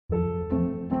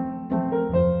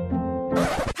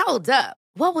Hold up.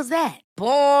 What was that?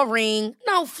 Boring.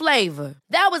 No flavor.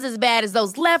 That was as bad as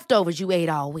those leftovers you ate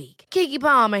all week. Keke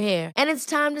Palmer here. And it's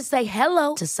time to say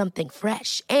hello to something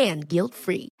fresh and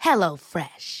guilt-free. Hello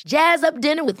Fresh. Jazz up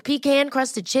dinner with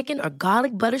pecan-crusted chicken or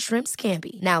garlic butter shrimp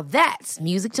scampi. Now that's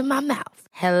music to my mouth.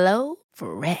 Hello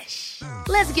Fresh.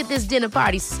 Let's get this dinner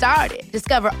party started.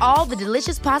 Discover all the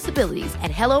delicious possibilities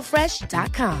at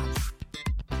hellofresh.com.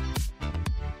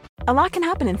 A lot can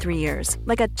happen in 3 years,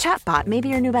 like a chatbot may be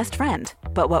your new best friend.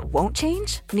 But what won't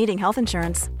change? Needing health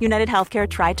insurance. United Healthcare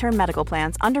Tri-Term Medical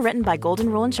Plans, underwritten by Golden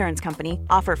Rule Insurance Company,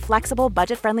 offer flexible,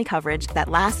 budget-friendly coverage that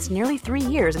lasts nearly 3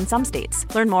 years in some states.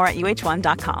 Learn more at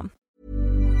uh1.com.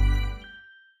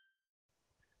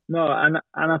 No, and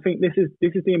I think this is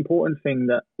the important thing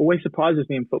that always surprises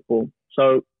me in football.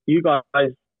 So you guys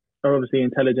are obviously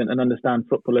intelligent and understand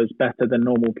footballers better than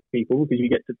normal people because you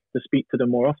get to speak to them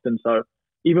more often. So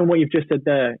even what you've just said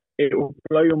there, it will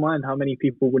blow your mind how many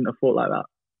people wouldn't have thought like that.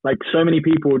 Like so many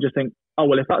people just think, oh,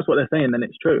 well, if that's what they're saying, then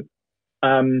it's true,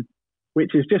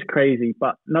 which is just crazy.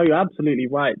 But no, you're absolutely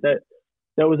right.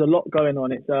 There was a lot going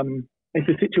on. It's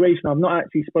a situation I've not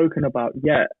actually spoken about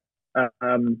yet,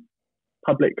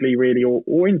 publicly really,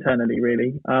 or internally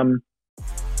really.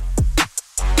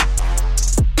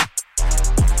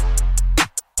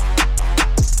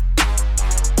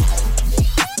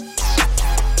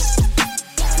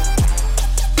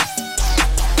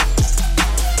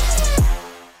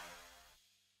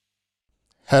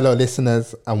 Hello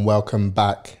listeners, and welcome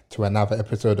back to another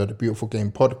episode of the Beautiful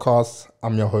Game Podcast.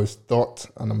 I'm your host Dot,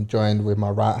 and I'm joined with my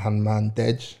right hand man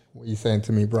Dej. What are you saying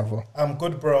to me, brother? I'm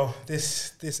good, bro.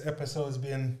 This episode has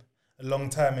been a long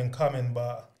time in coming,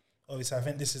 but obviously I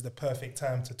think this is the perfect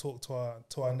time to talk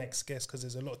to our next guest because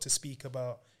there's a lot to speak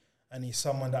about, and he's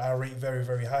someone that I rate very,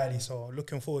 very highly. So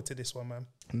looking forward to this one, man.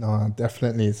 No,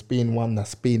 definitely. It's been one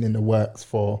that's been in the works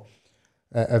for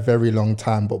a very long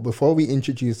time. But before we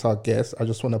introduce our guest, I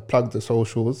just want to plug the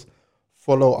socials.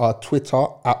 Follow our Twitter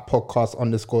at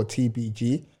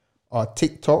podcast_TBG, our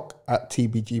TikTok at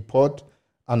TBGpod,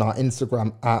 and our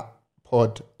Instagram at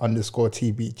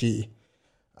pod_TBG.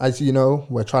 As you know,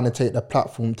 we're trying to take the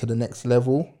platform to the next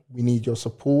level. We need your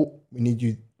support. We need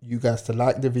you guys to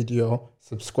like the video,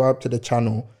 subscribe to the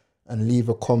channel, and leave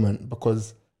a comment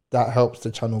because that helps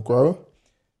the channel grow.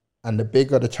 And the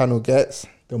bigger the channel gets,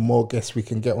 the more guests we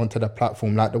can get onto the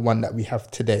platform, like the one that we have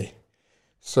today.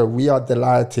 So we are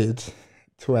delighted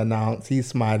to announce, he's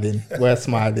smiling, we're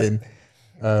smiling,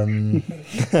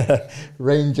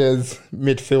 Rangers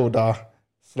midfielder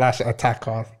 /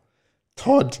 attacker,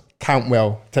 Todd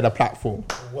Cantwell to the platform.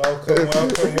 Welcome.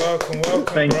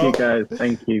 Thank you, guys.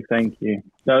 Thank you.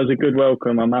 That was a good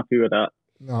welcome. I'm happy with that.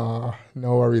 No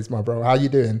worries, my bro. How you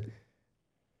doing?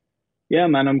 Yeah,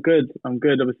 man, I'm good.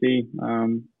 Obviously,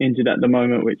 injured at the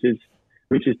moment, which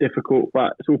is difficult,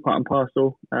 but it's all part and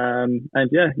parcel. And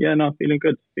feeling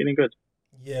good.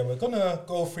 Yeah, we're gonna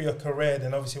go through your career,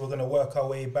 then obviously we're gonna work our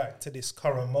way back to this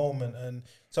current moment. And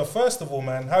so, first of all,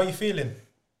 man, how are you feeling?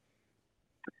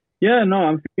 Yeah, no,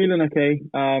 I'm feeling okay.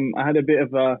 I had a bit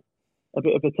of a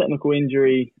technical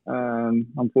injury,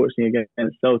 unfortunately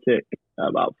against Celtic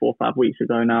about 4 or 5 weeks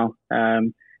ago now.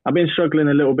 I've been struggling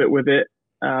a little bit with it.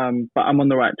 But I'm on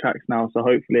the right tracks now, so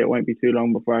hopefully it won't be too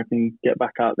long before I can get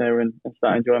back out there and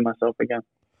start enjoying myself again.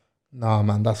 Nah,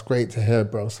 man, that's great to hear,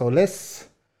 bro. So let's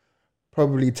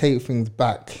probably take things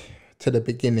back to the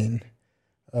beginning.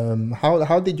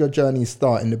 How did your journey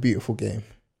start in the beautiful game?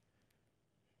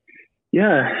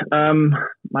 Yeah,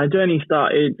 my journey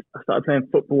started. I started playing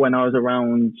football when I was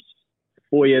around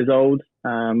 4 years old.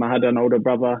 I had an older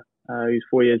brother who's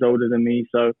 4 years older than me,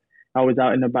 so I was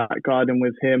out in the back garden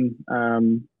with him,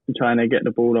 trying to get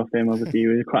the ball off him. Obviously, he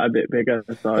was quite a bit bigger,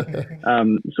 so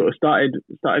sort of started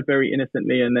very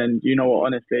innocently, and then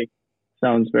honestly,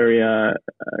 sounds very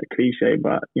cliche,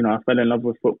 but I fell in love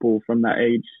with football from that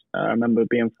age. I remember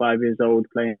being 5 years old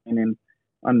playing in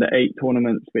under-8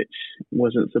 tournaments, which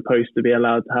wasn't supposed to be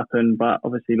allowed to happen, but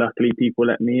obviously, luckily, people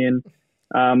let me in.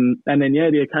 And then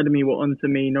the academy were onto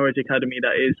me, Norwich Academy,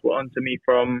 that is, were onto me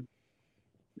from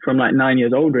like 9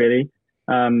 years old, really.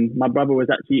 My brother was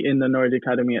actually in the Norwich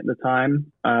Academy at the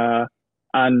time.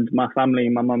 And my family,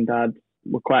 my mum, dad,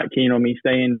 were quite keen on me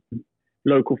staying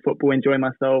local football, enjoying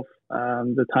myself.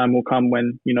 The time will come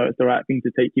when, it's the right thing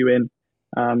to take you in.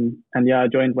 I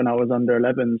joined when I was under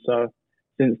 11. So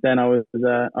since then, I was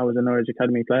a Norwich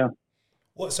Academy player.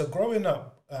 So growing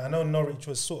up, I know Norwich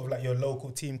was sort of like your local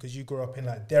team because you grew up in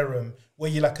like Durham. Were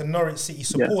you like a Norwich City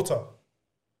supporter?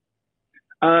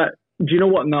 Yeah. Do you know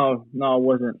what? No, I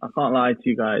wasn't. I can't lie to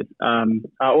you guys. I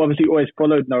obviously always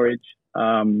followed Norwich.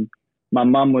 My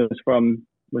mum was from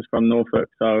Norfolk,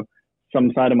 so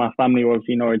some side of my family were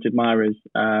obviously Norwich admirers.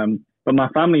 But my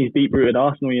family's deep-rooted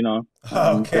Arsenal, you know.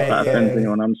 Okay, if that offends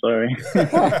anyone, I'm sorry.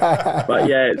 But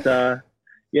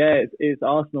it's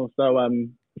Arsenal.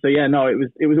 So yeah, no, it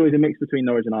was always a mix between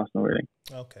Norwich and Arsenal, really.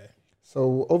 Okay.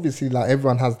 So obviously, like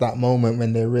everyone has that moment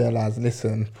when they realize,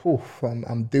 listen,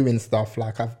 I'm doing stuff,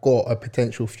 like I've got a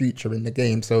potential future in the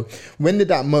game. So when did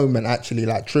that moment actually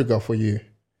like trigger for you?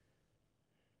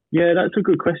 Yeah, that's a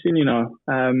good question. You know,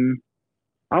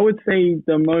 I would say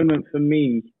the moment for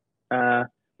me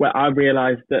where I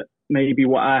realised that maybe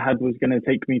what I had was going to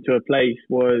take me to a place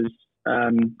was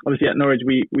obviously at Norwich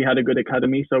we had a good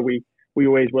academy, so we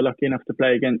always were lucky enough to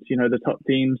play against, you know, the top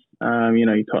teams, you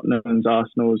know, Tottenham's,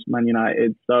 Arsenal's, Man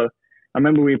United. So I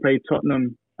remember we played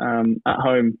Tottenham at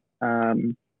home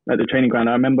at the training ground.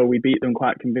 I remember we beat them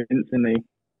quite convincingly.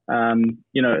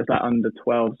 You know, it's like under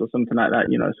 12s or something like that,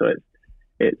 you know, so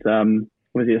it's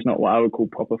obviously it's not what I would call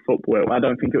proper football. I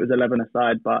don't think it was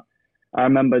 11-a-side, but I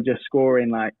remember just scoring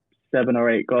like 7 or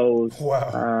 8 goals.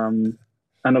 Wow.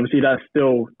 And obviously that's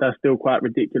still quite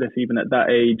ridiculous even at that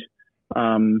age.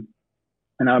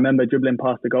 And I remember dribbling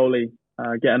past the goalie,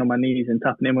 getting on my knees and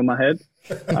tapping him with my head.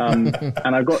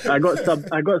 And I got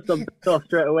subbed off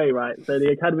straight away, right? So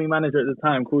the academy manager at the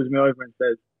time calls me over and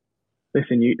says,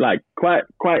 "Listen, you like quite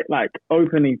like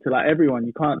openly to like everyone,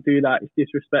 you can't do that. It's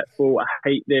disrespectful. I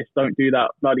hate this. Don't do that.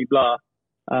 Bloody blah."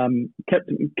 Kept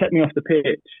me off the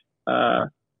pitch.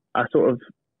 I sort of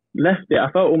left it. I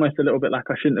felt almost a little bit like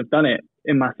I shouldn't have done it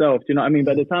in myself. Do you know what I mean?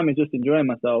 But at the time, I was just enjoying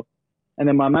myself. And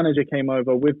then my manager came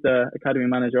over with the academy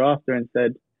manager after and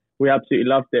said, "We absolutely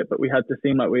loved it, but we had to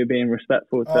seem like we were being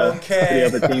respectful to the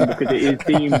other team because it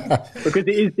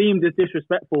is deemed as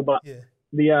disrespectful." But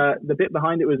the bit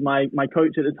behind it was my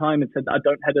coach at the time had said that I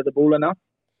don't header the ball enough.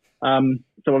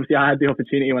 So obviously I had the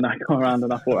opportunity when I got around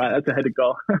and I thought, right, that's a headed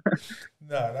goal.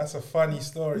 No, that's a funny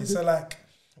story. So like,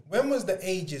 when was the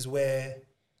ages where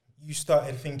you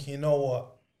started thinking, you know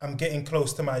what, I'm getting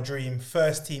close to my dream,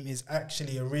 first team is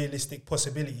actually a realistic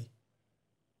possibility?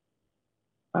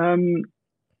 Do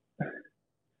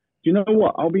you know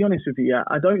what? I'll be honest with you. Yeah,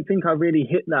 I don't think I really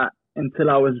hit that until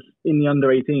I was in the under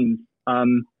 18s.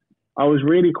 I was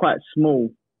really quite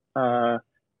small. I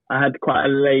had quite a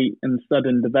late and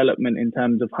sudden development in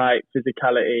terms of height,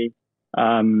 physicality,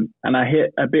 and I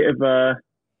hit a bit of a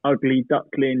ugly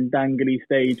duckling, dangly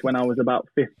stage when I was about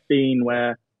 15,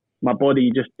 where my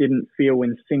body just didn't feel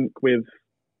in sync with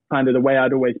kind of the way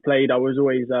I'd always played. I was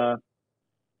always a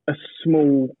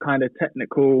small kind of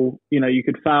technical, you know, you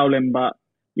could foul him, but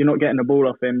you're not getting the ball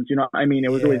off him. Do you know what I mean?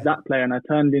 It was always that player. And I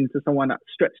turned into someone that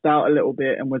stretched out a little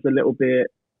bit and was a little bit,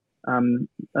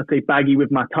 I'd say baggy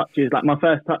with my touches. Like my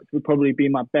first touch would probably be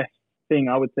my best thing,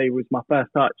 I would say, was my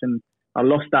first touch. And I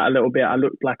lost that a little bit. I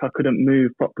looked like I couldn't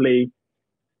move properly.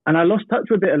 And I lost touch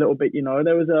with it a little bit, you know.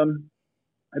 There was a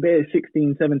bit at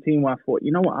 16, 17 where I thought,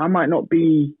 you know what, I might not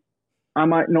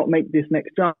make this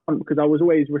next jump, because I was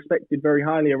always respected very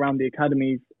highly around the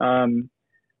academies.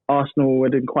 Arsenal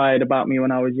had inquired about me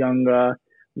when I was younger.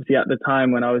 Obviously, at the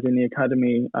time when I was in the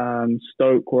academy,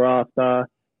 Stoke were after.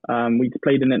 We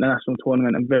played in an international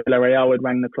tournament and Villarreal had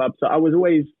rang the club. So I was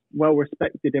always well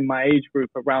respected in my age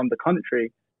group around the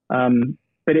country.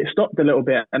 But it stopped a little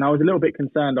bit and I was a little bit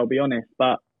concerned, I'll be honest.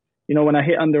 But, you know, when I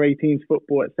hit under 18s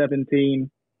football at 17,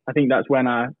 I think that's when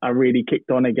I really kicked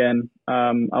on again.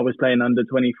 I was playing under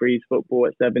 23s football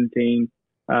at 17,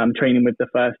 training with the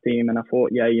first team. And I thought,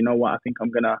 yeah, you know what, I think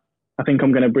I'm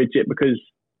gonna bridge it, because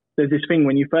there's this thing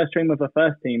when you first train with a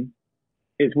first team,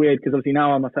 it's weird because obviously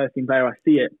now I'm a first team player, I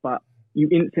see it, but you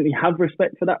instantly have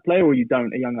respect for that player or you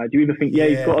don't, a young guy. Do you either think,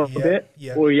 he's got a bit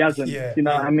or he hasn't? Do you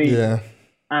know what I mean? Yeah.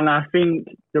 And I think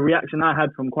the reaction I had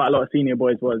from quite a lot of senior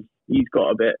boys was, he's got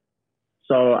a bit.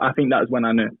 So I think that was when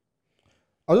I knew.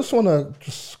 I just want to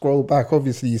just scroll back.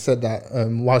 Obviously, you said that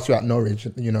whilst you're at Norwich,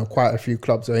 you know, quite a few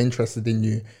clubs are interested in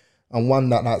you. And one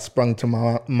that sprung to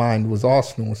my mind was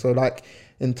Arsenal. So, like,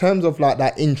 in terms of, like,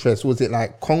 that interest, was it,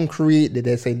 like, concrete? Did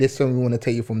they say, listen, we want to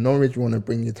take you from Norwich, we want to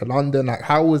bring you to London? Like,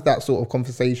 how was that sort of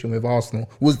conversation with Arsenal?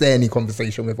 Was there any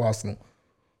conversation with Arsenal?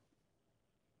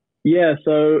 Yeah,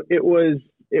 so it was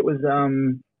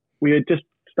we had just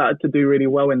started to do really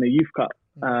well in the Youth Cup.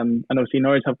 And obviously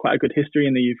Norwich have quite a good history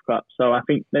in the Youth Cup. So I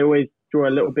think they always draw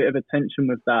a little bit of attention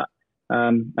with that.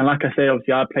 And like I say,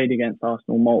 obviously I played against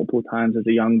Arsenal multiple times as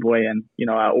a young boy. And, you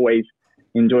know, I always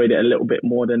enjoyed it a little bit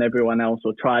more than everyone else,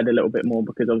 or tried a little bit more,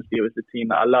 because obviously it was the team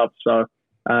that I loved. So,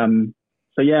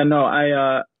 yeah,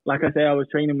 no, like I say, I was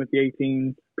training with the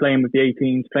 18s, playing with the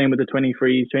 18s, playing with the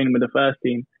 23s, training with the first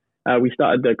team. We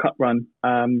started the cup run.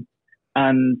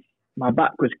 And my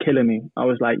back was killing me. I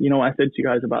was like, you know what I said to you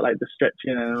guys about like the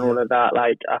stretching and all of that.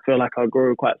 Like, I feel like I'll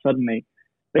grow quite suddenly.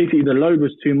 Basically, the load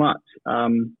was too much.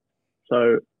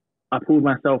 So I pulled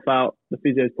myself out. The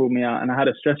physios pulled me out, and I had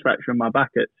a stress fracture in my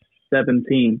back at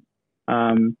 17.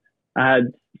 I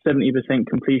had 70%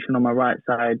 completion on my right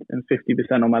side and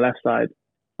 50% on my left side.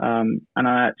 And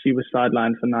I actually was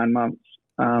sidelined for 9 months.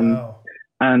 Wow.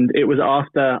 And it was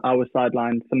after I was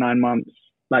sidelined for 9 months.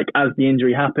 Like, as the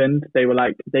injury happened, they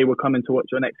were coming to watch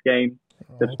your next game.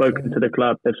 They've spoken to the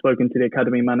club. They've spoken to the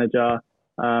academy manager.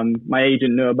 My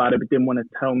agent knew about it, but didn't want to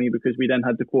tell me because we then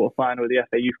had the quarterfinal of the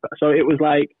FA Youth Cup. So it was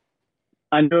like,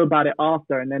 I knew about it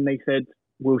after, and then they said,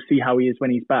 we'll see how he is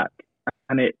when he's back.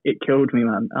 And it killed me,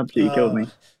 man. Absolutely killed me.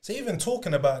 So even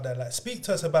talking about that, like, speak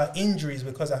to us about injuries,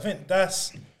 because I think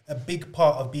that's a big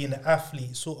part of being an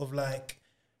athlete. Sort of like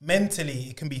mentally,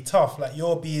 it can be tough. Like,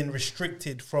 you're being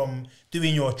restricted from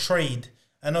doing your trade.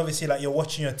 And obviously, like, you're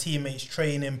watching your teammates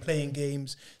training, playing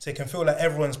games. So it can feel like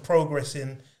everyone's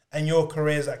progressing and your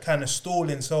career's like kind of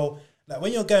stalling. So like,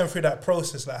 when you're going through that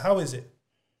process, like, how is it?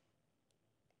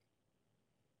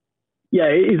 Yeah,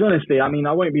 it is, honestly. I mean,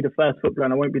 I won't be the first footballer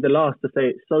and I won't be the last to say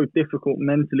it's so difficult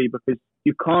mentally, because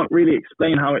you can't really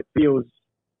explain how it feels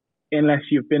unless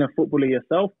you've been a footballer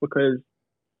yourself, because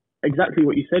exactly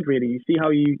what you said, really. You see how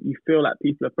you feel like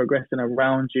people are progressing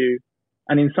around you.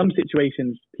 And in some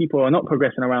situations, people are not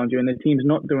progressing around you and the team's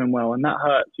not doing well. And that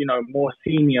hurts, more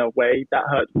senior way, that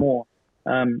hurts more.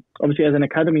 Obviously, as an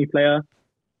academy player,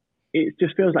 it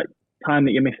just feels like time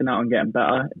that you're missing out on getting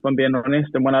better, if I'm being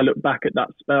honest. And when I look back at that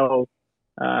spell,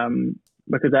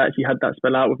 because I actually had that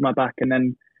spell out with my back and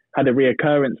then had a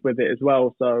reoccurrence with it as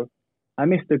well. So I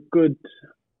missed a good,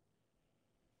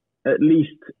 at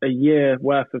least a year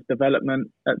worth of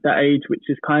development at that age, which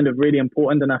is kind of really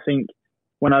important. And I think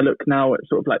when I look now at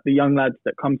sort of like the young lads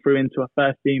that come through into a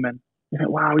first team and you think,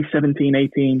 wow, he's 17,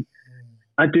 18.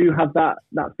 I do have that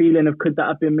feeling of, could that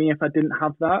have been me if I didn't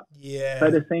have that? Yeah.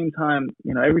 But at the same time,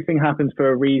 everything happens for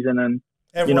a reason. And,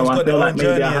 Everyone's I got feel their like own maybe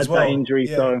journey I had as well. that injury.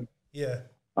 Yeah. So yeah.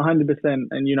 100%.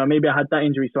 And, maybe I had that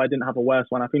injury so I didn't have a worse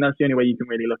one. I think that's the only way you can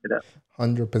really look at it.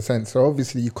 100%. So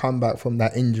obviously you come back from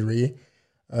that injury.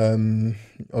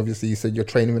 Obviously you said you're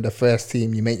training with the first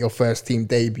team. You make your first team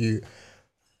debut.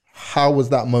 How was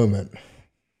that moment?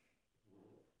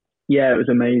 Yeah, it was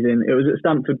amazing. It was at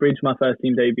Stamford Bridge, my first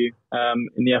team debut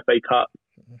in the FA Cup.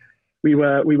 We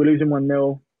were losing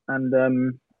 1-0 and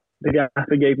the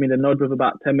gaffer gave me the nod with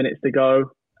about 10 minutes to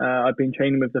go. I'd been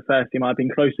training with the first team. I'd been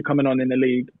close to coming on in the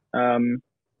league. I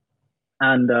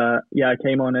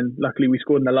came on and luckily we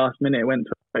scored in the last minute. It went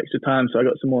to extra time, so I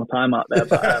got some more time out there.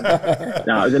 But it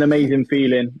was an amazing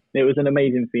feeling. It was an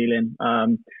amazing feeling.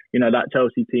 That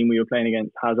Chelsea team we were playing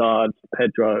against, Hazard,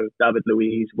 Pedro, David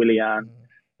Luiz, Willian,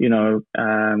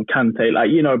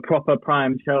 Cantwell, proper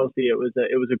prime Chelsea. It was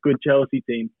a good Chelsea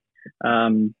team.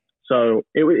 So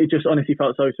it just honestly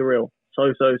felt so surreal,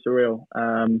 so surreal.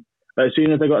 But as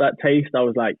soon as I got that taste, I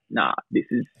was like, nah, this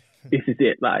is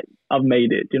it. Like, I've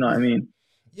made it. Do you know what I mean?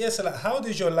 Yeah, so like, how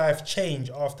does your life change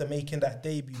after making that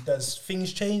debut? Does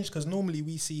things change? Because normally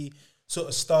we see sort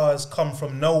of stars come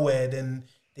from nowhere, then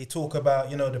they talk about,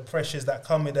 the pressures that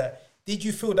come with that. Did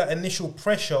you feel that initial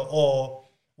pressure, or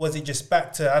was it just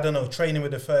back to, I don't know, training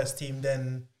with the first team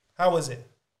then? How was it?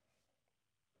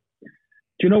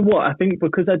 Do you know what? I think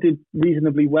because I did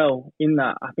reasonably well in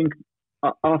that, I think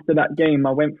after that game,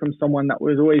 I went from someone that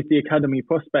was always the academy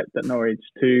prospect at Norwich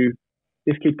to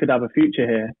this kid could have a future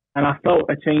here. And I felt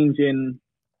a change in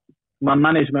my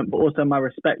management, but also my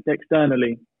respect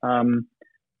externally.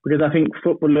 Because I think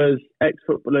footballers,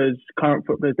 ex-footballers, current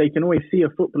footballers, they can always see a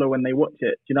footballer when they watch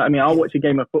it. Do you know what I mean? I'll watch a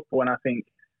game of football and I think,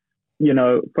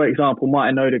 for example,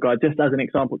 Martin Odegaard, just as an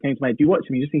example, came to mind. Do you watch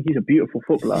him? You just think he's a beautiful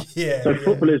footballer.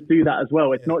 Footballers do that as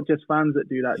well. It's not just fans that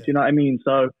do that. Do you know what I mean?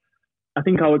 So I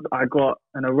think I got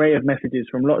an array of messages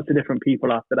from lots of different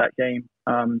people after that game.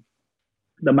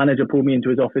 The manager pulled me into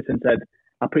his office and said,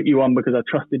 I put you on because I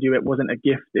trusted you. It wasn't a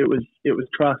gift. It was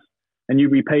trust. And you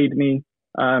repaid me.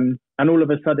 And all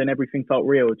of a sudden, everything felt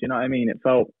real. Do you know what I mean? It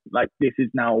felt like this is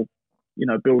now,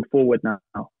 build forward now.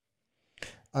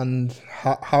 And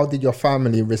how did your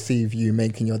family receive you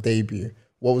making your debut?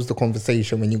 What was the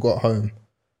conversation when you got home?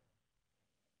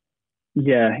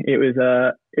 Yeah, it was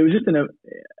just an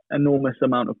enormous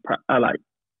amount of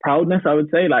proudness, I would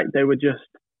say. Like, they were just,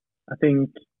 I think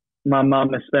my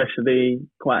mum especially,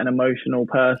 quite an emotional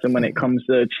person when it comes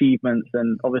to achievements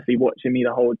and obviously watching me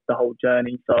the whole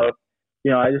journey. So,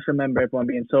 I just remember everyone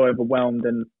being so overwhelmed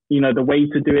and, the way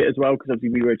to do it as well, because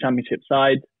obviously we were a championship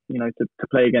side, to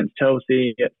play against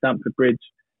Chelsea at Stamford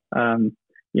Bridge. I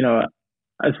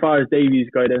as far as debuts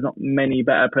go, there's not many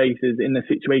better places in the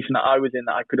situation that I was in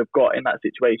that I could have got in that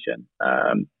situation.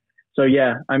 So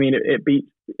yeah, I mean, it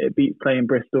beats playing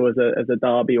Bristol as a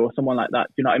derby or someone like that.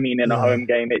 Do you know what I mean? In a home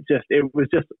game, it was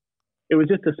just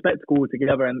a spectacle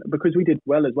altogether. And because we did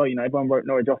well as well, you know, everyone wrote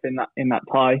Norwich off in that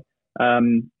tie,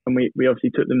 and we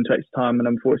obviously took them to extra time and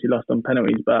unfortunately lost on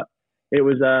penalties. But it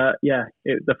was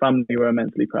the family were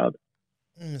immensely proud.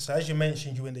 So as you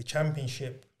mentioned, you were in the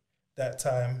Championship that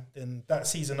time. Then that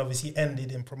season obviously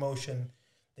ended in promotion.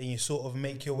 Then you sort of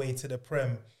make your way to the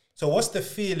Prem. So what's the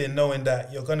feeling knowing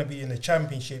that you're going to be in the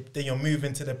Championship, then you're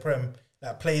moving to the Prem,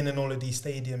 like playing in all of these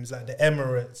stadiums like the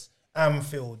Emirates,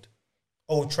 Anfield,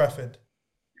 Old Trafford?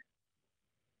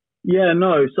 Yeah,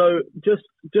 no. So just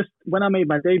when I made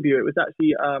my debut, it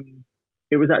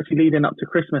was actually leading up to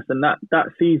Christmas, and that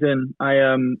season I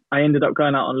ended up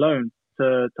going out on loan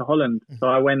to Holland. So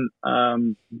I went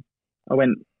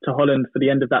to Holland for the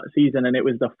end of that season, and it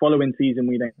was the following season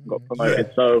we then got promoted.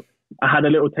 Yeah. So I had a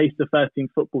little taste of first team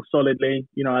football solidly.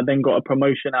 You know, I then got a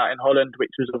promotion out in Holland,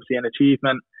 which was obviously an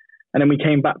achievement. And then we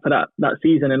came back for that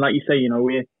season, and like you say, you know,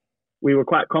 we were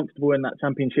quite comfortable in that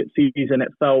Championship season.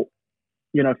 It felt,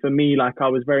 you know, for me, like I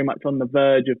was very much on the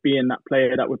verge of being that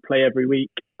player that would play every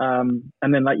week. And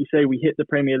then, like you say, we hit the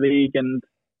Premier League, and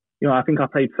you know, I think I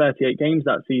played 38 games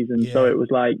that season. Yeah. So it was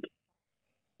like,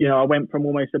 you know, I went from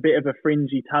almost a bit of a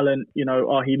fringy talent, you know,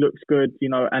 oh, he looks good, you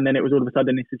know, and then it was all of a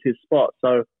sudden this is his spot.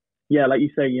 So yeah, like you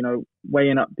say, you know,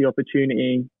 weighing up the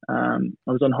opportunity. I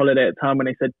was on holiday at the time when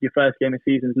they said your first game of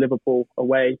season is Liverpool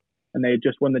away, and they had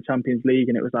just won the Champions League,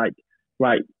 and it was like,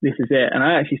 right, this is it. And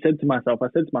I actually said to myself, I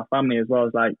said to my family as well, I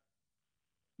was like,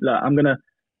 look, I'm going to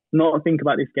not think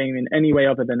about this game in any way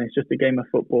other than it's just a game of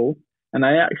football. And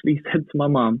I actually said to my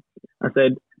mum, I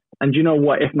said, and you know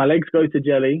what, if my legs go to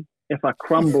jelly, if I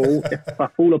crumble, if I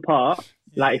fall apart,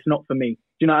 like, it's not for me. Do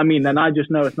you know what I mean? Then I just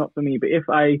know it's not for me. But if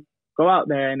I go out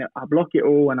there and I block it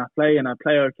all and I play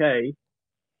okay,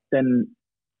 then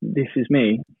this is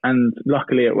me. And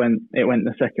luckily it went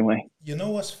the second way. You know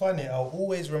what's funny? I'll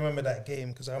always remember that game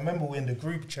because I remember we're in the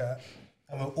group chat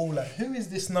and we're all like, who is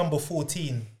this number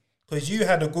 14? Because you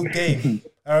had a good game.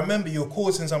 I remember you were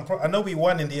causing some I know we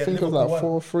won in the end. I think it was like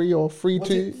 4-3 or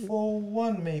 3-2.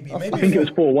 4-1 maybe. I think it was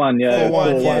 4-1, yeah.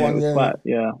 4-1, yeah. But,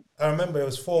 yeah. I remember it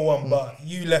was 4-1, but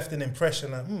you left an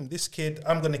impression like, this kid,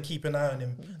 I'm going to keep an eye on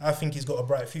him. I think he's got a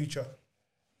bright future.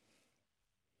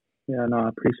 Yeah, no, I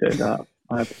appreciate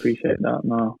that.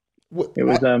 No. It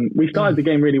was we started the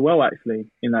game really well actually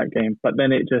in that game, but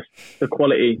then it just, the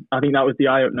quality, I think that was the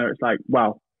eye opener. It's like,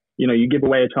 wow, you know, you give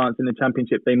away a chance in the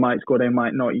Championship, they might score, they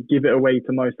might not. You give it away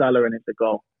to Mo Salah and it's a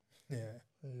goal. Yeah.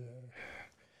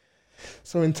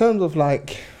 So in terms of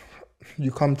like,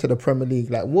 you come to the Premier League,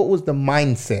 like what was the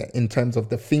mindset in terms of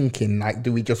the thinking? Like,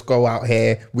 do we just go out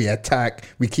here, we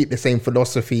attack, we keep the same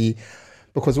philosophy?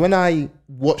 Because when I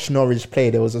watched Norwich play,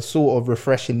 there was a sort of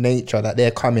refreshing nature that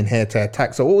they're coming here to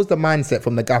attack. So what was the mindset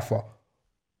from the gaffer?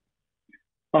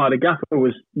 Oh, the gaffer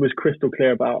was crystal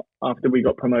clear about after we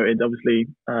got promoted. Obviously,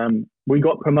 we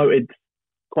got promoted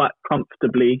quite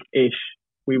comfortably-ish.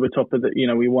 We were top of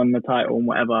we won the title and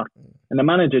whatever. And the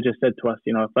manager just said to us,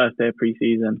 first day of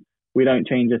pre-season, we don't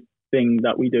change a thing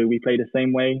that we do. We play the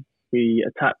same way. We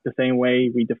attack the same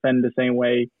way. We defend the same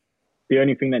way. The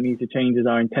only thing that needs to change is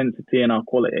our intensity and our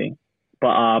quality. But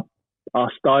our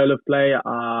style of play,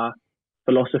 our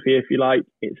philosophy, if you like,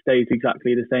 it stays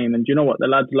exactly the same. And do you know what? The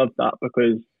lads loved that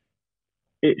because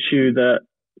it showed that,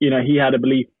 he had a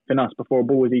belief in us before a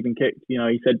ball was even kicked.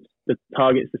 He said the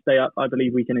target's to stay up. I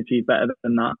believe we can achieve better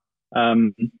than that.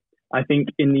 I think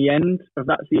in the end of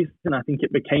that season, I think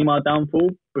it became our downfall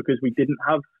because we didn't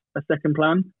have a second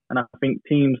plan. And I think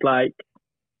teams like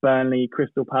Burnley,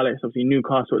 Crystal Palace, obviously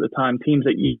Newcastle at the time, teams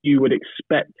that you would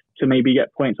expect to maybe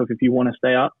get points off if you want to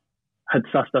stay up, had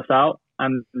sussed us out.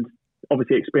 And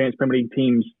obviously experienced Premier League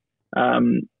teams,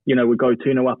 would go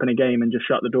 2-0 up in a game and just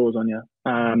shut the doors on you.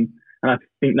 And I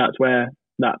think that's where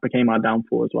that became our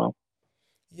downfall as well.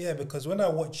 Yeah, because when I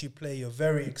watch you play, you're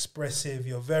very expressive.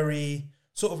 You're very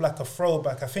sort of like a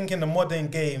throwback. I think in the modern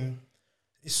game,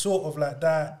 it's sort of like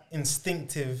that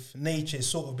instinctive nature is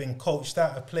sort of been coached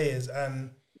out of players. And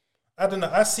I don't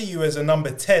know, I see you as a number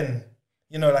 10,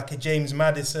 like a James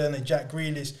Maddison, a Jack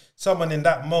Grealish, someone in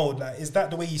that mode. Like, is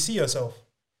that the way you see yourself?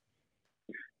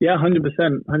 Yeah, 100%.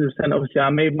 Obviously, I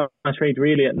made my trade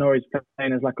really at Norwich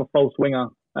playing as like a false winger,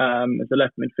 as a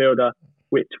left midfielder,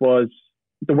 which was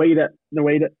the way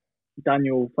that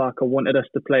Daniel Farker wanted us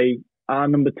to play. Our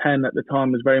number 10 at the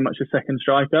time was very much a second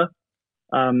striker.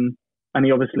 And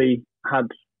he obviously had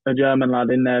a German lad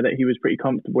in there that he was pretty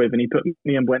comfortable with, and he put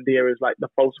me and Buendia as like the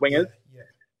false wingers. Yeah.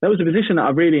 that was a position that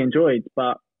I really enjoyed.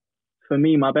 But for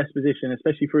me, my best position,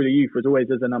 especially through the youth, was always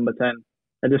as a number 10.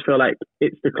 I just feel like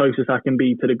it's the closest I can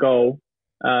be to the goal,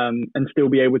 and still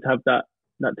be able to have that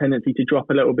tendency to drop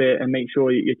a little bit and make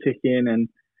sure you're ticking. And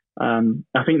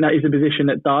I think that is a position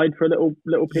that died for a little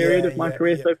period of my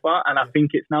career so far, and I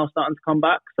think it's now starting to come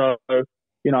back. So,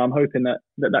 I'm hoping that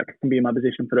can be my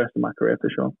position for the rest of my career for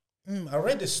sure. I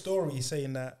read a story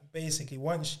saying that basically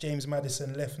once James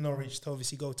Maddison left Norwich to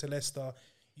obviously go to Leicester,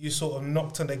 you sort of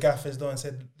knocked on the gaffer's door and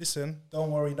said, listen,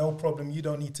 don't worry, no problem. You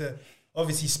don't need to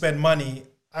obviously spend money.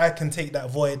 I can take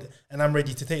that void and I'm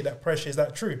ready to take that pressure. Is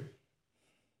that true?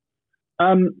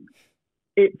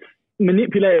 It's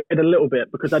manipulated a little bit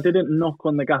because I didn't knock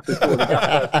on the gaffer's door.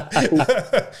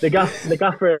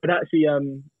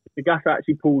 The gaffer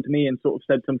actually pulled me and sort of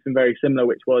said something very similar,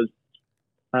 which was,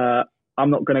 I'm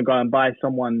not going to go and buy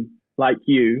someone like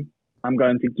you. I'm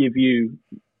going to give you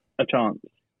a chance.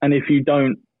 And if you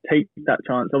don't take that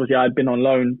chance, obviously I'd been on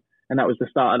loan and that was the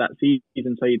start of that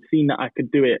season. So he'd seen that I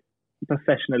could do it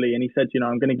professionally. And he said,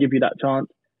 I'm going to give you that chance.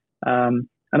 And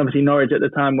obviously Norwich at the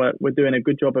time were doing a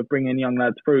good job of bringing young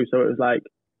lads through. So it was like,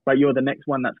 you're the next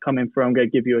one that's coming through. I'm going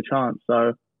to give you a chance.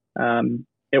 So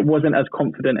it wasn't as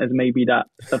confident as maybe that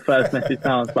the first message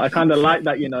sounds, but I kind of like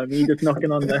that, me just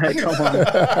knocking on the head. Come on.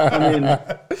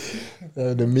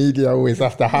 The media always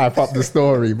have to hype up the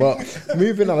story. But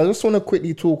moving on, I just want to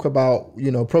quickly talk about,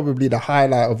 probably the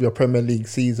highlight of your Premier League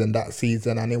season that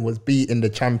season, and it was beating the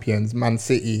champions, Man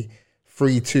City,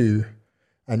 3-2,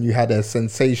 and you had a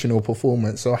sensational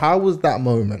performance. So how was that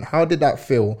moment? How did that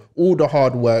feel? All the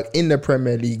hard work in the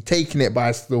Premier League, taking it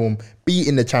by storm,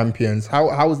 beating the champions.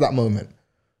 How was that moment?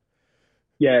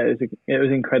 Yeah, it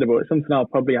was incredible. It's something I'll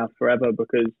probably have forever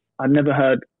because I've never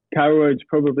heard. Carrow Road's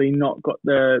probably not got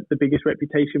the biggest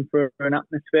reputation for an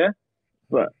atmosphere,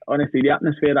 but honestly, the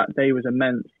atmosphere that day was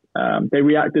immense. They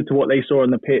reacted to what they saw on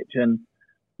the pitch, and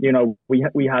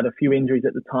we had a few injuries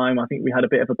at the time. I think we had a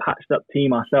bit of a patched up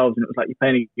team ourselves, and it was like you're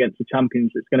playing against the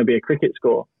champions. It's going to be a cricket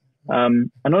score.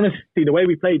 And honestly, the way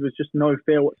we played was just no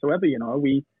fear whatsoever.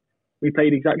 We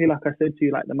played exactly like I said to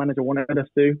you, like the manager wanted us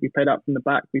to. We played out from the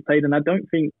back. We played, and I don't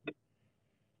think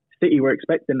City were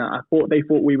expecting that. They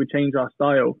thought we would change our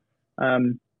style.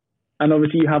 And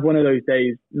obviously you have one of those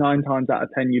days, 9 times out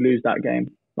of 10, you lose that game.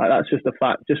 Like that's just a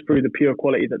fact, just through the pure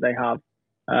quality that they have.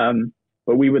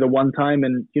 But we were the one time,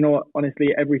 and you know what,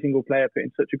 honestly, every single player put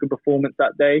in such a good performance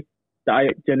that day that I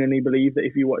genuinely believe that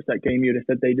if you watched that game, you'd have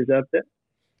said they deserved it.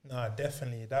 No,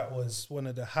 definitely. That was one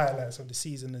of the highlights of the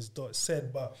season, as Dot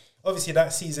said. But obviously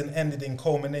that season ended in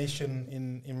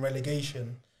culmination in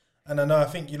relegation. And I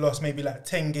think you lost maybe like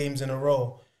 10 games in a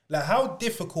row. Like how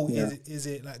difficult is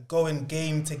it like going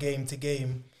game to game to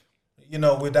game,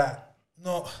 with that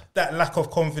lack of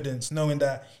confidence, knowing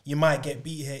that you might get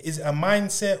beat here? Is it a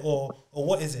mindset or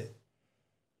what is it?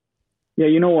 Yeah,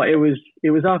 you know what? It was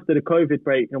after the COVID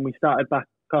break and we started back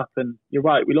up, and you're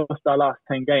right, we lost our last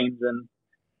 10 games, and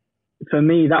for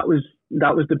me, that was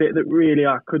the bit that really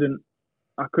I couldn't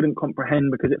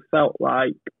comprehend, because it felt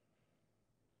like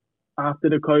after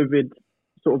the COVID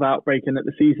sort of outbreak and that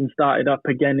the season started up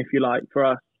again, if you like, for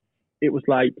us, it was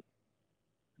like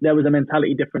there was a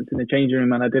mentality difference in the changing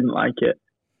room, and I didn't like it.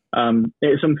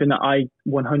 It's something that I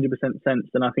 100%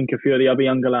 sensed, and I think a few of the other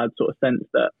younger lads sort of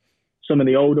sensed that some of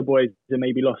the older boys had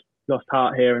maybe lost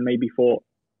heart here and maybe thought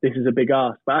this is a big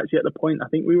ask. But actually, at the point, I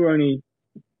think we were only,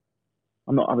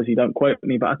 obviously don't quote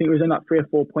me, but I think it was in like 3 or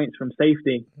 4 points from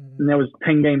safety, and there was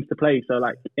 10 games to play. So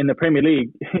like in the Premier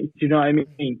League, do you know what I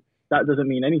mean? That doesn't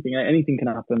mean anything. Anything can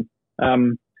happen.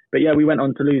 But yeah, we went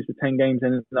on to lose the 10 games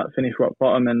and that finished rock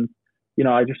bottom. And,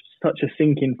 I just such a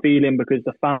sinking feeling, because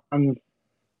the fans,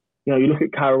 you look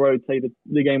at Carrow Road, say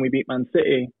the game we beat Man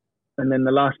City, and then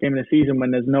the last game of the season when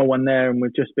there's no one there and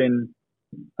we've just been,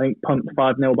 I think, pumped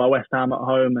 5-0 by West Ham at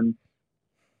home. And,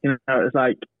 it was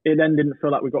like, it then didn't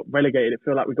feel like we got relegated. It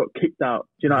felt like we got kicked out.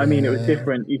 Do you know what I mean? It was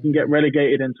different. You can get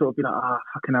relegated and sort of be like,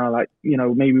 fucking hell, like,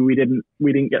 maybe we didn't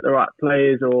get the right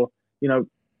players or,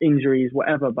 injuries,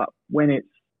 whatever. But when it's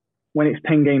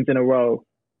 10 games in a row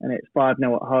and it's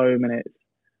 5-0 at home, and it's,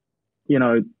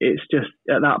 it's just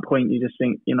at that point you just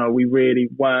think, we really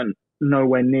weren't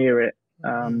nowhere near it.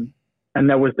 And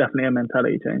there was definitely a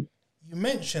mentality change. You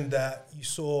mentioned that you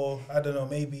saw, I don't know,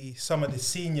 maybe some of the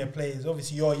senior players.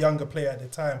 Obviously, you're a younger player at the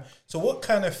time. So what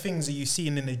kind of things are you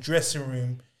seeing in the dressing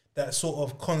room that sort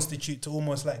of constitute to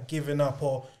almost like giving up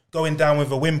or going down with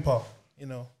a whimper,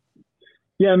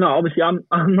 Yeah, no, obviously I'm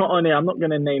not on it. I'm not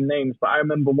going to name names, but I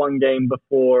remember one game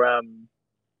before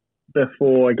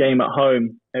a game at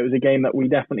home. It was a game that we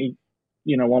definitely,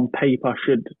 on paper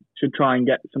should try and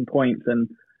get some points. And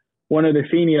one of the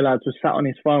senior lads was sat on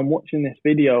his phone watching this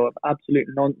video of absolute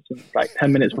nonsense, like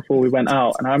 10 minutes before we went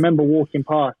out. And I remember walking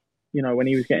past, when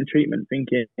he was getting treatment,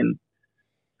 thinking,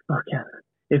 okay,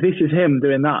 if this is him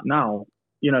doing that now,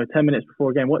 10 minutes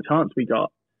before a game, what chance we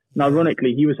got? And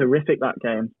ironically, he was horrific that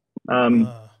game. And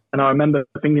I remember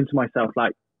thinking to myself,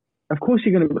 like, of course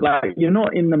you're going to, like, you're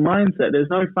not in the mindset.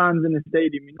 There's no fans in the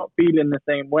stadium. You're not feeling the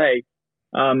same way.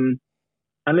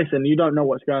 And listen, you don't know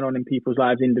what's going on in people's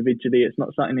lives individually. It's not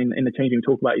something in the changing room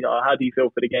talk about, how do you feel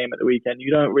for the game at the weekend?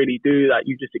 You don't really do that.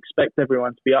 You just expect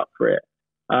everyone to be up for it.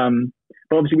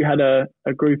 But obviously we had a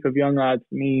group of young lads,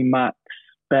 me, Max,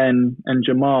 Ben and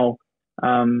Jamal,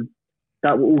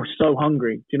 that were all so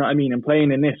hungry. Do you know what I mean? And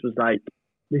playing in this was like,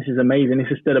 this is amazing.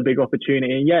 This is still a big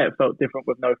opportunity. And yeah, it felt different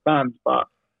with no fans. But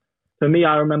for me,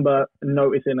 I remember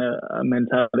noticing a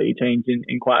mentality change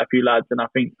in quite a few lads. And I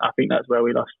think that's where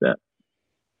we lost it.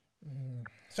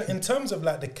 So in terms of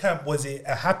like the camp, was it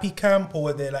a happy camp or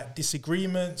were there like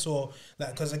disagreements or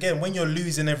like, because again, when you're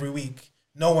losing every week,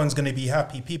 no one's going to be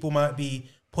happy. People might be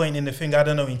pointing the finger, I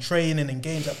don't know, in training and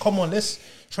games. Like, come on, let's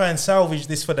try and salvage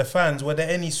this for the fans. Were there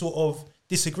any sort of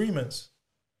disagreements?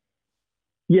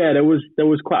 Yeah, there was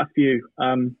quite a few.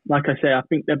 Like I say, I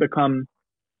think they've become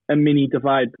a mini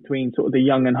divide between sort of the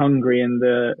young and hungry and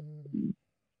the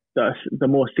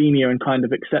more senior and kind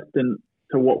of acceptant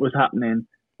to what was happening.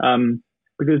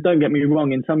 Because don't get me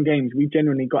wrong, in some games we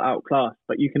genuinely got outclassed,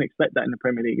 but you can expect that in the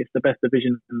Premier League. It's the best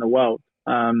division in the world.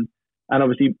 And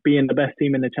obviously being the best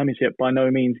team in the Championship by no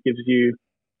means gives you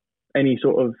any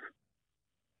sort of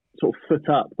foot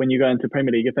up when you go into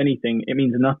Premier League. If anything, it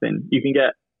means nothing. You can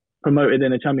get promoted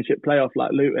in a Championship playoff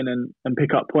like Luton and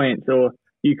pick up points, or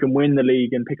you can win the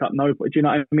league and pick up no points. Do you know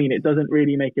what I mean? It doesn't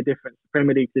really make a difference.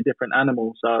 Premier League's a different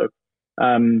animal. So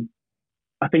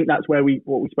I think that's where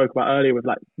what we spoke about earlier with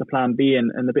like the plan B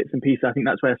and the bits and pieces. I think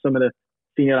that's where some of the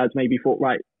senior lads maybe thought,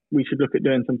 right, we should look at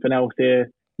doing something else here.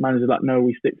 Managers are like, no,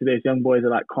 we stick to this. Young boys are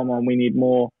like, come on, we need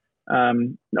more.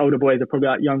 Older boys are probably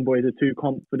like, young boys are too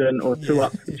confident or too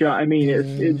up. Do you know what I mean?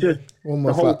 It's just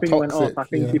almost the whole like thing toxic, went off. I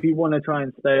think if you want to try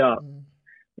and stay up,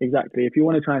 exactly. If you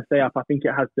want to try and stay up, I think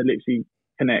it has to literally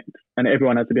connect and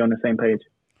everyone has to be on the same page.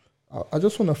 I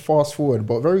just want to fast forward,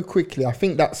 but very quickly, I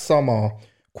think that summer,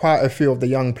 quite a few of the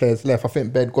young players left. I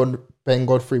think Ben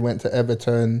Godfrey went to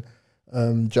Everton,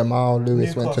 Jamal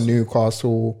Lewis went to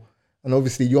Newcastle, and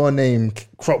obviously your name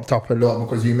cropped up a lot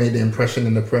because you made the impression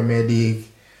in the Premier League.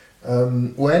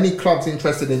 Were any clubs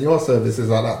interested in your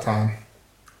services at that time?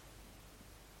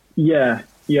 Yeah.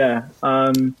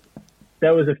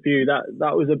 There was a few.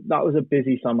 That was a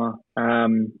busy summer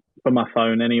for my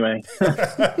phone anyway,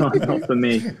 not for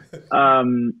me.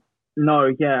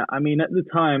 No, yeah. I mean, at the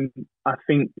time, I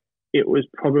think it was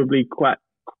probably quite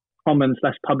common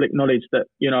 / public knowledge that,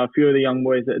 a few of the young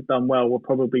boys that had done well were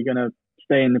probably going to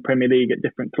stay in the Premier League at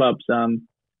different clubs. And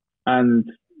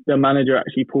the manager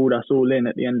actually pulled us all in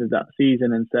at the end of that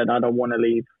season and said, I don't want to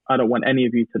leave. I don't want any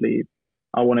of you to leave.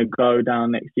 I want to go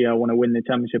down next year. I want to win the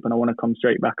Championship and I want to come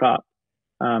straight back up.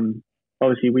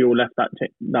 Obviously, we all left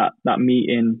that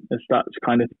meeting as such,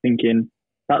 kind of thinking,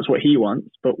 that's what he wants,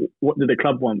 but what do the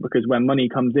club want? Because when money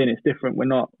comes in, it's different. We're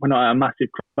not a massive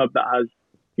club that has,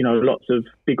 lots of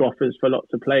big offers for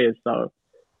lots of players. So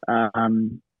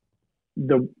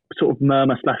the sort of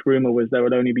murmur / rumour was there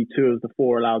would only be 2 of the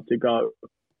 4 allowed to go.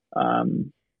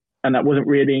 And that wasn't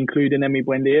really including Emi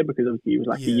Buendia because obviously he was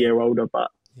like a year older, but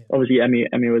obviously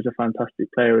Emi was a fantastic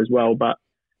player as well. But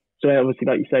so obviously,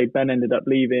 like you say, Ben ended up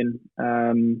leaving.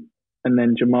 And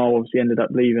then Jamal obviously ended up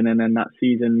leaving. And then that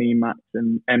season, me, Max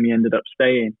and Emi ended up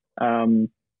staying. And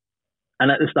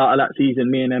at the start of that season,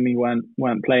 me and Emi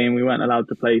weren't playing. We weren't allowed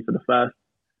to play for the first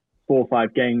 4 or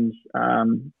 5 games.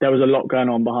 There was a lot going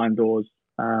on behind closed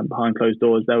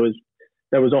doors. There was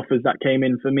offers that came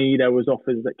in for me. There was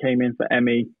offers that came in for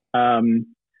Emi.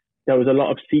 There was a lot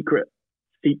of secrets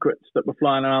that were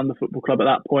flying around the football club at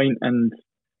that point. And,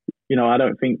 I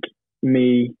don't think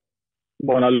me,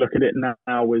 when I look at it now,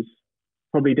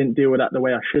 probably didn't deal with that the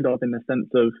way I should have, in the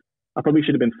sense of I probably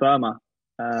should have been firmer.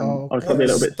 I was probably a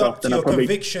little bit soft. And your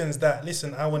convictions that,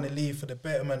 listen, I want to leave for the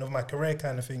betterment of my career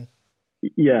kind of thing.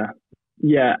 Yeah.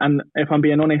 And if I'm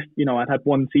being honest, I'd had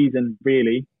one season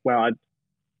really where I'd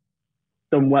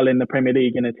done well in the Premier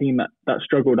League in a team that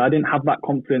struggled. I didn't have that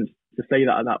confidence to say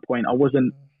that at that point. I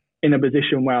wasn't in a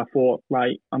position where I thought,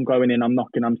 right, I'm going in, I'm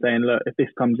knocking, I'm saying, look, if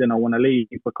this comes in, I want to leave,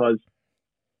 because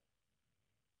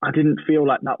I didn't feel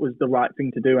like that was the right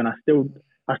thing to do. And I still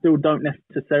don't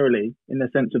necessarily, in the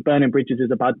sense of burning bridges is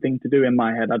a bad thing to do in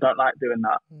my head. I don't like doing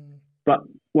that. But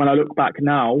when I look back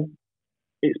now,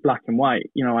 it's black and white.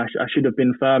 I should have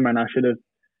been firmer, and I should have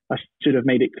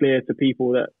made it clear to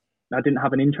people that didn't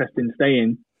have an interest in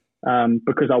staying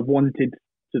because I wanted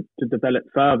to develop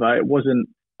further. It wasn't,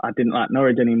 I didn't like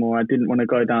Norwich anymore. I didn't want to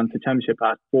go down to Championship.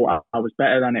 I thought I was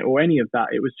better than it or any of that.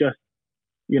 It was just,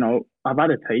 I've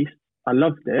had a taste. I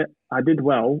loved it. I did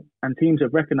well, and teams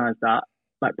have recognised that.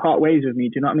 Like, part ways with me.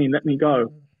 Do you know what I mean? Let me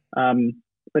go.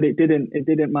 But it didn't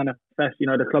manifest.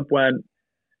 The club weren't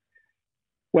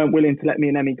willing to let me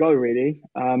and Emmy go, really.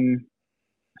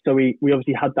 So we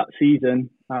obviously had that season.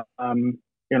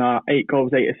 8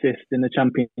 goals, 8 assists in the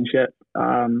Championship.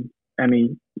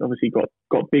 Emmy obviously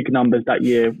got big numbers that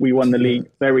year. We won the league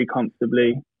very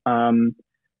comfortably.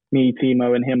 Me,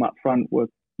 Timo, and him up front were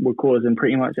causing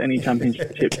pretty much any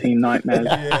Championship team nightmares.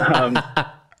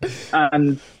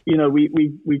 And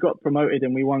we got promoted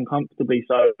and we won comfortably.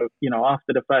 So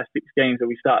after the first 6 games that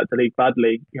we started the league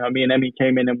badly, me and Emmy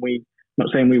came in, and we, not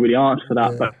saying we were the answer for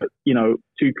that, but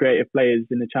 2 creative players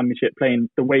in the Championship playing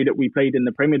the way that we played in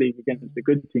the Premier League against the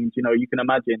good teams. You can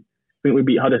imagine. I think we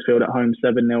beat Huddersfield at home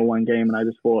 7-0 one game, and I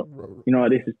just thought,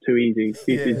 this is too easy. This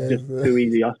is just too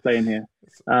easy, us playing here.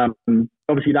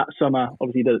 Obviously that summer,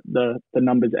 the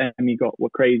numbers Emmy got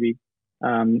were crazy.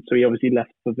 So he obviously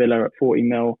left for Villa at 40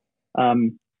 mil.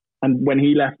 And when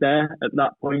he left there, at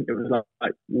that point, it was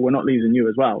like, we're not losing you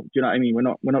as well. Do you know what I mean? We're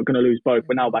not going to lose both.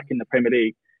 We're now back in the Premier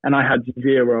League. And I had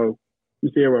zero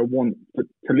want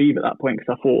to leave at that point,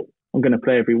 because I thought, I'm going to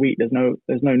play every week. There's no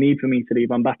need for me to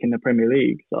leave. I'm back in the Premier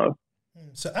League.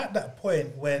 So at that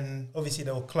point, when obviously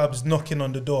there were clubs knocking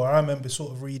on the door, I remember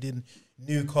sort of reading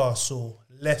Newcastle,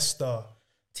 Leicester,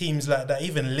 teams like that.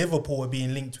 Even Liverpool were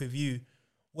being linked with you.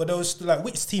 Were those,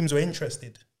 which teams were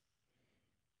interested?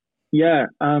 Yeah,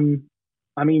 I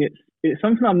mean, it's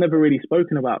something I've never really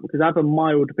spoken about, because I have a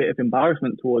mild bit of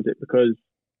embarrassment towards it, because,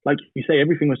 like you say,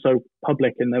 everything was so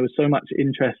public and there was so much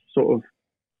interest sort of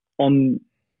on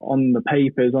the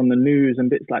papers, on the news and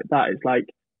bits like that. It's like,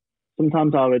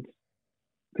 sometimes I would,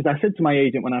 because I said to my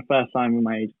agent when I first signed with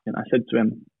my agent, I said to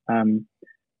him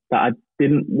that I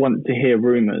didn't want to hear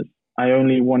rumours. I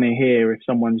only want to hear if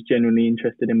someone's genuinely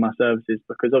interested in my services,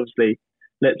 because obviously,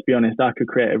 let's be honest, I could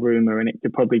create a rumour and it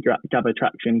could probably gather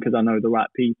traction because I know the right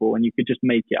people, and you could just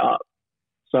make it up.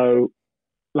 So,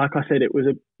 like I said,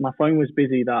 my phone was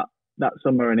busy that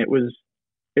summer, and there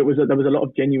was a lot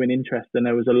of genuine interest, and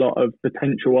there was a lot of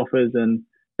potential offers, and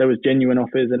there was genuine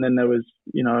offers, and then there was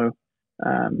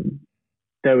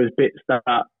there was bits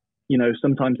that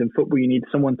sometimes in football you need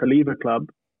someone to leave a club,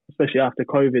 especially after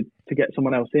COVID, to get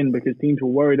someone else in, because teams were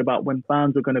worried about when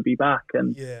fans were going to be back.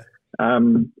 And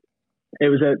there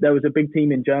was a big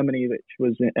team in Germany which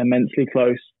was immensely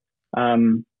close.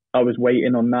 I was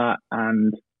waiting on that,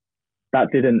 and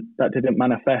that didn't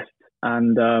manifest.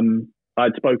 And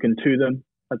I'd spoken to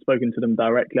them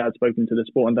directly. I'd spoken to the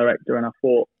sporting director, and I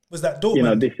thought, was that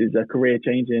Dortmund? This is a career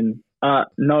changing.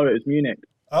 No, it was Munich.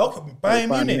 Oh,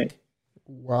 Bayern Munich.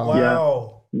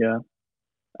 Wow. Yeah.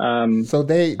 So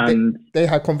they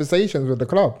had conversations with the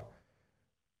club.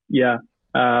 Yeah.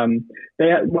 They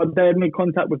had made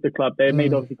contact with the club. They had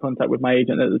made obviously contact with my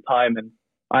agent at the time, and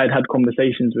I had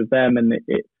conversations with them, and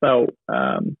it felt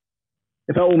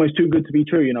almost too good to be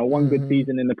true. One good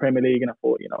season in the Premier League, and I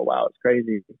thought, wow, it's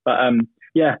crazy. But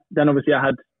then obviously I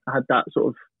had that sort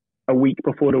of a week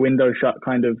before the window shut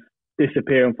kind of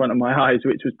disappear in front of my eyes,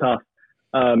 which was tough.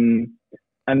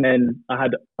 And then I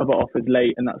had other offers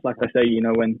late, and that's, like I say,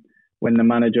 when the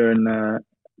manager and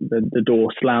the door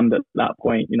slammed at that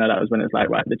point, that was when it's like,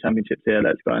 right, the Championship's here,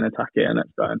 let's go and attack it, and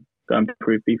let's go and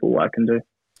prove people what I can do.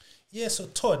 Yeah, so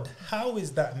Todd, how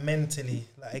is that mentally?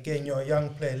 Like, again, you're a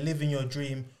young player, living your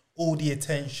dream, all the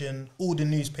attention, all the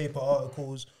newspaper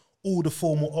articles, all the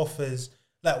formal offers.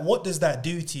 Like, what does that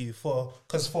do to you?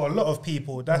 Because for a lot of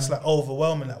people, that's like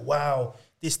overwhelming. Like, wow,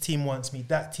 this team wants me,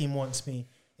 that team wants me.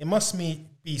 It must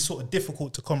be sort of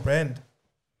difficult to comprehend.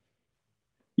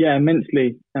 Yeah,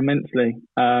 immensely.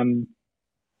 I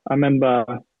remember,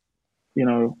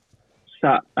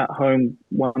 sat at home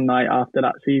one night after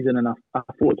that season, and I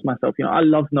thought to myself, I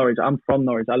love Norwich. I'm from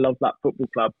Norwich. I love that football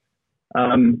club.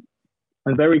 And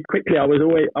very quickly, I was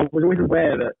always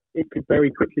aware that it could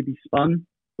very quickly be spun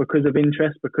because of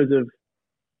interest, because of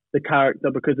the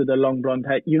character, because of the long blonde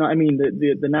hair. You know what I mean?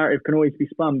 The narrative can always be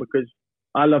spun because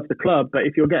I love the club, but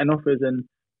if you're getting offers and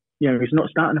he's not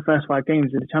starting the first 5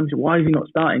 games of the Championship, why is he not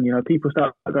starting? People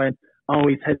start going, oh,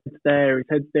 his head's there, his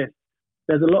head's this.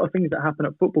 There's a lot of things that happen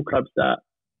at football clubs that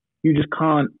you just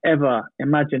can't ever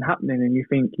imagine happening, and you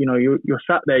think, you're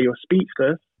sat there, you're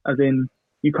speechless, as in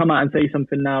you come out and say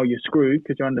something now, you're screwed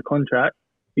because you're under contract.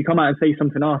 You come out and say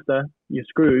something after, you're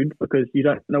screwed because you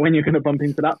don't know when you're going to bump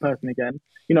into that person again.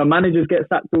 Managers get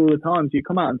sacked all the time, so you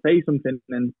come out and say something,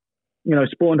 and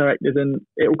sporting directors, and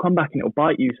it will come back and it will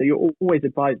bite you. So you're always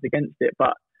advised against it,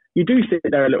 but you do sit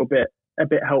there a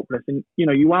bit helpless, and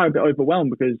you are a bit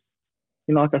overwhelmed because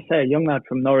like I say, a young lad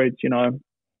from Norwich,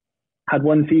 had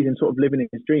one season sort of living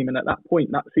his dream, and at that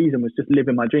point, that season was just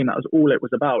living my dream. That was all it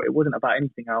was about. It wasn't about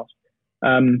anything else.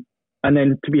 And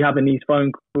then to be having these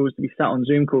phone calls, to be sat on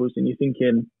Zoom calls, and you're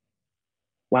thinking,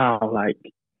 wow, like,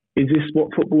 is this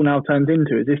what football now turns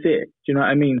into? Is this it? Do you know what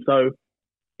I mean? So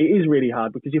it is really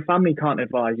hard because your family can't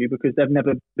advise you because they've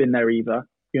never been there either,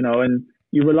 and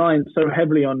you're relying so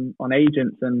heavily on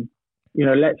agents, and,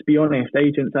 let's be honest,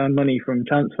 agents earn money from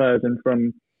transfers and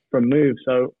from moves.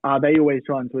 So are they always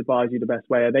trying to advise you the best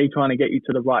way? Are they trying to get you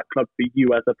to the right club for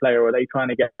you as a player? Or are they trying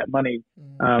to get money?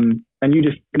 And you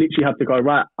just literally have to go,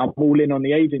 right, I'm all in on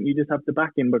the agent. You just have to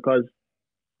back him because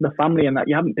the family and that,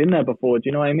 you haven't been there before. Do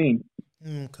you know what I mean?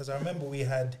 Because I remember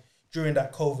during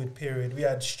that COVID period, we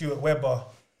had Stuart Webber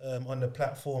on the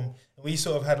platform. And we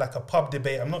sort of had like a pub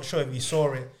debate. I'm not sure if you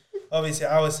saw it. Obviously,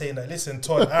 I was saying that, listen,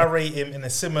 Todd, I rate him in a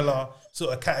similar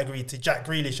sort of category to Jack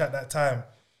Grealish at that time.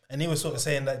 And he was sort of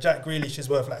saying that Jack Grealish is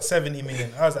worth like 70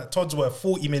 million. I was like, Todd's worth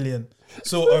 40 million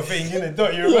sort of thing.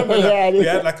 Don't you remember that? We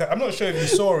had I'm not sure if you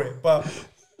saw it, but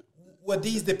were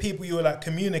these the people you were like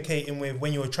communicating with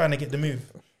when you were trying to get the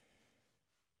move?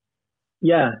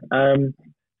 Yeah.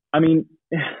 I mean,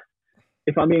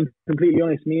 if I'm being completely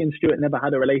honest, me and Stuart never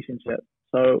had a relationship.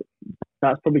 So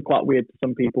that's probably quite weird to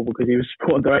some people because he was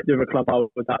sporting director of a club I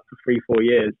was at for 3-4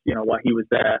 years, while he was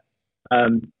there.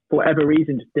 For whatever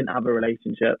reason, just didn't have a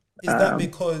relationship. Is that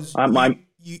because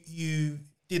you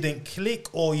didn't click,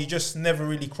 or you just never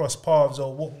really crossed paths,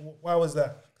 or why was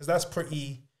that? Because that's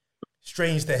pretty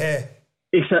strange to hear.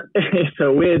 It's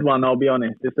a weird one, I'll be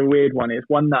honest. It's a weird one. It's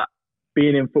one that,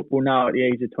 being in football now at the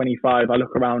age of 25, I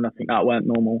look around and I think that weren't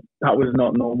normal. That was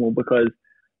not normal because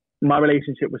my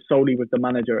relationship was solely with the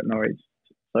manager at Norwich.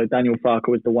 So Daniel Farker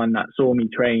was the one that saw me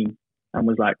train and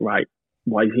was like, right,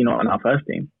 why is he not on our first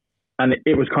team? And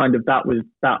it was kind of, that was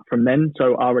that from then.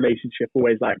 So our relationship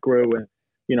always grew, and,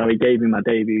 he gave me my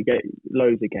debut, he gave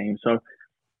loads of games. So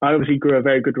I obviously grew a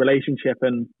very good relationship,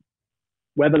 and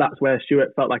whether that's where Stuart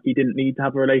felt like he didn't need to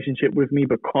have a relationship with me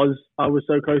because I was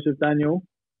so close with Daniel.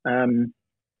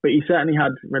 But he certainly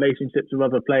had relationships with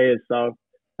other players. So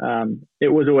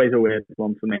it was always a weird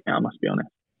one for me, I must be honest.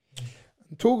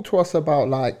 Talk to us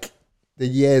about the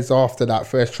years after that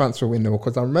first transfer window,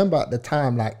 because I remember at the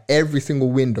time, every single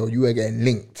window you were getting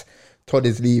linked. Todd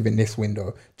is leaving this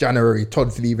window. January,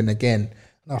 Todd's leaving again.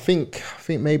 And I think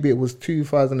maybe it was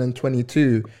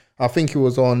 2022. I think it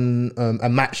was on a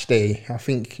match day. I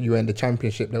think you were in the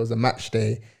Championship. There was a match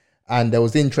day, and there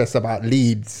was interest about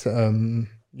Leeds,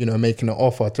 making an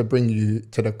offer to bring you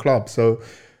to the club. So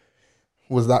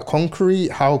was that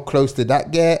concrete? How close did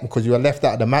that get? Because you were left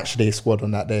out of the match day squad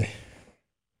on that day.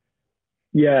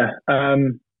 Yeah,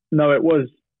 no, it was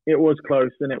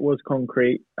close and it was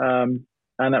concrete, and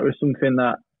that was something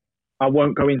that I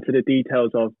won't go into the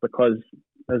details of because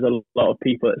there's a lot of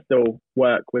people that still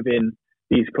work within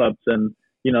these clubs, and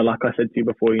like I said to you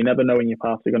before, you never know when your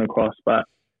paths are going to cross. But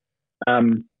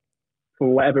for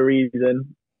whatever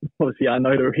reason, obviously I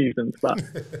know the reasons, but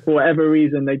for whatever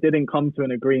reason they didn't come to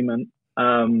an agreement,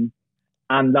 and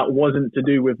that wasn't to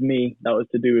do with me, that was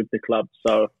to do with the club.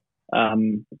 So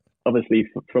obviously,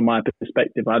 from my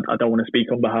perspective, I don't want to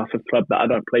speak on behalf of a club that I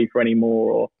don't play for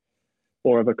anymore,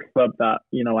 or of a club that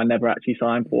I never actually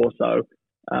signed for. So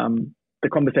the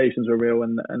conversations were real,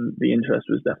 and the interest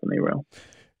was definitely real.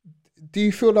 Do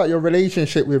you feel like your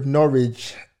relationship with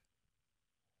Norwich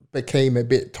became a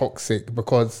bit toxic?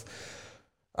 Because,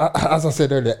 as I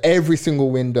said earlier, every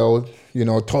single window,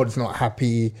 Todd's not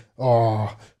happy.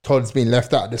 Oh, Todd's been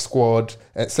left out of the squad,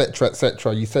 etc.,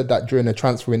 etc. You said that during the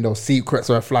transfer window, secrets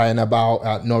were flying about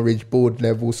at Norwich board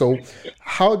level. So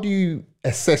how do you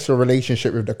assess your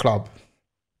relationship with the club?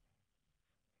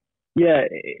 Yeah,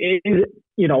 it is,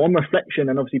 on reflection,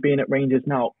 and obviously being at Rangers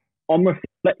now, on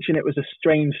reflection, it was a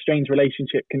strange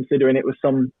relationship considering it was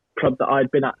some club that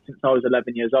I'd been at since I was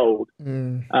 11 years old.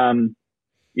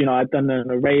 I'd done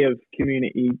an array of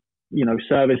community,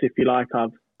 service, if you like.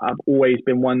 I've always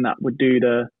been one that would do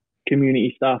the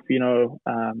community stuff.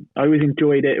 I always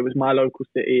enjoyed it. It was my local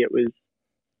city. It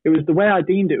was the way I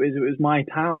deemed it was my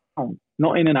town,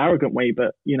 not in an arrogant way,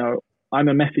 but I'm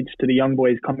a message to the young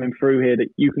boys coming through here that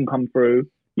you can come through,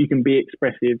 you can be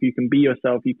expressive, you can be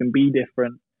yourself, you can be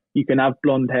different, you can have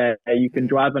blonde hair, you can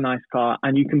drive a nice car,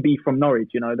 and you can be from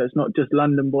Norwich. There's not just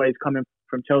London boys coming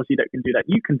from Chelsea that can do that.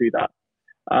 You can do that.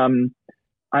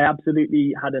 I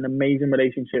absolutely had an amazing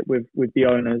relationship with the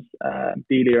owners,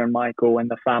 Delia and Michael, and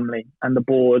the family and the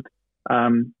board.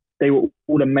 they were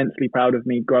all immensely proud of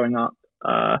me growing up.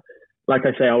 Like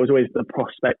I say, I was always the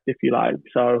prospect, if you like.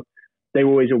 So they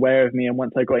were always aware of me. And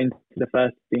once I got into the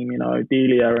first team, you know,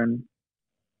 Delia and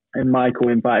Michael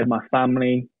invited my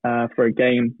family for a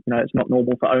game. You know, it's not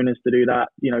normal for owners to do that.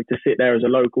 You know, to sit there as a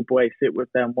local boy, sit with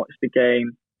them, watch the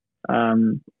game.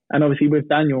 And obviously with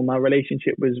Daniel, my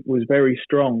relationship was very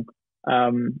strong.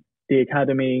 The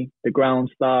academy, the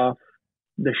ground staff,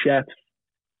 the chefs,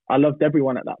 I loved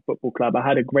everyone at that football club. I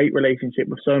had a great relationship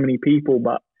with so many people,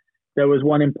 but there was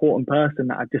one important person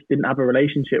that I just didn't have a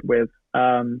relationship with.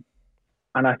 And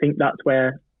I think that's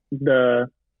where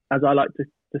as I like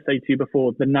to say to you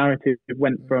before, the narrative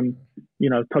went from, you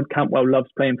know, Todd Cantwell loves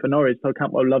playing for Norwich. Todd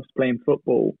Cantwell loves playing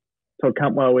football. Todd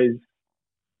Cantwell is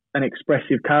an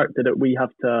expressive character that we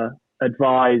have to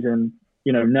advise and,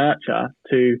 you know, nurture,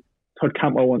 to Todd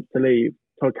Cantwell wants to leave.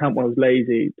 Todd Cantwell's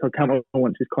lazy. Todd Cantwell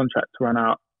wants his contract to run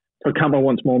out. Todd Cantwell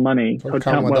wants more money. Todd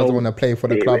Cantwell doesn't want to play for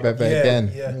the club ever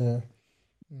again. Yeah.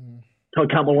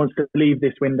 Todd Cantwell wants to leave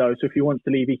this window, so if he wants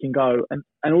to leave, he can go.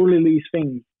 And all of these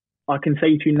things, I can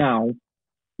say to you now,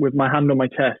 with my hand on my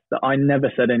chest, that I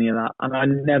never said any of that. And I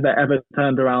never, ever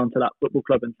turned around to that football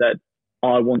club and said,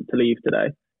 I want to leave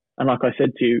today. And like I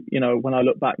said to you, you know, when I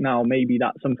look back now, maybe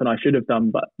that's something I should have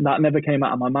done, but that never came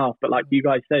out of my mouth. But like you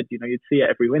guys said, you know, you'd see it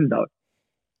every window.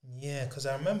 Yeah, because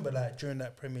I remember like during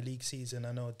that Premier League season,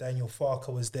 I know Daniel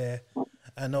Farker was there,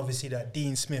 and obviously that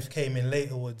Dean Smith came in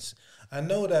laterwards. I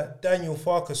know that Daniel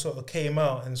Farker sort of came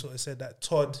out and sort of said that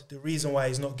Todd, the reason why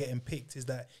he's not getting picked is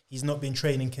that he's not been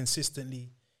training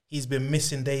consistently. He's been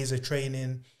missing days of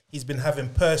training. He's been having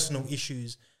personal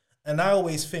issues. And I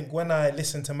always think when I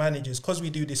listen to managers, because we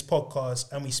do this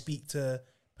podcast and we speak to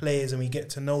players and we get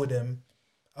to know them,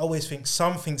 I always think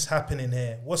something's happening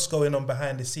here. What's going on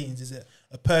behind the scenes? Is it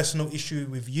a personal issue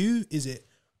with you? Is it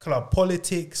club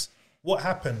politics? What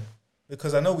happened?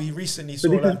 Because I know we recently saw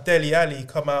like Dele Alli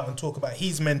come out and talk about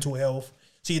his mental health.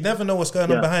 So you never know what's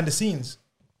going on behind the scenes.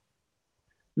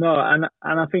 No, and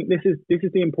I think this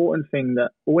is the important thing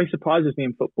that always surprises me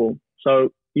in football. So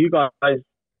you guys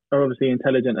are obviously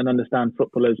intelligent and understand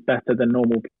footballers better than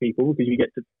normal people because you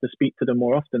get to speak to them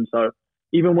more often. So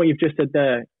even what you've just said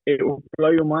there, it will blow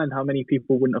your mind how many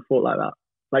people wouldn't have thought like that.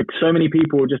 Like so many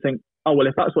people will just think, oh, well,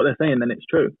 if that's what they're saying, then it's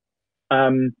true.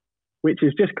 Which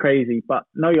is just crazy. But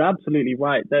no, you're absolutely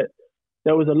right.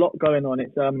 There was a lot going on.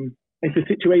 It's a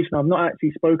situation I've not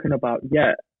actually spoken about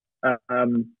yet,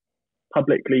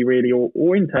 publicly really,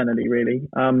 or internally really.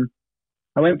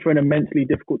 I went through an immensely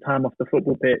difficult time off the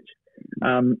football pitch.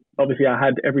 Obviously, I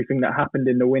had everything that happened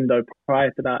in the window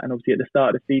prior to that, and obviously at the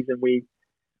start of the season, we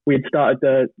had started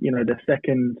the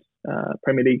second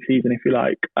Premier League season, if you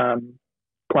like,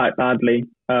 quite badly.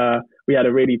 We had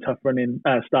a really tough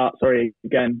start,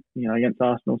 again, you know, against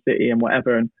Arsenal, City, and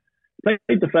whatever, and played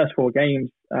the first 4 games.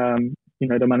 You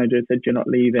know, the manager said, "You're not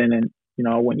leaving," and you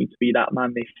know, I want you to be that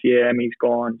man this year. Emmy's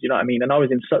gone. Do you know what I mean? And I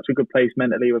was in such a good place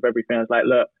mentally with everything. I was like,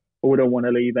 look, I wouldn't want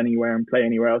to leave anywhere and play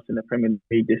anywhere else in the Premier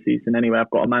League this season anyway.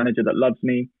 I've got a manager that loves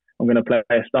me. I'm going to play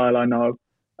a style I know.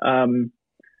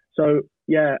 So,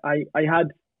 yeah, I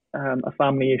had a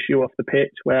family issue off the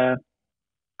pitch where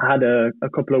I had a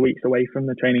couple of weeks away from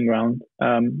the training ground,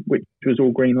 which was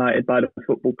all green lighted by the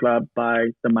football club, by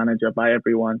the manager, by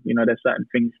everyone. You know, there's certain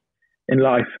things in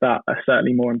life that are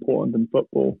certainly more important than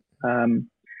football.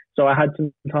 So I had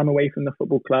some time away from the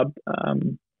football club.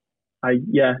 I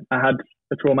had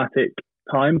a traumatic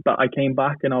time, but I came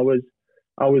back and I was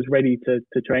ready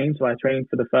to train. So I trained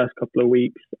for the first couple of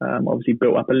weeks. Obviously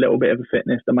built up a little bit of a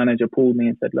fitness. The manager pulled me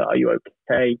and said, look, are you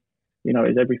okay? You know,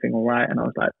 is everything all right? And I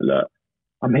was like, look,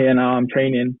 I'm here now. I'm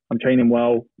training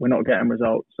well. We're not getting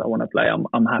results. I want to play.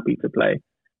 I'm happy to play.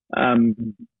 I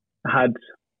had,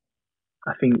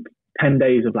 I think, 10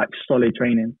 days of like solid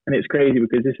training, and it's crazy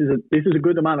because this is a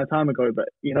good amount of time ago. But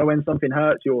you know, when something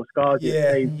hurts you or scars you,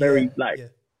 it stays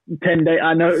 10 days.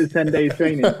 I know it was 10 days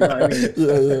training. You know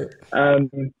what I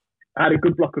mean? I had a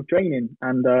good block of training,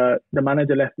 and the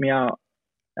manager left me out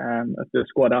of the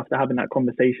squad after having that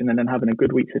conversation and then having a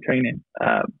good week of training.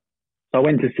 So I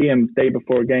went to see him day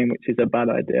before a game, which is a bad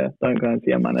idea. Don't go and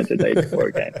see a manager day before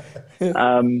a game.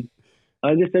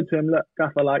 I just said to him, look,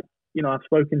 Gaffer, like, you know, I've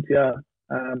spoken to you.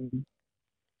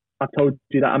 I've told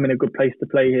you that I'm in a good place to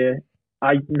play here.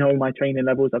 I know my training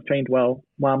levels. I've trained well.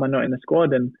 Why am I not in the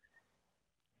squad? And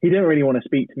he didn't really want to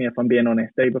speak to me, if I'm being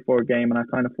honest, day before a game. And I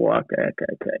kind of thought,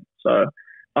 okay. So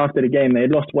after the game, they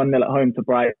had lost 1-0 at home to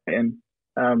Brighton.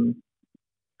 I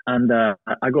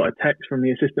got a text from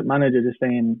the assistant manager just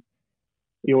saying,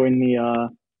 you're in the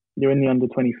under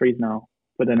 23s now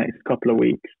for the next couple of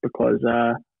weeks because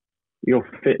your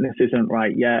fitness isn't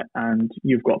right yet and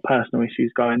you've got personal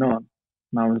issues going on.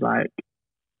 And I was like,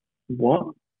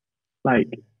 what? Like,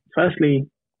 firstly,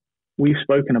 we've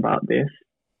spoken about this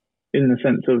in the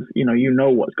sense of, you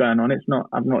know what's going on. It's not,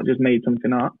 I've not just made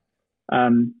something up.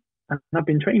 And I've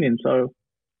been training. So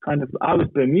kind of, I was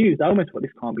bemused. I almost thought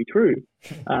this can't be true.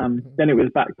 Then it was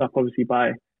backed up obviously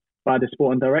by the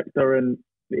sporting director. And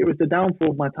it was the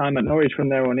downfall of my time at Norwich from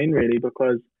there on in, really,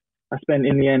 because I spent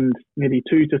in the end maybe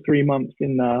 2 to 3 months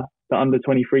in the under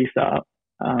 23 setup,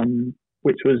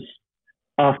 which was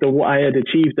after what I had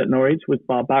achieved at Norwich was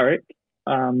barbaric.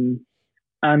 And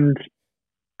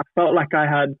I felt like I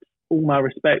had all my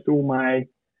respect, all my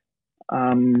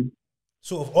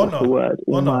sort of honor. What's the word?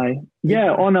 All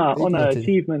honor. Honor,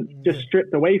 achievements just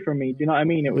stripped away from me. Do you know what I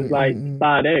mean? It was like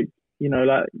bad egg.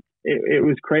 Like it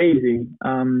was crazy.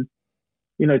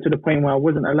 To the point where I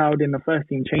wasn't allowed in the first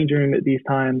team changing room at these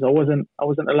times. I wasn't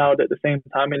allowed at the same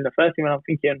time in the first team. And I'm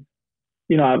thinking,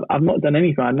 I've not done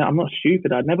anything. I'm not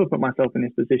stupid. I'd never put myself in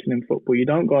this position in football. You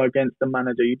don't go against the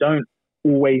manager. You don't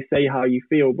always say how you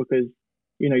feel because,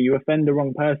 you offend the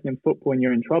wrong person in football and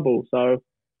you're in trouble. So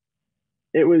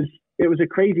it was a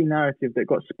crazy narrative that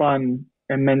got spun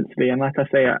immensely. And like I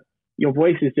say, your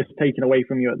voice is just taken away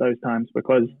from you at those times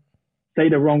because say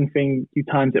the wrong thing, you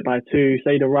times it by 2.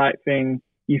 Say the right thing,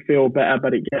 you feel better,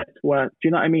 but it gets worse. Do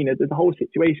you know what I mean? The whole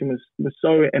situation was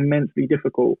so immensely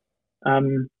difficult.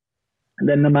 And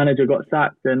then the manager got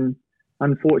sacked, and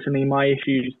unfortunately, my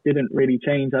issues didn't really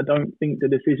change. I don't think the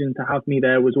decision to have me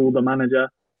there was all the manager.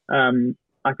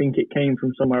 I think it came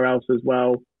from somewhere else as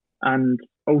well. And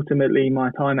ultimately,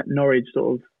 my time at Norwich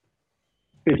sort of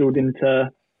fizzled into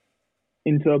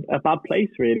a bad place,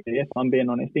 really, if I'm being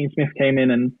honest. Dean Smith came in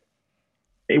and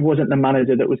it wasn't the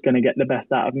manager that was going to get the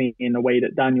best out of me in the way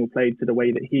that Daniel played to the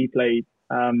way that he played.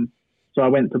 So I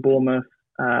went to Bournemouth,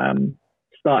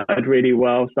 started really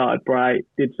well, started bright,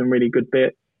 did some really good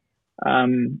bits.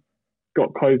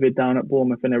 Got COVID down at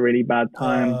Bournemouth in a really bad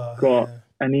time.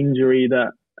 An injury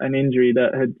that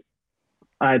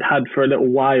I'd had for a little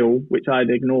while, which I'd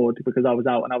ignored because I was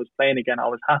out and I was playing again. I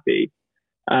was happy.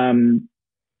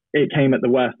 It came at the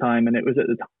worst time, and it was at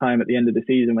the time at the end of the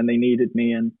season when they needed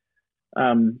me. And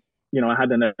I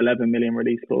had an 11 million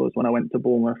release clause when I went to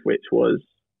Bournemouth, which was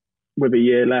with a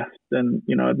year left, and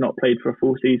I'd not played for a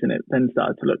full season. It then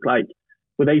started to look like,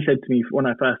 well, they said to me when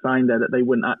I first signed there that they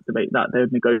wouldn't activate that; they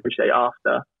would negotiate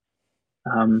after.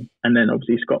 And then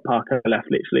obviously Scott Parker left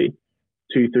literally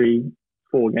 2, 3,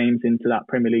 4 games into that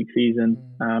Premier League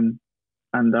season,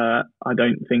 and I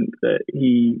don't think that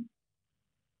he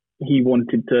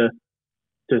wanted to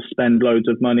spend loads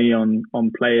of money on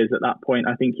players at that point.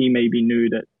 I think he maybe knew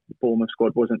that the Bournemouth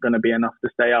squad wasn't going to be enough to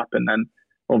stay up, and then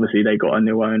obviously they got a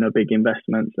new owner, big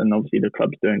investments, and obviously the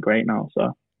club's doing great now.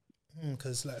 So,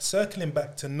 because circling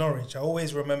back to Norwich, I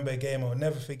always remember a game, I'll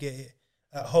never forget it,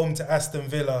 at home to Aston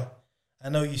Villa. I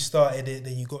know you started it,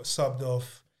 then you got subbed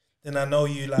off. Then I know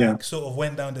you sort of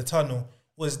went down the tunnel.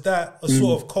 Was that a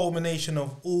sort of culmination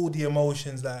of all the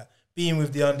emotions, like being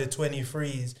with the under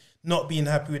 23s, not being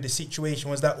happy with the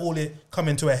situation? Was that all it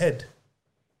coming to a head?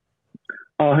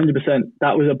 Oh, 100%.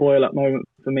 That was a boil-up moment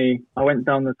for me. I went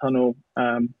down the tunnel.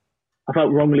 I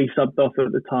felt wrongly subbed off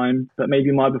at the time, but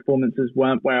maybe my performances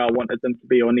weren't where I wanted them to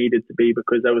be or needed to be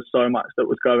because there was so much that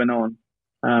was going on.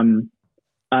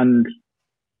 And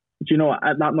do you know what?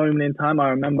 At that moment in time, I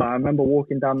remember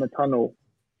walking down the tunnel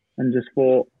and just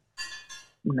thought,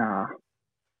 nah,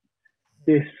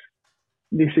 this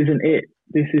isn't it.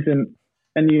 This isn't.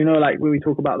 And like when we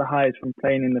talk about the highs from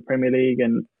playing in the Premier League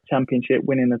and Championship,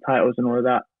 winning the titles and all of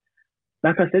that,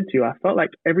 like I said to you, I felt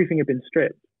like everything had been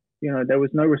stripped. There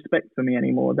was no respect for me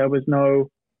anymore. It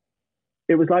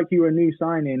was like you were a new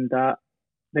signing that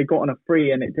they got on a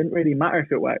free, and it didn't really matter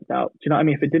if it worked out. Do you know what I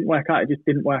mean? If it didn't work out, it just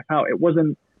didn't work out. It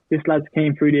wasn't, this lad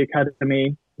came through the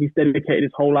academy. He's dedicated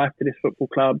his whole life to this football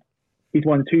club. He's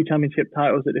won 2 championship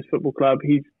titles at this football club.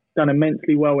 He's done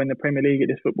immensely well in the Premier League at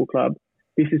this football club.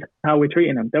 This is how we're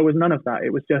treating him. There was none of that.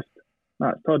 It was just, no,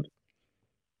 it's Todd.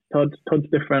 Todd's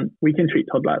different. We can treat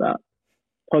Todd like that.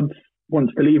 Todd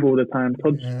wants to leave all the time.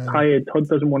 Todd's tired. Todd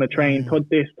doesn't want to train. Todd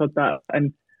this, Todd that.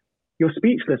 And you're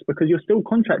speechless because you're still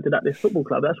contracted at this football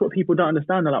club. That's what people don't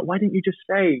understand. They're like, why didn't you just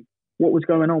say what was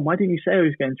going on? Why didn't you say I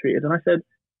was getting treated? And I said,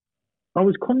 I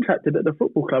was contracted at the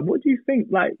football club. What do you think?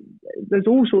 Like, there's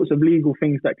all sorts of legal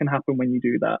things that can happen when you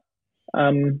do that.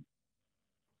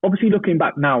 Obviously, looking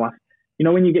back now,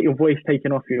 when you get your voice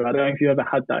taken off you, I don't know if you ever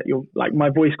had that. My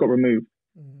voice got removed.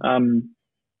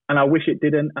 And I wish it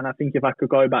didn't. And I think if I could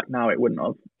go back now, it wouldn't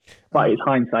have. But it's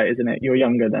hindsight, isn't it? You're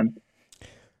younger then.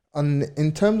 And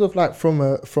in terms of like from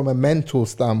a mental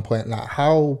standpoint, like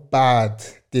how bad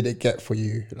did it get for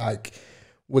you? Like,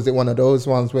 was it one of those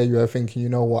ones where you were thinking, you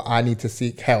know what, I need to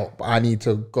seek help, I need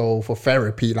to go for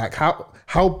therapy? Like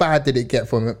how bad did it get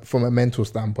from a mental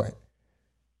standpoint?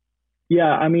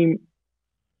 Yeah, I mean,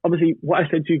 obviously what I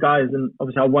said to you guys, and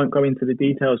obviously I won't go into the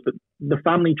details, but the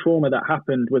family trauma that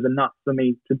happened was enough for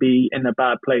me to be in a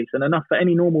bad place, and enough for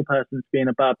any normal person to be in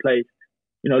a bad place.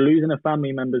 You know, losing a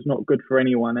family member is not good for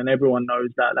anyone, and everyone knows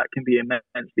that that can be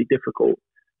immensely difficult.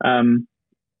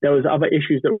 There was other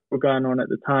issues that were going on at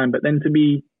the time, but then to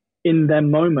be in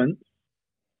them moments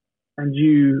and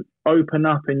you open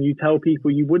up and you tell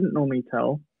people you wouldn't normally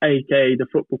tell, aka the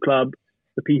football club,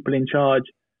 the people in charge,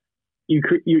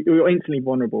 you're instantly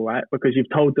vulnerable, right? Because you've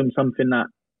told them something that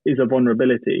is a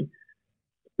vulnerability.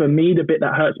 For me, the bit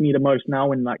that hurts me the most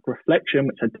now in like reflection,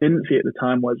 which I didn't see at the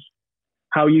time, was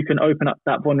how you can open up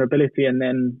that vulnerability and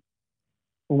then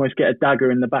almost get a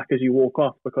dagger in the back as you walk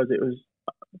off, because it was,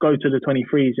 go to the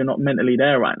 23s, you're not mentally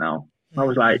there right now. I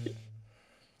was like...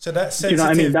 So that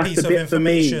sensitive piece of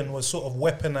information was sort of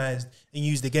weaponized and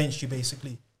used against you,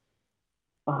 basically.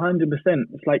 100%.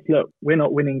 It's like, look, we're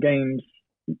not winning games.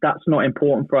 That's not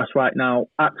important for us right now.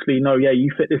 Actually, no, yeah,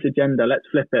 you fit this agenda. Let's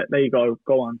flip it. There you go.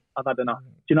 Go on. I've had enough. Do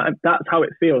you know, that's how it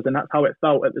feels, and that's how it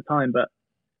felt at the time. But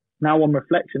now on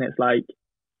reflection, it's like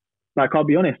I'll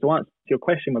be honest, to answer your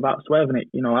question without swerving it,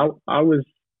 you know, I was,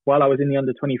 while I was in the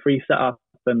under 23 setup,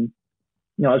 and,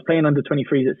 you know, I was playing under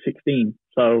 23s at 16.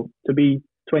 So to be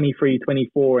 23,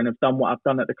 24 and have done what I've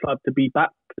done at the club, to be back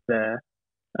there,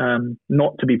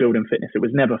 not to be building fitness, it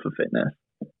was never for fitness.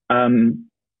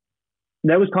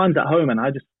 There was times at home and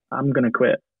I'm going to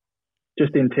quit.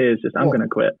 Just in tears, I'm going to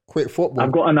quit. Quit football?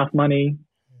 I've got enough money.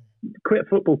 Quit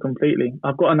football completely.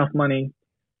 I've got enough money.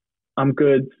 I'm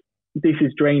good. This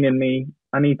is draining me.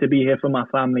 I need to be here for my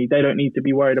family. They don't need to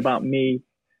be worried about me.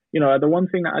 You know, the one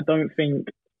thing that I don't think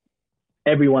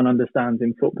everyone understands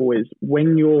in football is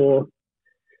when your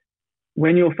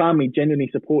family genuinely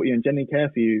support you and genuinely care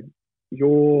for you,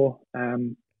 you're,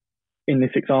 in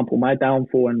this example, my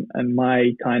downfall and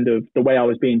my kind of the way I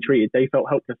was being treated, they felt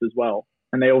helpless as well.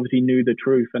 And they obviously knew the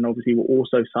truth and obviously were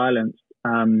also silenced.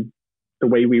 The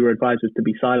way we were advised was to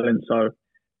be silent. So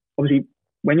obviously,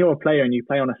 when you're a player and you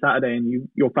play on a Saturday and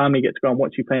your family gets to go and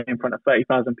watch you play in front of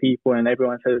 30,000 people and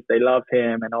everyone says they love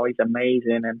him and oh, he's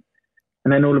amazing. And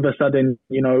then all of a sudden,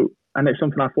 you know, and it's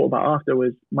something I thought about after,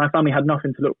 was my family had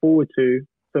nothing to look forward to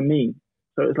for me.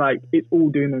 So it's like, it's all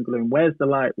doom and gloom. Where's the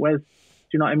light? Do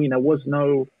you know what I mean? There was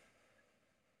no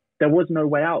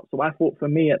way out. So I thought for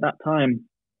me at that time,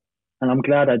 and I'm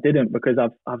glad I didn't, because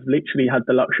I've literally had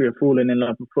the luxury of falling in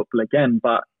love with football again.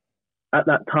 But at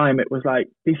that time, it was like,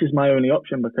 this is my only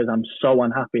option because I'm so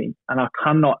unhappy. And I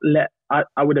cannot I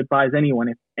would advise anyone,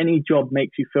 if any job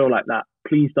makes you feel like that,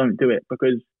 please don't do it,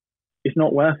 because it's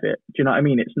not worth it. Do you know what I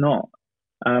mean? It's not.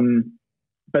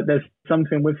 But there's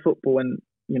something with football and,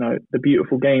 you know, the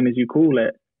beautiful game, as you call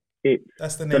it.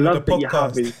 That's the name of the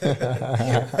podcast.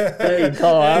 There you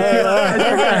go.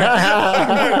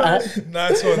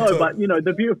 Nice one. No, but you know,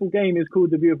 the beautiful game is called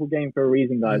the beautiful game for a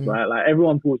reason, guys. Right? Like,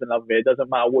 everyone falls in love with it. It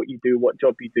doesn't matter what you do, what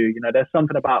job you do. You know, there's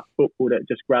something about football that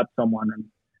just grabs someone, and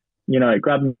you know, it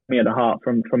grabbed me at the heart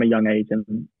from a young age, and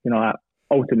you know, I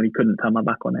ultimately couldn't turn my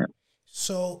back on it.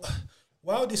 So,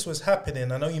 while this was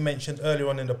happening, I know you mentioned earlier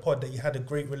on in the pod that you had a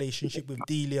great relationship with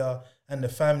Delia and the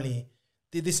family.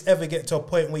 Did this ever get to a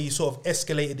point where you sort of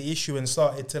escalated the issue and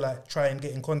started to like try and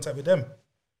get in contact with them?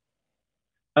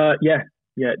 Yeah,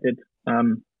 it did.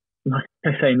 Like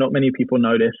I say, not many people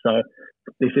know this, so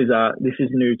this is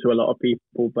new to a lot of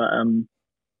people. But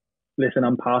listen,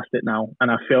 I'm past it now,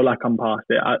 and I feel like I'm past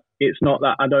it. It's not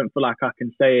that I don't feel like I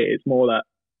can say it. It's more that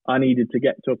I needed to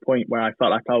get to a point where I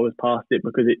felt like I was past it,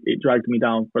 because it dragged me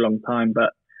down for a long time.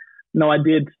 But no, I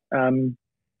did.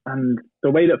 And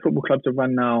the way that football clubs are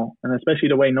run now, and especially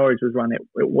the way Norwich was run,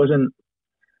 it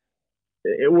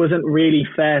wasn't really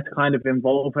fair to kind of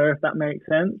involve her, if that makes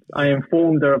sense. I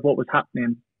informed her of what was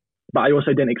happening, but I also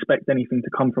didn't expect anything to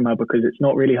come from her, because it's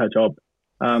not really her job.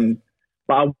 But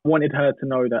I wanted her to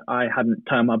know that I hadn't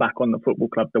turned my back on the football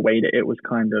club the way that it was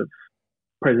kind of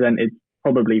presented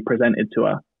to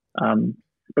her.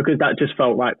 Because that just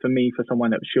felt right for me, for someone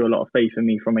that showed a lot of faith in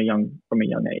me from a young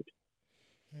age.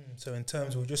 So in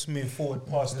terms, we'll just move forward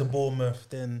past the Bournemouth,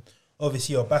 then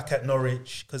obviously you're back at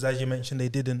Norwich, because as you mentioned, they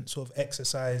didn't sort of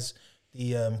exercise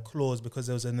the clause because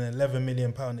there was an £11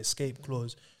 million escape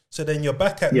clause. So then you're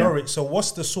back at Norwich. So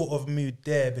what's the sort of mood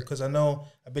there? Because I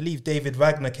believe David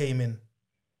Wagner came in.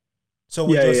 So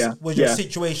was your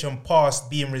situation past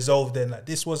being resolved then? Like,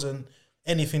 this wasn't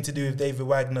anything to do with David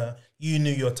Wagner, you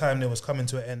knew your time there was coming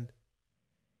to an end.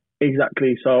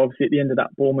 Exactly. So obviously at the end of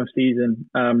that Bournemouth season,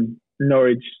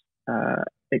 Norwich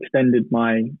extended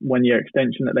my 1-year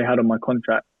extension that they had on my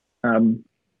contract.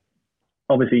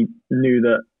 Obviously knew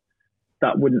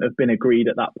that wouldn't have been agreed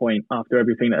at that point after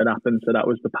everything that had happened. So that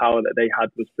was the power that they had,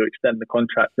 was to extend the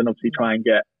contract and obviously try and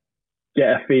get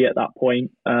a fee at that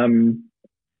point.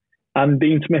 And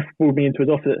Dean Smith pulled me into his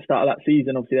office at the start of that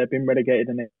season. Obviously they'd been relegated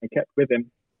and they kept with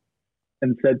him,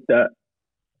 and said that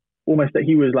almost that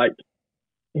he was like,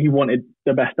 he wanted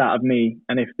the best out of me.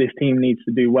 And if this team needs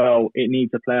to do well, it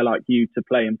needs a player like you to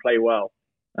play and play well.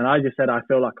 And I just said, I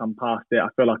feel like I'm past it. I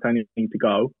feel like I need to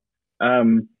go.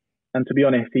 And to be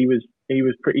honest, he was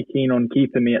pretty keen on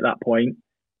keeping me at that point.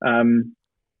 And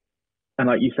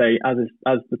like you say, as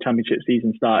the championship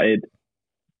season started,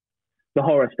 the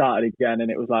horror started again,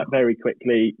 and it was like very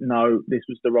quickly, no, this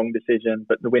was the wrong decision,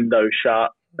 but the window's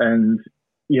shut. And,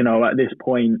 you know, at this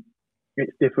point,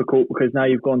 it's difficult because now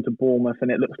you've gone to Bournemouth and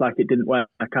it looks like it didn't work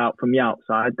out from the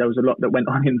outside. There was a lot that went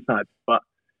on inside, but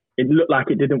it looked like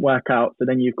it didn't work out. So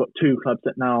then you've got two clubs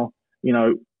that now, you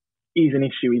know, he's an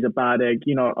issue, he's a bad egg.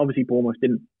 You know, obviously Bournemouth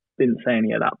didn't say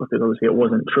any of that because obviously it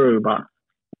wasn't true, but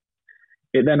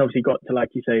it then obviously got to,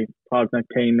 like you say, Wagner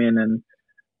came in, and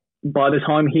by the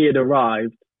time he had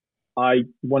arrived,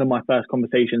 one of my first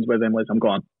conversations with him was, I'm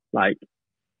gone. Like,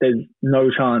 there's no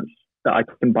chance that I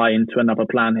can buy into another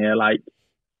plan here. Like,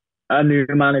 a new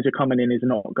manager coming in is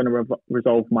not going to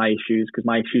resolve my issues, because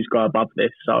my issues go above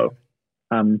this. So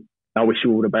I wish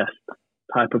you all the best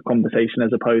type of conversation,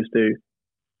 as opposed to,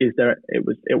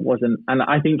 it wasn't. And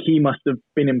I think he must have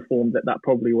been informed that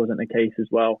probably wasn't the case as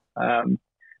well.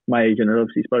 My agent had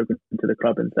obviously spoken to the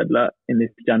club and said, look, in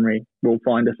this January, we'll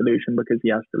find a solution because he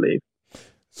has to leave.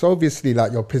 So obviously,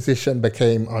 like, your position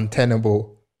became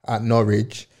untenable at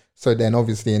Norwich. So then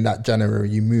obviously in that January,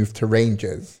 you moved to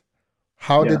Rangers.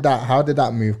 How did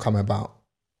that move come about?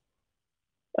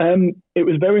 It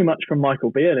was very much from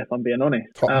Michael Beale, if I'm being honest.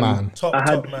 Top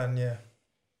man, yeah.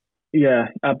 Yeah,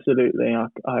 absolutely.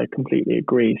 I completely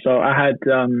agree. So I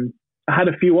had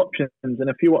a few options,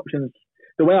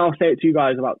 the way I'll say it to you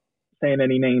guys about saying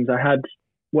any names, I had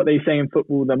what they say in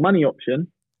football, the money option,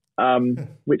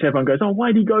 which everyone goes, oh,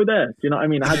 why'd he go there? Do you know what I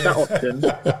mean? I had that option.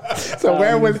 So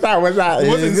where was that? Was that? It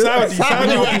wasn't Saudi.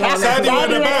 Saudi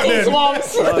went about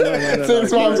then.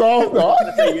 6 months old, no?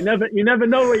 You never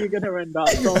know where you're going to end up.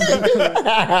 So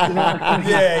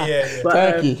yeah.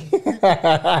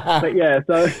 But yeah,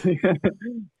 so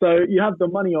you have the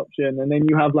money option, and then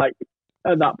you have, like,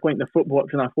 at that point, the football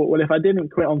option. I thought, well, if I didn't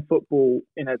quit on football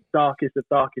in a darkest of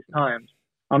darkest times,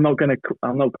 I'm not gonna quit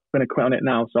on it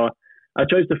now. So I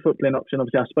chose the footballing option.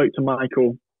 Obviously, I spoke to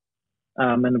Michael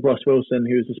and Ross Wilson,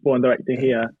 who was the sporting director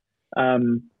here,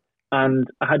 and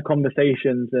I had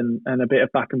conversations and a bit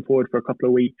of back and forward for a couple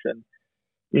of weeks. And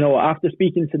you know, after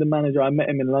speaking to the manager, I met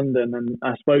him in London and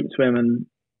I spoke to him, and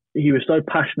he was so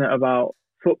passionate about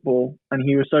football, and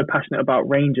he was so passionate about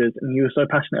Rangers, and he was so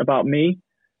passionate about me.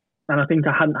 And I think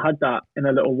I hadn't had that in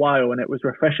a little while, and it was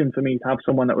refreshing for me to have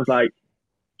someone that was like,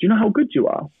 do you know how good you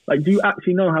are? Like, do you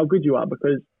actually know how good you are?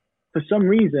 Because for some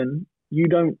reason, you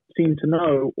don't seem to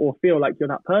know or feel like you're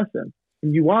that person.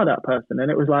 And you are that person. And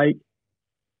it was like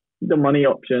the money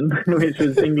option, which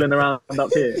was England around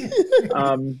up here.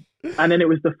 And then it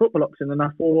was the football option. And I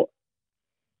thought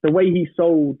the way he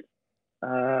sold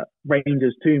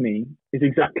Rangers to me is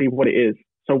exactly what it is.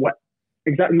 So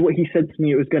exactly what he said to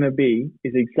me it was going to be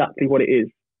is exactly what it is.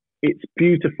 It's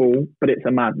beautiful, but it's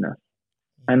a madness.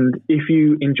 And if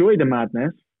you enjoy the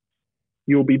madness,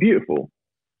 you'll be beautiful.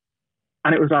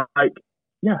 And it was like,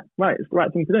 yeah, right, it's the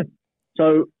right thing to do.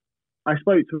 So I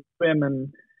spoke to him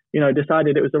and, you know,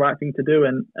 decided it was the right thing to do.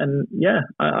 And yeah,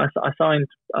 I signed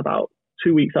about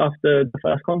 2 weeks after the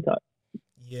first contact.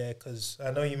 Yeah, because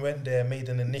I know you went there, made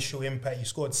an initial impact. You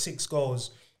scored 6 goals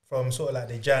from sort of like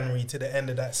the January to the end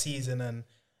of that season. And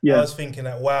I was thinking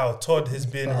that, wow, Todd has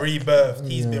been rebirthed.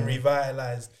 He's been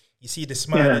revitalized. You see the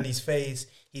smile on his face.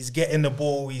 He's getting the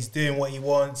ball. He's doing what he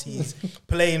wants. He's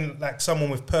playing like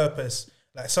someone with purpose,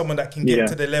 like someone that can get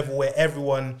to the level where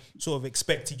everyone sort of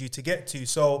expected you to get to.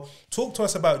 So talk to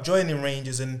us about joining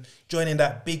Rangers and joining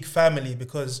that big family,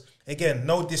 because, again,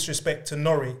 no disrespect to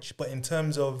Norwich, but in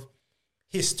terms of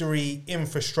history,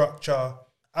 infrastructure,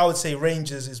 I would say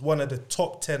Rangers is one of the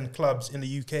top 10 clubs in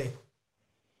the UK.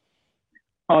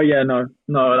 Oh yeah, no,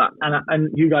 and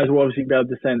you guys will obviously be able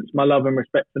to sense my love and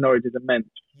respect for Norwich is immense.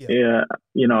 Yeah,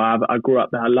 you know, I grew up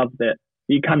there, I loved it.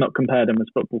 You cannot compare them as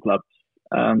football clubs.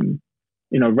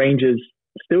 You know, Rangers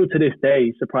still to this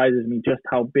day surprises me just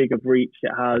how big of reach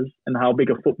it has and how big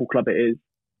a football club it is.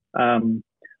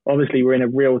 obviously we're in a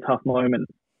real tough moment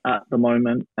at the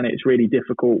moment, and it's really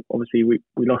difficult. Obviously, we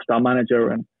lost our manager,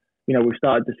 and we've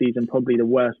started the season probably the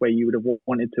worst way you would have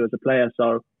wanted to as a player.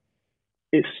 So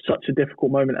it's such a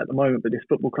difficult moment at the moment, but this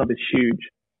football club is huge.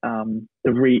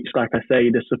 The reach, like I say,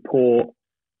 the support,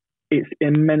 it's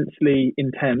immensely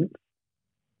intense.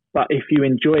 But if you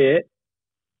enjoy it,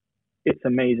 it's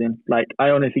amazing. Like, I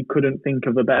honestly couldn't think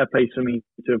of a better place for me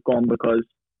to have gone, because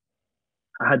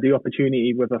I had the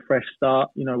opportunity with a fresh start,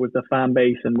 with the fan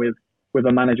base and with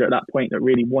a manager at that point that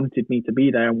really wanted me to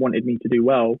be there and wanted me to do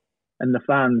well. And the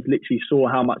fans literally saw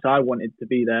how much I wanted to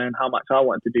be there and how much I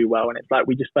wanted to do well. And it's like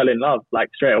we just fell in love, like,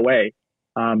 straight away.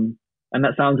 And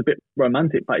that sounds a bit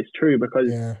romantic, but it's true,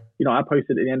 because, I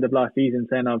posted at the end of last season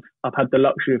saying I've had the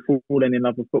luxury of falling in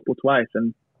love with football twice.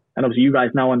 And obviously you guys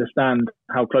now understand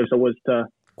how close I was to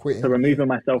removing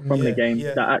myself from the game.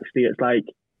 That actually it's like,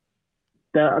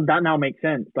 that now makes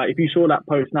sense. Like, if you saw that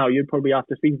post now, you'd probably,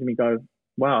 after speaking to me, go,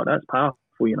 wow, that's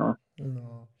powerful,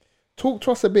 Talk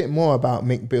to us a bit more about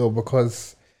Mick Beale,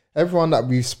 because everyone that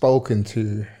we've spoken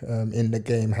to in the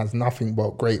game has nothing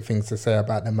but great things to say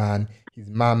about the man, his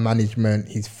man management,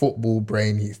 his football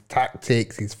brain, his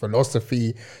tactics, his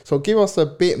philosophy. So give us a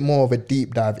bit more of a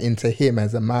deep dive into him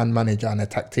as a man manager and a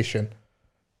tactician.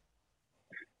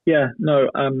 Yeah, no,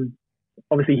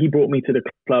 obviously he brought me to the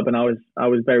club, and I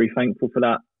was very thankful for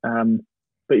that.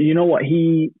 But you know what,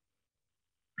 he's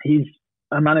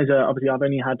a manager. Obviously, I've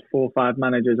only had 4 or 5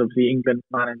 managers, obviously England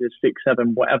managers, 6,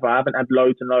 7, whatever. I haven't had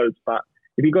loads and loads, but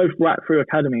if you go right through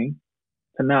academy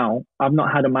to now, I've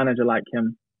not had a manager like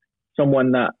him.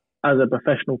 Someone that, as a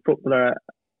professional footballer,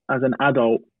 as an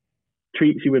adult,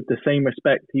 treats you with the same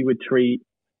respect he would treat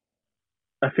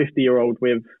a 50-year-old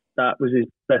with, that was his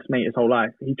best mate his whole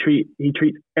life. He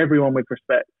treats everyone with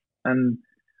respect. And,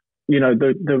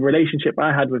 the relationship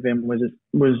I had with him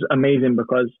was amazing,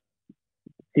 because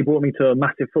he brought me to a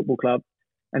massive football club,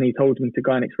 and he told me to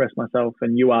go and express myself,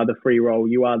 and you are the free role.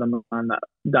 You are the man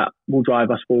that will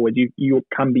drive us forward. You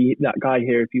can be that guy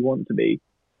here if you want to be.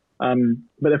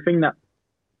 But the thing that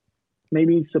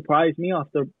maybe surprised me,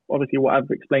 after obviously what I've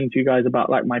explained to you guys about,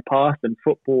 like, my past and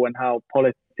football and how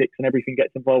politics and everything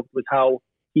gets involved, was how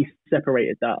he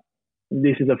separated that.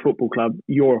 This is a football club.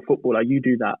 You're a footballer. You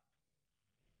do that.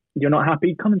 You're not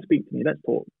happy? Come and speak to me. Let's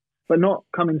talk. But not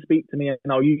come and speak to me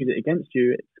and I'll use it against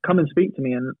you. It's come and speak to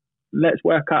me and let's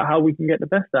work out how we can get the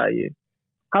best out of you.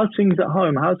 How's things at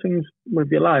home? How's things with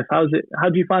your life? How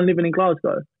do you find living in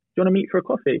Glasgow? Do you want to meet for a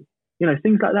coffee?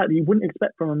 Things like that you wouldn't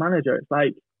expect from a manager. It's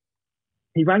like,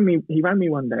 he rang me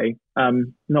one day,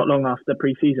 not long after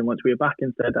pre-season, once we were back,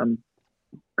 and said,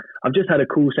 I've just had a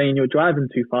call saying you're driving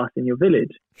too fast in your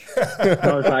village. And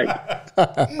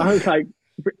I was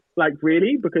like,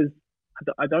 really? Because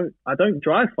I don't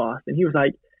drive fast. And he was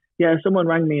like, yeah, someone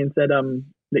rang me and said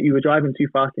that you were driving too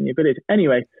fast in your village.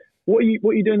 Anyway, what are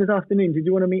you doing this afternoon? Did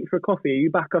you want to meet for a coffee? Are you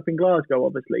back up in Glasgow,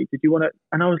 obviously? Did you want to?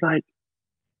 And I was like,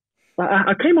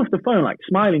 I came off the phone like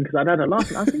smiling because I'd had a laugh.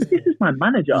 And I think, this is my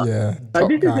manager. Yeah, like,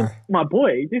 this isn't my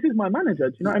boy. This is my manager.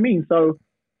 Do you know what I mean? So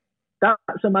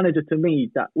that's a manager to me,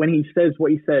 that when he says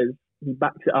what he says, he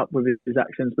backs it up with his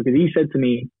actions. Because he said to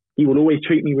me, he will always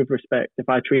treat me with respect if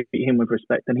I treat him with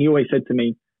respect. And he always said to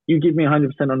me, you give me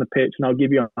 100% on the pitch and I'll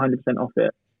give you 100% off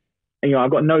it. And,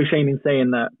 I've got no shame in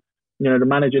saying that, the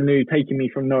manager knew, taking me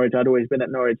from Norwich, I'd always been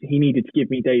at Norwich, he needed to give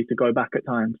me days to go back at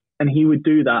times. And he would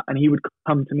do that, and he would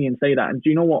come to me and say that. And do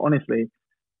you know what, honestly,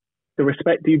 the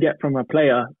respect you get from a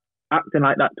player acting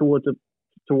like that towards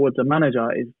a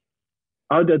manager is,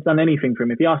 I would have done anything for him.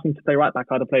 If he asked me to play right back,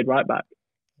 I'd have played right back.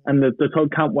 And the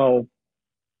Todd Cantwell,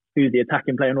 who's the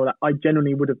attacking player and all that, I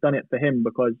genuinely would have done it for him,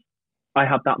 because I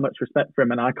have that much respect for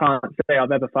him, and I can't say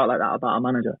I've ever felt like that about a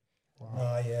manager.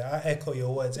 Wow. Yeah, I echo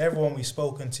your words. Everyone we've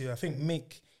spoken to, I think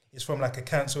Mick is from like a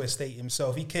Cantwell estate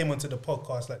himself. He came onto the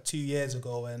podcast like 2 years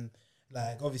ago, and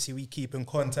like obviously we keep in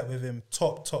contact with him.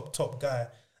 Top guy.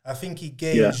 I think he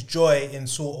gains joy in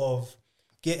sort of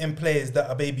getting players that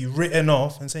are maybe written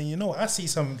off and saying, I see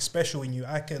something special in you.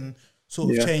 I can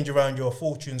sort of change around your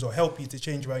fortunes or help you to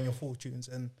change around your fortunes.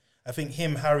 And I think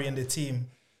him, Harry and the team,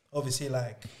 obviously,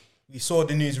 like, we saw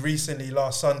the news recently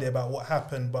last Sunday about what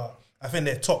happened, but I think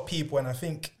they're top people, and I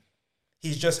think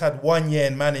he's just had 1 year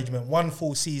in management, 1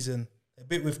 full season, a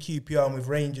bit with QPR and with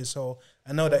Rangers, so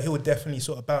I know that he would definitely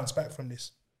sort of bounce back from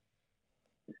this.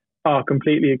 Oh,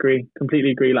 completely agree.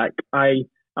 Like,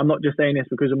 I'm not just saying this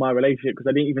because of my relationship, because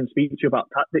I didn't even speak to you about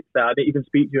tactics there. I didn't even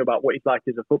speak to you about what he's like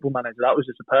as a football manager. That was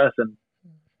just a person.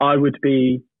 I would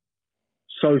be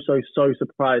so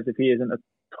surprised if he isn't a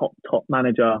top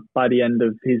manager by the end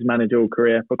of his managerial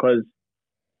career, because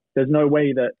there's no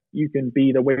way that you can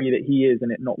be the way that he is and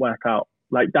it not work out.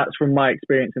 Like, that's from my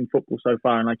experience in football so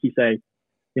far. And like you say,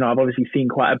 you know, I've obviously seen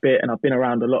quite a bit and I've been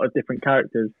around a lot of different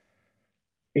characters.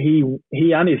 He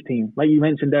and his team, like you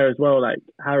mentioned there as well, like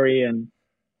Harry and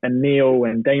Neil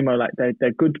and Damo, like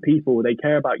they're good people. They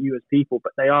care about you as people,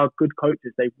 but they are good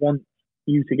coaches. They want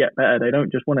you to get better. They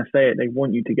don't just want to say it. They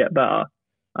want you to get better.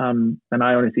 And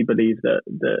I honestly believe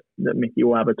that Mickey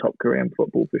will have a top career in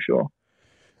football for sure.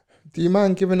 Do you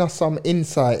mind giving us some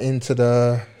insight into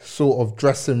the sort of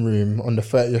dressing room on the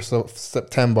 30th of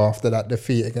September after that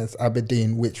defeat against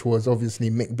Aberdeen, which was obviously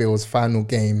Mick Bill's final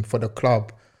game for the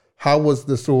club? How was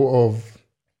the sort of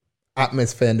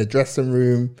atmosphere in the dressing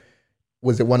room?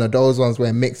 Was it one of those ones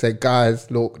where Mick said, guys,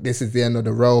 look, this is the end of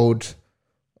the road,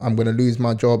 I'm going to lose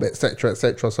my job, etc.,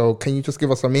 etc.? So can you just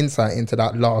give us some insight into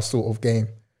that last sort of game?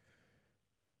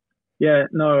 Yeah,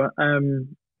 no,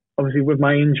 obviously with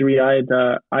my injury,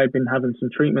 I'd been having some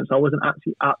treatments. I wasn't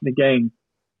actually at the game,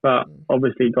 but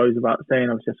obviously it goes without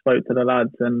saying, I just spoke to the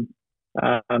lads, and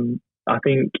I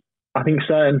think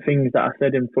certain things that I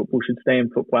said in football should stay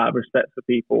in football out of respect for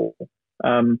people.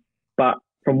 But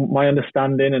from my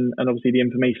understanding and obviously the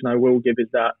information I will give is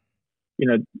that, you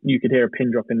know, you could hear a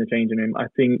pin drop in the changing room. I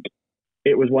think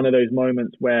it was one of those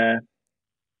moments where,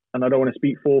 and I don't want to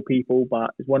speak for people, but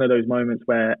it's one of those moments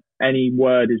where any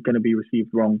word is going to be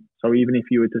received wrong. So even if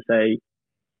you were to say,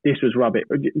 this was rubbish,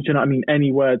 do you know what I mean?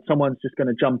 Any word, someone's just going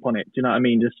to jump on it. Do you know what I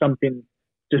mean? Just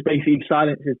basically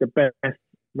silence is the best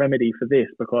remedy for this,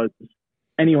 because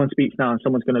anyone speaks now and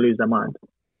someone's going to lose their mind.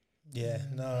 Yeah,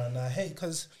 no, I hate,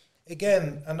 because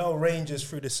again, I know Rangers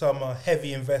through the summer,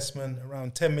 heavy investment,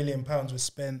 around £10 million was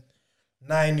spent,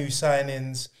 9 new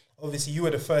signings. Obviously, you were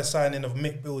the first signing of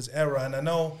Mick Bill's era, and I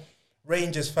know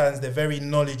Rangers fans, they're very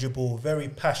knowledgeable, very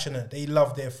passionate. They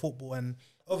love their football, and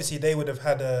obviously they would have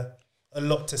had a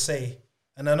lot to say.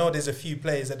 And I know there's a few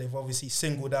players that they've obviously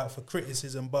singled out for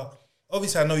criticism, but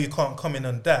obviously I know you can't comment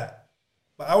on that.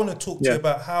 But I want to talk to you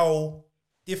about how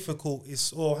difficult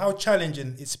or how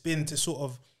challenging it's been to sort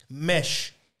of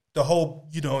mesh the whole,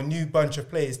 you know, new bunch of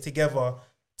players together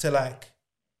to like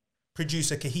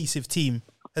produce a cohesive team.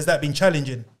 Has that been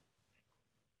challenging?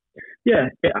 Yeah,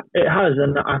 it has.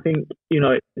 And I think, you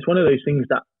know, it's one of those things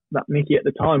that Mickey at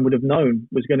the time would have known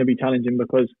was going to be challenging,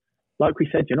 because like we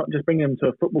said, you're not just bringing them to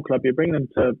a football club, you're bringing them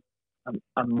to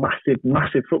a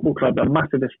massive football club, a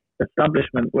massive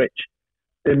establishment which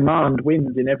demand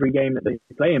wins in every game that they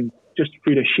play in, just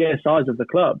through the sheer size of the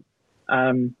club.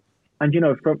 And, you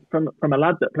know, from a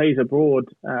lad that plays abroad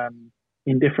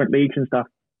in different leagues and stuff,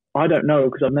 I don't know,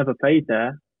 because I've never played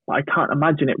there, but I can't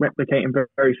imagine it replicating very,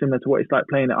 very similar to what it's like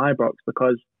playing at Ibrox,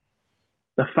 because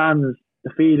the fans,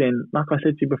 the feeling, like I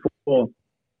said to you before,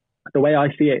 the way I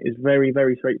see it is very,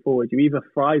 very straightforward. You either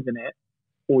thrive in it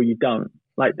or you don't.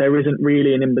 Like, there isn't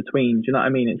really an in-between. Do you know what I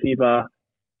mean? It's either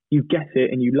you get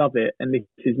it and you love it, and this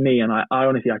is me, and I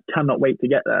honestly, I cannot wait to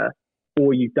get there,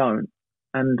 or you don't.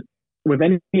 And with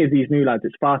any of these new lads,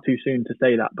 it's far too soon to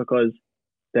say that, because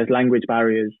there's language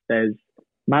barriers. There's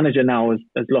manager now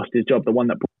has lost his job, the one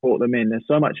that brought them in. There's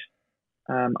so much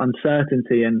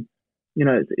uncertainty, and you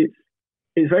know,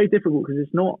 it's very difficult, because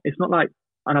it's not like,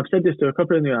 and I've said this to a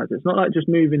couple of new lads, it's not like just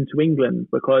moving to England,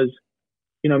 because,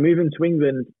 you know, moving to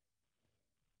England,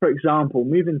 for example,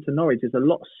 moving to Norwich is a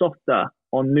lot softer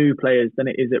on new players than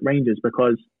it is at Rangers,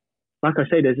 because, like I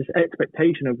say, there's this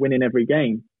expectation of winning every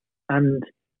game, and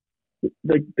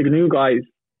the new guys,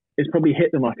 it's probably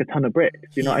hit them like a ton of bricks. Do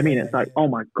you know what I mean? It's like, oh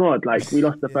my God, like we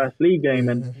lost the first league game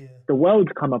and the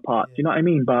world's come apart. Do you know what I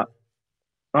mean? But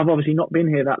I've obviously not been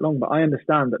here that long, but I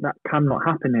understand that cannot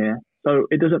happen here. So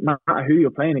it doesn't matter who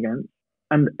you're playing against.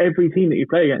 And every team that you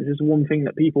play against, is one thing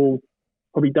that people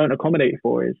probably don't accommodate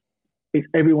for, is it's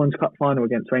everyone's cup final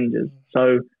against Rangers.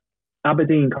 So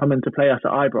Aberdeen coming to play us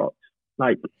at Ibrox,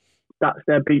 like that's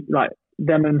their like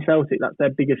them and Celtic, that's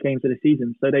their biggest games of the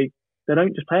season. So they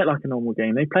don't just play it like a normal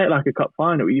game. They play it like a cup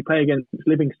final. You play against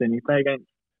Livingston, you play against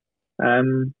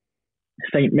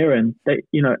St Mirren. They,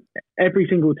 you know, every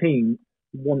single team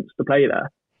wants to play there.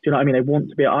 Do you know what I mean? They want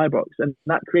to be at Ibrox, and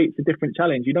that creates a different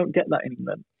challenge. You don't get that in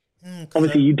England.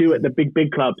 Obviously, you do at the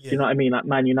big clubs. You know what I mean? Like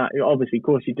Man United, obviously, of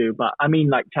course you do. But I mean,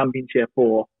 like Championship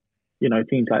or, you know,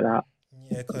 teams like that.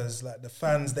 Yeah, because like the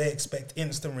fans, they expect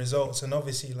instant results, and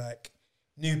obviously, like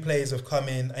new players have come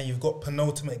in, and you've got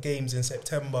penultimate games in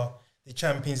September, the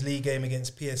Champions League game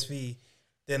against PSV,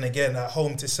 then again at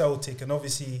home to Celtic, and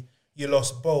obviously you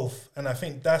lost both. And I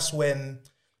think that's when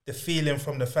the feeling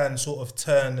from the fans sort of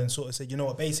turned and sort of said, you know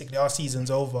what, basically our season's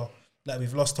over. Like,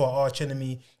 we've lost to our arch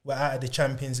enemy. We're out of the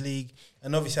Champions League.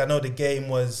 And obviously I know the game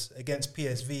was against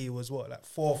PSV. It was what, like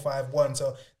 4-5-1.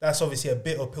 So that's obviously a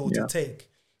bitter pill to take.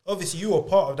 Obviously you were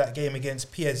part of that game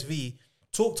against PSV.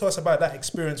 Talk to us about that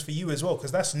experience for you as well,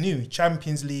 because that's new.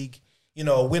 Champions League, you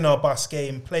know, winner bus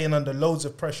game, playing under loads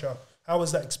of pressure. How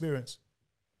was that experience?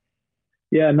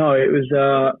 Yeah, no, it was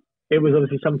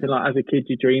obviously something like as a kid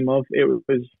you dream of. It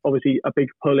was obviously a big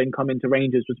pull in coming to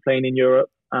Rangers was playing in Europe.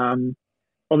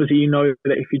 Obviously, you know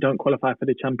that if you don't qualify for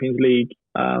the Champions League,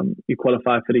 you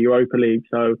qualify for the Europa League.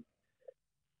 So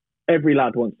every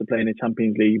lad wants to play in the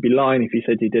Champions League. You'd be lying if you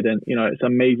said you didn't. You know, it's an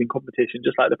amazing competition,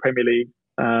 just like the Premier League.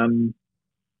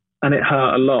 And it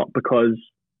hurt a lot because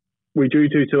we drew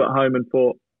 2-2 at home and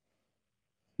thought,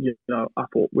 you know, I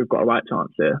thought we've got a right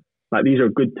chance here. Like, these are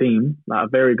a good team, like a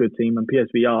very good team. And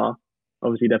PSV,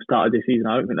 obviously, they've started this season.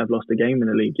 I don't think they've lost a game in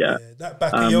the league yet. Yeah, that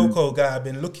Bakayoko guy, I've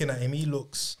been looking at him.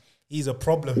 He's a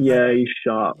problem. Yeah, man. He's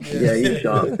sharp. Yeah, he's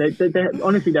sharp. They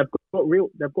honestly, they've got real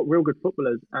good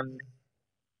footballers. And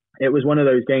it was one of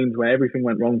those games where everything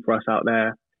went wrong for us out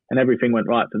there and everything went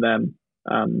right for them.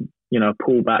 You know,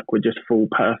 pull back would just fall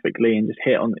perfectly and just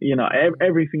hit on, you know,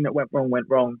 everything that went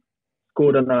wrong.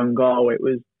 Scored an own goal. It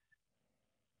was,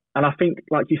 and I think,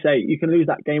 like you say, you can lose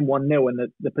that game 1-0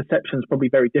 and the perception's probably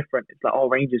very different. It's like, oh,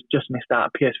 Rangers just missed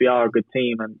out. PSV are a good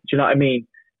team. And do you know what I mean?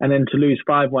 And then to lose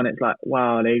 5-1, it's like,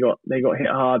 wow, they got hit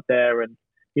hard there. And,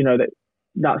 you know,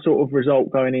 that sort of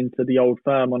result going into the Old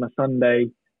Firm on a Sunday,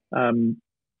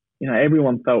 you know,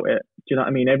 everyone felt it. Do you know what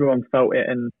I mean? Everyone felt it.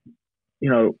 And, you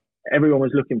know, everyone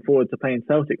was looking forward to playing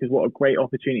Celtic because what a great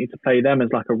opportunity to play them as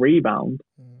like a rebound.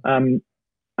 And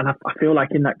I feel like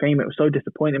in that game, it was so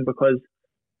disappointing because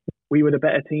we were the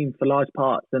better team for large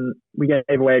parts and we gave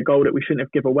away a goal that we shouldn't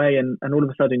have given away. And all of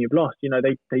a sudden you've lost. You know,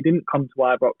 they didn't come to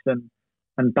Ibrox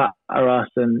and batter us.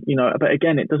 And, you know, but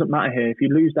again, it doesn't matter here. If you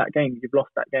lose that game, you've lost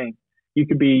that game. You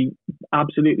could be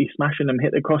absolutely smashing them,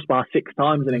 hit the crossbar 6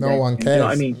 times in a game. No one cares. You know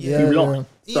what I mean? Yeah. You lost.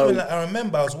 So, even I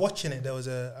remember I was watching it.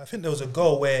 I think there was a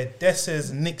goal where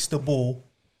Dessers nicks the ball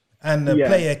and the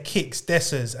player kicks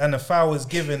Dessers and the foul was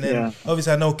given. And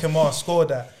obviously I know Kamar scored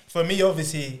that. For me,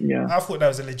 obviously, I thought that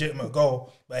was a legitimate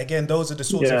goal. But again, those are the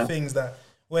sorts of things that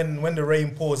when the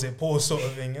rain pours, it pours sort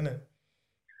of thing, isn't it?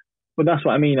 But that's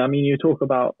what I mean. I mean, you talk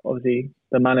about, obviously,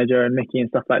 the manager and Mickey and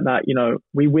stuff like that. You know,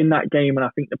 we win that game and I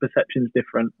think the perception's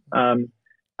different.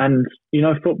 And, you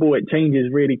know, football, it changes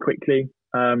really quickly.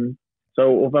 So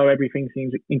although everything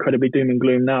seems incredibly doom and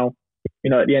gloom now,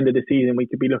 you know, at the end of the season, we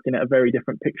could be looking at a very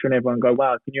different picture and everyone go,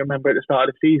 wow, can you remember at the start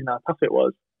of the season how tough it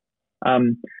was?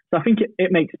 So I think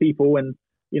it makes people, and,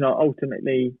 you know,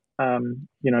 ultimately,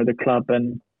 you know, the club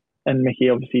and Mickey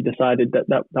obviously decided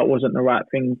that wasn't the right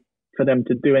thing for them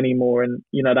to do anymore. And,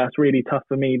 you know, that's really tough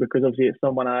for me because obviously it's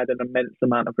someone I had an immense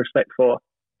amount of respect for.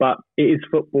 But it is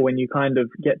football when you kind of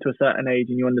get to a certain age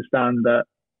and you understand that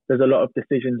there's a lot of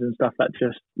decisions and stuff that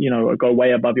just, you know, go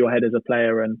way above your head as a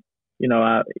player. And, you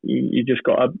know, you just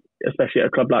got to, especially at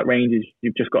a club like Rangers,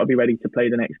 you've just got to be ready to play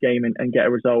the next game and get a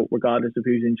result regardless of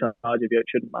who's in charge of you. It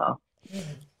shouldn't matter.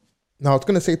 Now, I was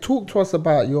going to say, talk to us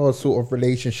about your sort of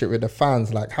relationship with the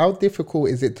fans. Like, how difficult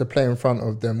is it to play in front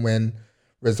of them when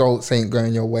results ain't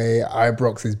going your way?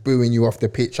 Ibrox is booing you off the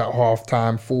pitch at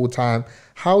half-time, full-time.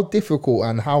 How difficult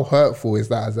and how hurtful is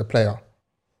that as a player?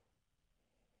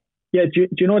 Yeah, do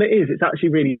you know what it is? It's actually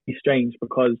really strange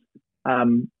because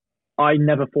I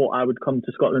never thought I would come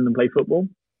to Scotland and play football.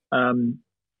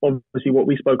 Obviously, what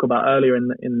we spoke about earlier in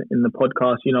the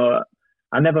podcast, you know,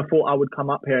 I never thought I would come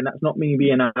up here, and that's not me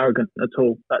being arrogant at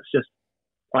all. That's just,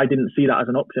 I didn't see that as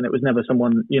an option. It was never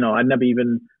someone, you know, I'd never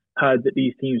even heard that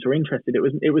these teams were interested.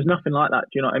 It was nothing like that.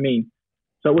 Do you know what I mean?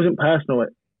 So it wasn't personal.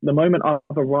 The moment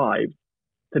I've arrived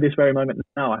to this very moment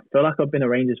now, I feel like I've been a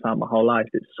Rangers fan my whole life.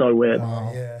 It's so weird.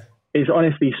 Wow. Yeah. It's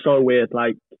honestly so weird.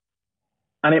 Like,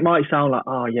 and it might sound like,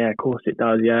 oh yeah, of course it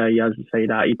does. Yeah, he has to say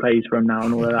that. He plays for him now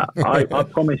and all of that. I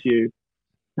promise you,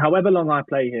 however long I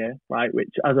play here, right, which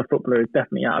as a footballer is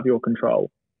definitely out of your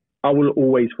control, I will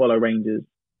always follow Rangers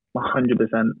 100%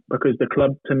 because the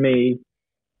club to me,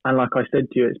 and like I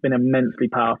said to you, it's been immensely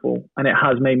powerful and it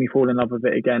has made me fall in love with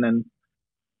it again. And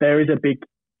there is a big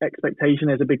expectation,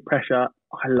 there's a big pressure.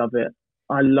 I love it.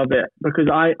 I love it because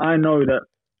I know that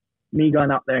me going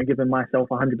out there and giving myself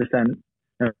 100%,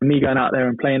 me going out there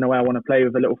and playing the way I want to play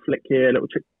with a little flick here, a little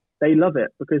trick, they love it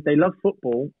because they love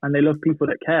football and they love people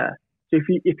that care. So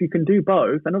if you can do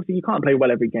both, and obviously you can't play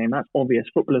well every game, that's obvious,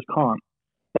 footballers can't.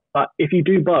 But if you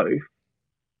do both,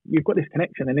 you've got this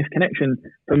connection, and this connection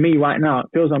for me right now, it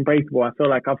feels unbreakable. I feel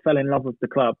like I fell in love with the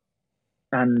club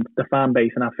and the fan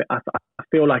base, and I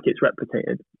feel like it's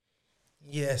replicated.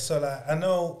 Yeah, so like I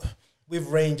know with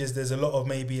Rangers, there's a lot of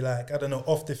maybe like, I don't know,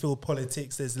 off the field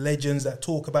politics. There's legends that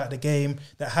talk about the game,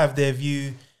 that have their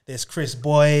view. There's Chris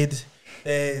Boyd.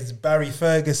 There's Barry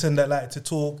Ferguson that like to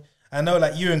talk. I know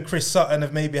like you and Chris Sutton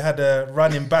have maybe had a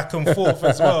running back and forth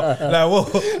as well.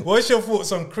 Like, what's your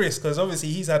thoughts on Chris? Because obviously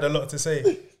he's had a lot to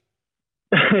say.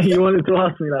 You wanted to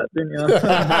ask me that, didn't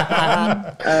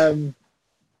you?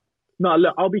 No,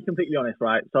 look, I'll be completely honest,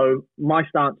 right? So my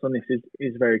stance on this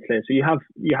is very clear. So you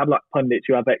have like pundits,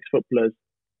 you have ex-footballers,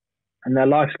 and their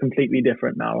life's completely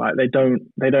different now, right? They don't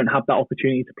have that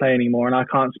opportunity to play anymore. And I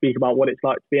can't speak about what it's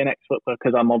like to be an ex-footballer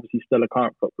because I'm obviously still a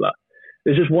current footballer.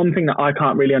 There's just one thing that I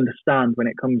can't really understand when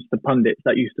it comes to pundits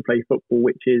that used to play football,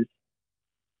 which is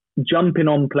jumping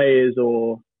on players,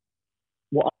 or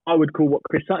what I would call what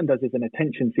Chris Sutton does is an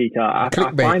attention seeker. I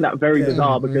find that very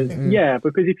bizarre because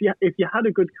if you had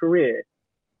a good career,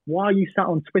 why are you sat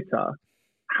on Twitter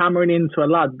hammering into a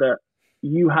lad that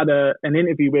you had an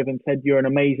interview with and said you're an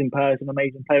amazing person,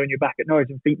 amazing player, and you're back at Norwich,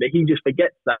 and think that he just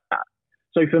forgets that?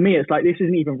 So for me, it's like, this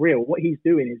isn't even real. What he's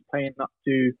doing is playing up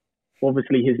to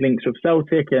obviously his links with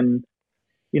Celtic, and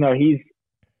you know he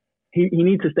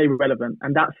needs to stay relevant,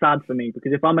 and that's sad for me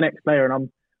because if I'm an ex-player and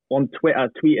I'm on Twitter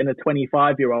tweeting a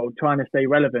 25-year-old trying to stay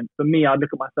relevant, for me, I'd look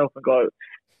at myself and go,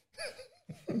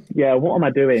 yeah, what am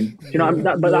I doing? Do you know?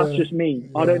 But that's just me.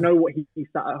 I don't know what he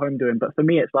sat at home doing, but for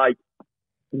me, it's like,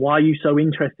 why are you so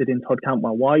interested in Todd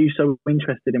Cantwell? Why are you so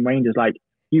interested in Rangers? Like,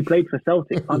 you played for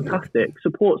Celtic, fantastic.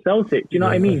 Support Celtic. Do you know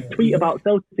what I mean? Tweet about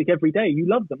Celtic every day. You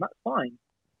love them, that's fine.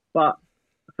 But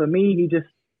for me,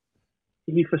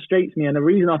 he frustrates me. And the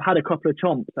reason I've had a couple of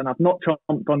chomps and I've not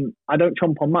chomped on, I don't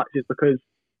chomp on much, is because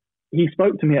he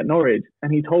spoke to me at Norwich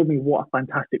and he told me what a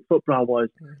fantastic footballer I was.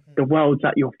 The world's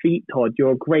at your feet, Todd.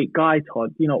 You're a great guy,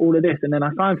 Todd. You know, all of this. And then I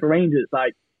signed for Rangers,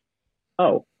 like,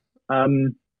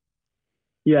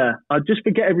 yeah, I just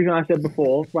forget everything I said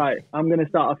before. Right, I'm going to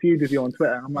start a feud with you on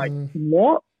Twitter. I'm like,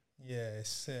 what? Yeah,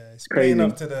 it's playing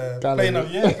up to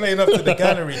the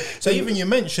gallery. So even you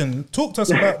mentioned, talk to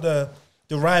us about the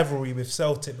rivalry with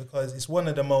Celtic, because it's one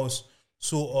of the most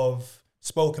sort of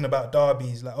spoken about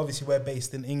derbies. Like, obviously we're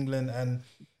based in England, and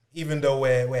even though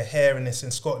we're hearing this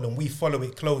in Scotland, we follow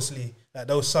it closely. Like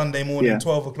those Sunday morning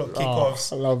 12 o'clock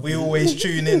kickoffs, we always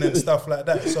tune in and stuff like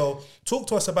that. So talk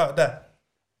to us about that.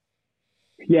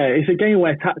 Yeah, it's a game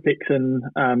where tactics and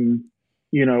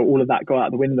all of that go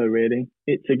out the window, really.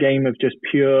 It's a game of just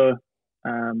pure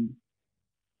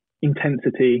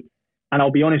intensity. And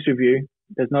I'll be honest with you,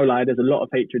 there's no lie, there's a lot of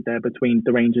hatred there between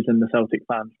the Rangers and the Celtic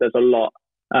fans. There's a lot.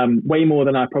 Way more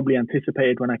than I probably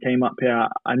anticipated when I came up here.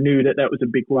 I knew that was a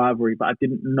big rivalry, but I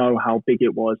didn't know how big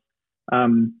it was.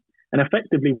 And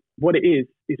effectively, what it is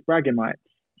bragging rights.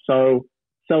 So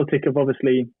Celtic have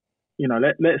obviously,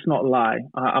 let's not lie.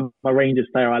 I'm a Rangers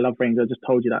player. I love Rangers. I just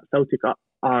told you that. Celtic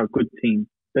are a good team.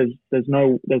 There's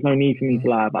no need for me to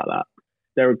lie about that.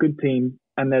 They're a good team,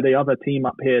 and they're the other team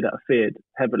up here that are feared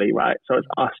heavily, right? So it's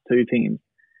us two teams.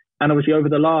 And obviously over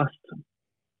the last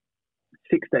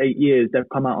 6 to 8 years, they've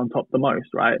come out on top the most,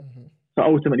 right? So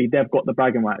ultimately, they've got the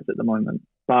bragging rights at the moment.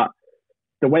 But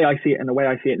the way I see it, and the way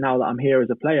I see it now that I'm here as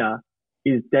a player,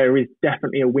 is there is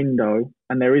definitely a window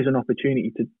and there is an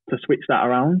opportunity to switch that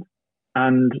around.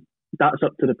 And that's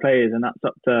up to the players, and that's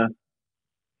up to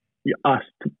us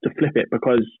to flip it,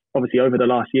 because obviously over the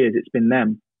last years, it's been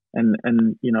them and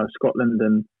Scotland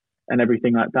and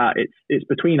everything like that. It's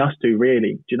between us two,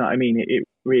 really. Do you know what I mean? It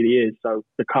really is. So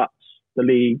the cups, the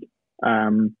league.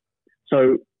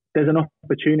 So there's an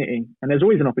opportunity, and there's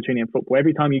always an opportunity in football.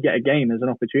 Every time you get a game, there's an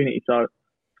opportunity. So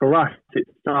for us,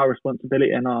 it's our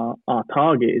responsibility and our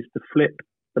target is to flip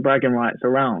the bragging rights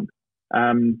around.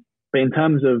 But in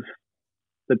terms of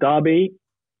the derby,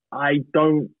 I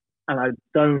don't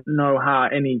know how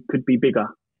any could be bigger.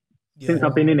 Since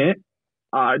I've been in it,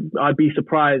 I'd be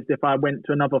surprised if I went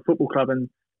to another football club and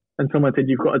someone said,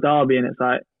 you've got a derby, and it's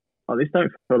like, oh, this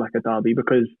don't feel like a derby,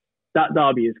 because that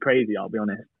derby is crazy, I'll be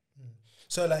honest.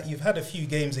 So like, you've had a few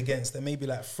games against them, maybe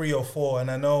like 3 or 4, and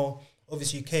I know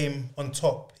obviously you came on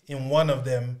top in one of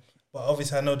them, but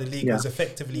obviously I know the league was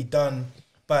effectively done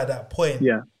by that point.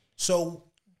 Yeah. So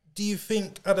do you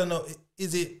think, I don't know,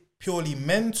 is it purely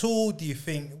mental?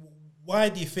 Why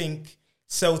do you think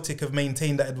Celtic have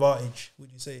maintained that advantage,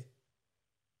 would you say?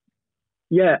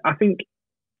 Yeah, I think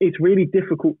it's really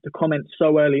difficult to comment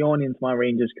so early on into my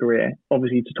Rangers career,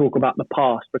 obviously, to talk about the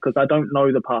past, because I don't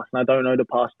know the past and I don't know the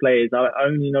past players. I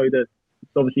only know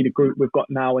obviously the group we've got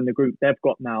now and the group they've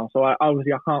got now. So I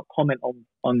can't comment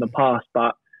on the past,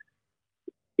 but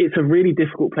it's a really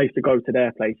difficult place to go to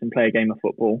their place and play a game of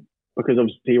football, because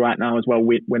obviously right now as well,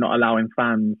 we're not allowing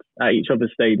fans at each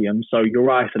other's stadiums. So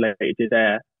you're isolated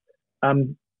there.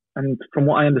 And from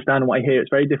what I understand and what I hear, it's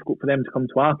very difficult for them to come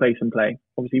to our place and play.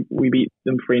 Obviously, we beat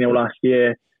them 3-0 last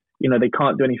year. They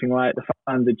can't do anything right. The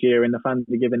fans are jeering, the fans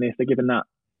are giving this, they're giving that.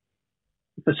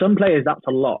 for some players, that's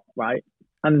a lot, right?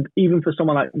 And even for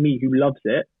someone like me who loves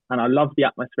it, and I love the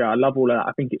atmosphere, I love all of that,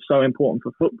 I think it's so important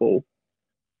for football.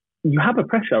 You have a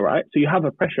pressure, right? So you have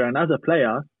a pressure, and as a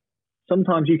player,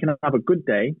 sometimes you can have a good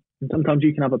day, and sometimes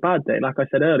you can have a bad day. Like I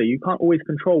said earlier, you can't always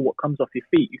control what comes off your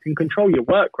feet. You can control your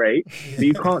work rate, but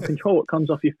you can't control what comes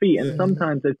off your feet. And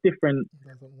sometimes there's different,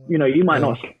 you might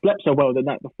not have slept so well the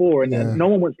night before, and no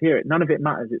one wants to hear it. None of it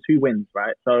matters. It's who wins,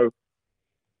 right? So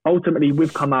ultimately,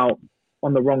 we've come out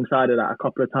on the wrong side of that a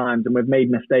couple of times, and we've made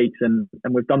mistakes, and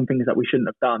we've done things that we shouldn't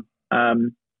have done.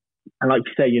 And like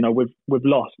you say, we've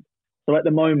lost. So at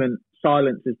the moment,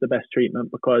 silence is the best treatment,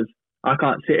 because I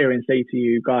can't sit here and say to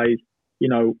you guys,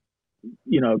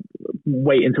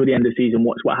 wait until the end of the season,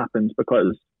 watch what happens,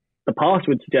 because the past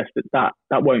would suggest that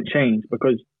won't change,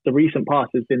 because the recent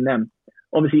past has been them.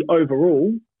 Obviously,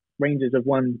 overall, Rangers have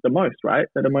won the most, right?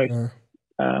 They're the most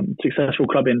successful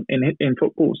club in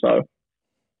football. So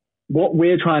what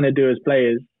we're trying to do as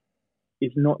players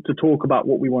is not to talk about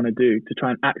what we want to do, to try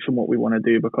and action what we want to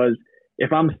do. Because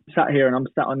if I'm sat here and I'm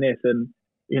sat on this, and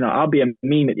I'll be a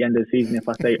meme at the end of the season if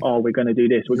I say, "Oh, we're going to do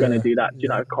this, we're going to do that."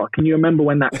 God, can you remember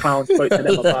when that clown spoke to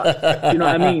them about? Do you know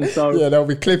what I mean? So they'll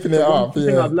be clipping it up. One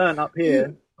thing I've learned up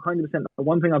here, 100%. The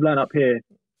one thing I've learned up here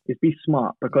is be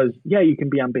smart, because you can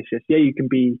be ambitious, you can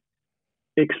be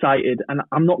excited, and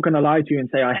I'm not going to lie to you and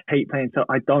say I hate playing. So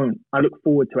I don't. I look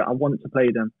forward to it. I want to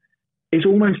play them. It's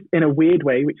almost in a weird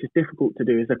way, which is difficult to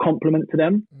do, is a compliment to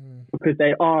them, because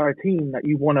they are a team that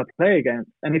you want to play against.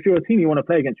 And if you're a team you want to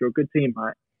play against, you're a good team,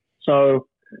 right? So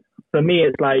for me,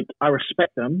 it's like I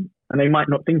respect them, and they might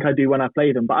not think I do when I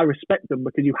play them, but I respect them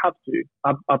because you have to.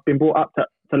 I've been brought up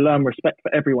to learn respect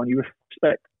for everyone. You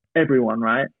respect everyone,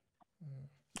 right?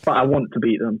 But I want to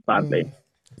beat them badly.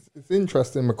 It's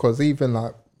interesting, because even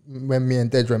like when me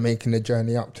and Dej were making the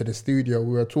journey up to the studio,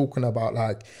 we were talking about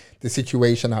like the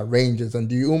situation at Rangers, and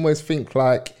do you almost think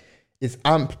like it's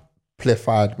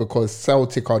amplified because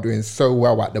Celtic are doing so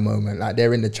well at the moment? Like,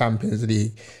 they're in the Champions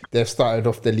League, they've started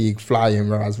off the league flying,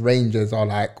 whereas Rangers are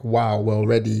like, wow, we're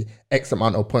already X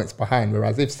amount of points behind.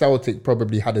 Whereas if Celtic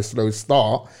probably had a slow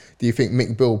start, do you think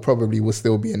Mick Bill probably will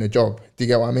still be in the job? Do you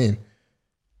get what I mean?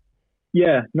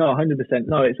 Yeah, no, 100%.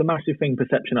 No, it's a massive thing,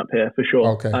 perception up here for sure.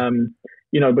 Okay.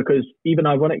 Because even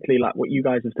ironically, like what you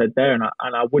guys have said there, and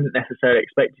I wouldn't necessarily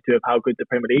expect you to, of how good the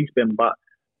Premier League's been, but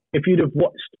if you'd have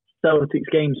watched Celtic's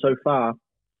game so far,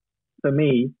 for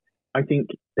me, I think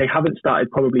they haven't started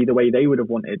probably the way they would have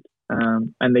wanted.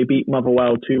 And they beat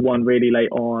Motherwell 2-1 really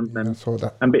late on,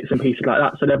 and bits and pieces like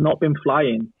that. So they've not been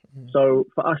flying. So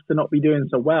for us to not be doing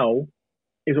so well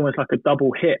is almost like a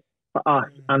double hit for us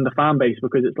and the fan base,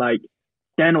 because it's like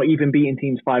they're not even beating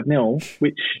teams 5-0,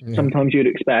 which sometimes you'd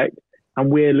expect, and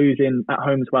we're losing at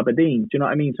home to Aberdeen. Do you know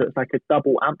what I mean? So it's like a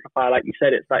double amplifier, like you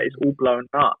said. It's like it's all blown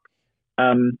up.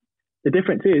 The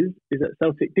difference is that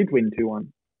Celtic did win 2-1.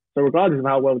 So regardless of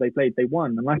how well they played, they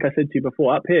won. And like I said to you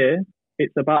before, up here,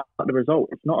 it's about the result.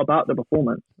 It's not about the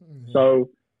performance. So,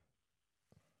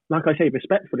 like I say,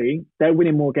 respectfully, they're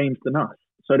winning more games than us.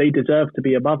 So they deserve to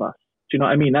be above us. Do you know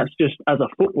what I mean? That's just as a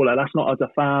footballer. That's not as a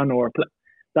fan or a player.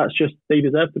 That's just, they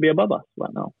deserve to be above us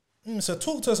right now. So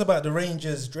talk to us about the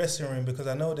Rangers dressing room, because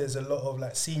I know there's a lot of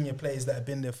like senior players that have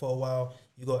been there for a while.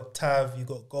 You got Tav, you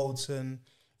got Goldson,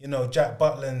 Jack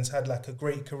Butland's had like a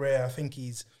great career. I think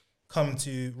he's come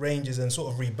to Rangers and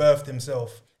sort of rebirthed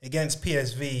himself. Against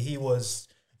PSV, he was,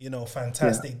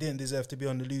 fantastic. Didn't deserve to be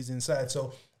on the losing side.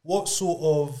 So what sort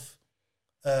of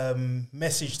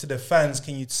message to the fans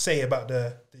can you say about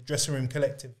the dressing room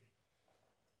collective?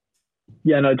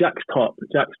 Yeah, no, Jack's top.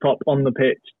 Jack's top on the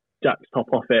pitch. Jack's top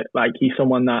off it. Like, he's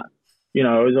someone that,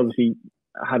 has obviously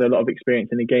had a lot of experience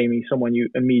in the game. He's someone you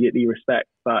immediately respect.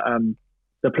 But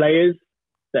the players,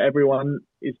 that everyone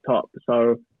is top.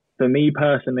 So for me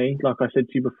personally, like I said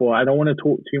to you before, I don't want to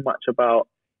talk too much about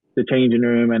the changing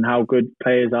room and how good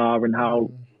players are and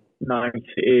how nice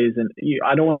it is. And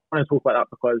I don't want to talk about that,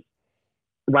 because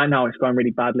right now it's going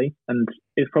really badly, and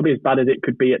it's probably as bad as it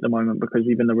could be at the moment, because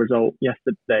even the result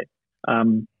yesterday.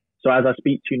 So as I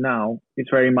speak to you now,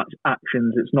 it's very much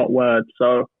actions, it's not words.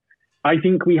 So I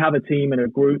think we have a team and a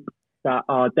group that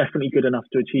are definitely good enough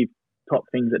to achieve top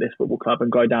things at this football club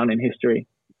and go down in history.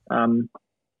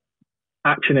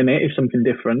 Action in it is something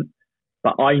different,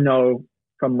 but I know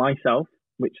from myself,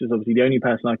 which is obviously the only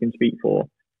person I can speak for,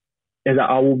 is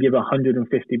that I will give 150%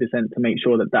 to make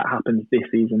sure that happens this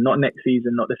season, not next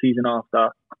season, not the season after.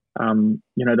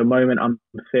 The moment I'm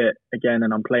fit again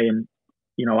and I'm playing,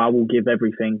 I will give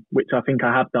everything, which I think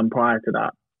I have done prior to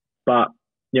that. But,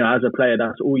 as a player,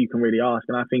 that's all you can really ask.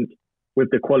 And I think with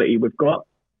the quality we've got,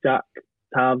 Jack,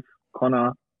 Tav,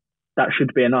 Connor, that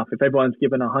should be enough. If everyone's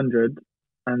given 100,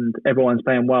 and everyone's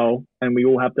playing well, and we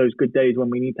all have those good days when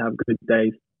we need to have good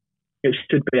days, it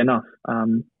should be enough.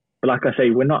 But like I say,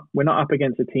 we're not up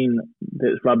against a team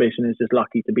that's rubbish and is just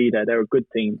lucky to be there. They're a good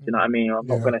team. You know what I mean? I'm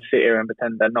not going to sit here and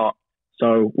pretend they're not.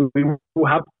 So we will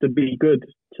have to be good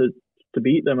to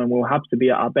beat them, and we'll have to be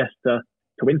at our best to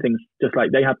win things, just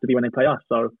like they have to be when they play us.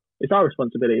 So it's our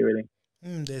responsibility, really.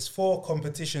 There's 4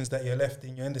 competitions that you're left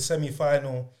in. You're in the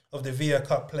semi-final of the Via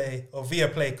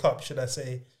Play Cup, should I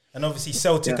say. And obviously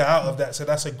Celtic are out of that, so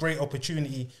that's a great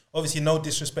opportunity. Obviously, no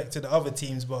disrespect to the other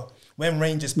teams, but when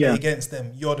Rangers play against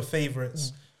them, you're the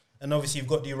favourites. And obviously you've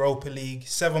got the Europa League,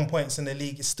 7 points in the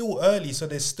league. It's still early, so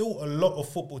there's still a lot of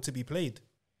football to be played.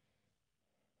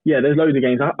 Yeah, there's loads of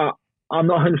games. I'm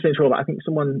not 100% sure, but I think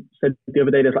someone said the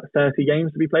other day there's like 30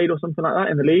 games to be played or something like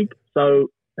that in the league. So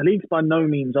the league's by no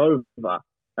means over.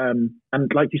 And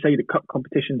like you say, the cup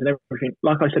competitions and everything,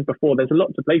 like I said before, there's a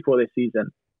lot to play for this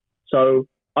season. So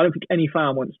I don't think any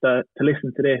fan wants to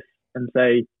listen to this and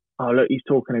say, oh, look, he's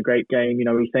talking a great game. You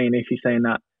know, he's saying this, he's saying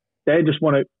that. They're just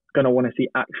going to want to see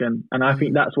action. And I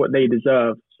think that's what they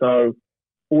deserve. So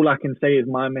all I can say is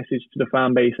my message to the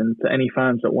fan base and to any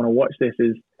fans that want to watch this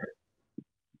is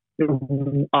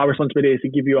our responsibility is to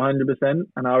give you 100%,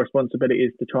 and our responsibility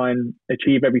is to try and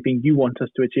achieve everything you want us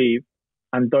to achieve.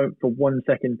 And don't for 1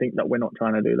 second think that we're not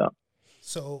trying to do that.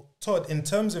 So, Todd, in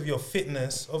terms of your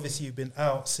fitness, obviously you've been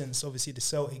out since obviously the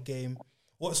Celtic game.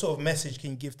 What sort of message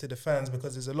can you give to the fans?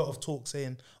 Because there's a lot of talk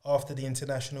saying after the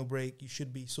international break, you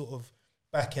should be sort of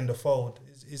back in the fold.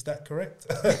 Is that correct?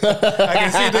 I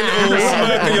can see the little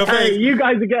smirk on your face. Hey, you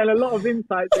guys are getting a lot of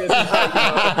insights here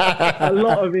tonight, a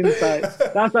lot of insights.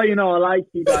 That's how you know I like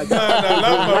you guys.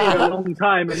 I've waited a long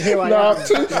time, and here I am.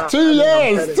 2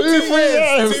 years, 3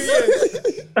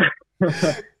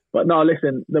 years. But no,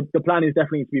 listen, the plan is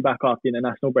definitely to be back after the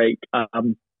international break.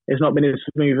 It's not been as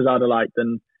smooth as I'd have liked,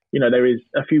 and there is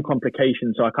a few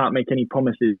complications, so I can't make any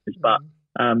promises. But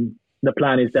the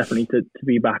plan is definitely to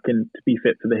be back and to be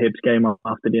fit for the Hibs game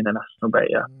after the international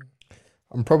break. Yeah.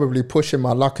 I'm probably pushing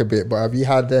my luck a bit, but have you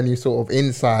had any sort of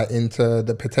insight into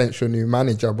the potential new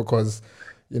manager? Because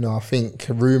I think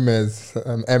rumours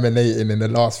emanating in the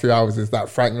last few hours is that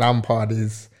Frank Lampard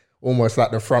is almost like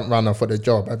the front runner for the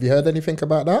job. Have you heard anything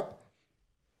about that?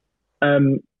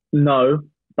 No,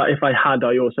 but if I had,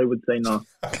 I also would say no.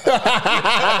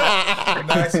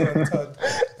 Nice one, Todd.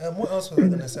 What else was I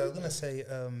going to say? I was going to say,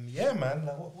 yeah, man.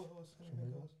 Like, what else?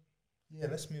 Yeah,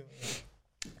 let's move on.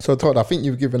 So, Todd, I think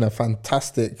you've given a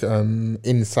fantastic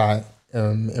insight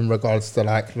in regards to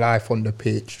like life on the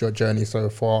pitch, your journey so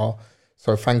far.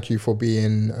 So thank you for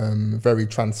being very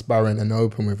transparent and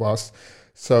open with us.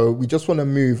 So we just want to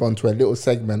move on to a little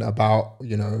segment about,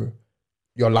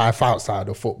 your life outside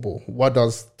of football. What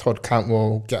does Todd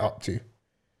Cantwell get up to?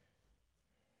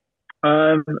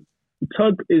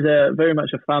 Todd is very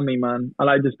much a family man. I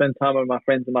like to spend time with my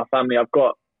friends and my family. I've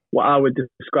got what I would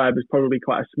describe as probably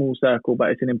quite a small circle, but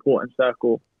it's an important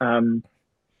circle.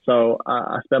 So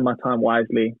I spend my time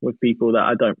wisely with people that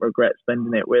I don't regret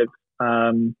spending it with.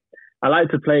 I like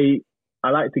to play.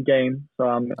 I like to game. So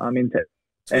I'm into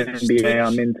NBA.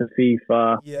 I'm into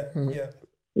FIFA.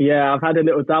 Yeah, I've had a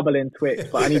little dabble in Twitch,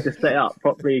 but I need to set up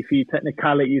properly a few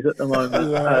technicalities at the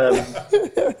moment.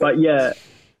 But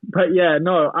yeah,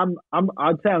 no,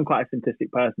 I'd say I'm quite a simplistic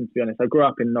person, to be honest. I grew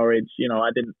up in Norwich.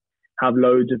 I didn't have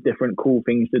loads of different cool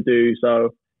things to do,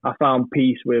 so I found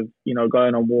peace with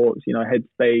going on walks.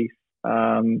 Headspace.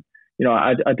 I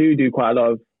do quite a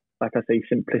lot of, like I say,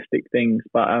 simplistic things.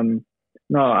 But I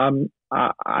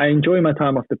enjoy my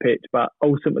time off the pitch. But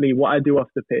ultimately, what I do off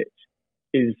the pitch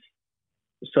is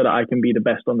so that I can be the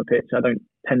best on the pitch. I don't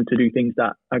tend to do things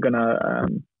that are gonna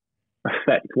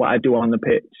affect what I do on the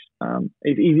pitch.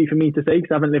 It's easy for me to say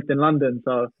because I haven't lived in London.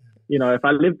 So, if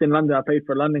I lived in London, I played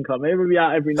for a London club. Maybe we'd be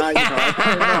out every night.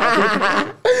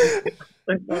 But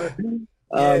do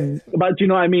you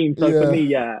know what I mean? So for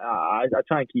me, I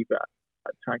try and keep it.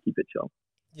 I try and keep it chill.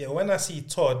 Yeah, when I see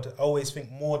Todd, I always think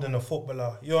more than a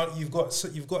footballer. You've got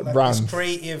like brand. This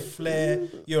creative flair.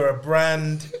 You're a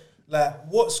brand. Like,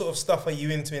 what sort of stuff are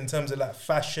you into in terms of like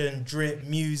fashion, drip,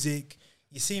 music?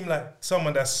 You seem like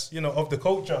someone that's of the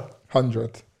culture.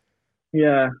 100.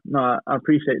 Yeah, no, I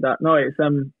appreciate that. No, it's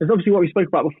obviously what we spoke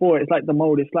about before. It's like the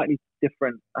mold is slightly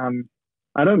different.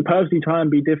 I don't purposely try and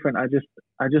be different. I just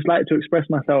like to express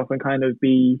myself and kind of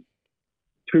be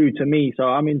true to me. So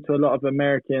I'm into a lot of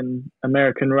American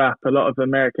rap, a lot of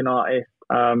American artists.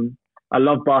 I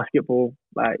love basketball.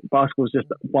 Like, basketball's just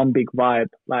one big vibe.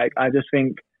 Like, I just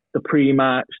think the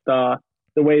pre-match, the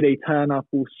way they turn up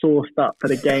all sauced up for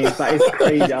the games, that is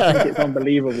crazy. I think it's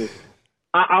unbelievable.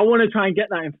 I want to try and get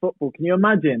that in football. Can you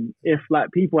imagine if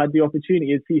like people had the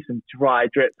opportunity to see some dry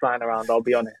drip flying around? I'll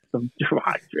be honest, some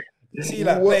dry drip. You see,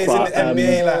 like players in the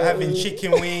NBA, like having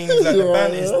chicken wings, like the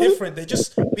band is different. They're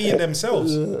just being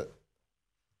themselves. Yeah.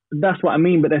 That's what I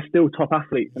mean, but they're still top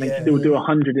athletes and they still do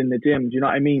 100 in the gym. Do you know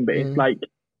what I mean? But it's like,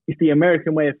 it's the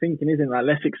American way of thinking, isn't it? Like,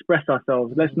 let's express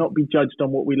ourselves. Let's not be judged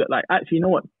on what we look like. Actually, you know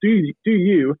what? Do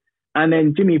you? And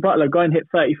then Jimmy Butler go and hit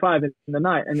 35 in the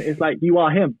night, and it's like you are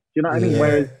him. Do you know what I mean?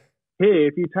 Whereas here,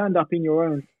 if you turned up in your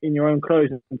own clothes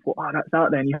and thought, oh, that's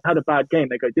out there, and you had a bad game,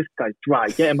 they go, this guy's dry,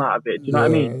 get him out of it. Do you know what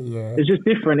I mean? Yeah. It's just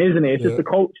different, isn't it? It's just the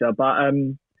culture. But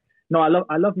no, I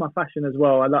love my fashion as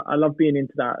well. I love being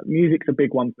into that. Music's a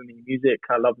big one for me.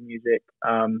 I love music.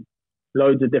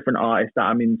 Loads of different artists that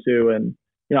I'm into, and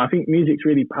you know, I think music's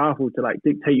really powerful to like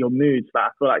dictate your moods. Like, I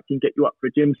feel like it can get you up for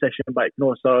a gym session, but it can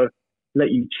also let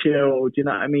you chill. Do you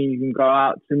know what I mean? You can go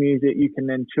out to music. You can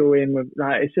then chill in with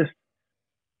like. It's just,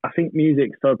 I think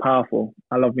music's so powerful.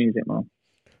 I love music, man.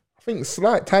 I think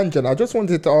slight tangent. I just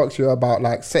wanted to ask you about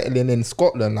like settling in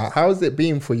Scotland. Like, how has it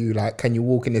been for you? Like, can you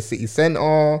walk in the city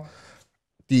centre?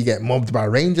 Do you get mobbed by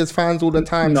Rangers fans all the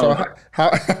time? No.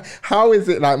 So how is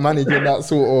it like managing that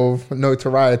sort of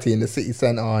notoriety in the city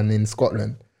centre and in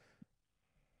Scotland?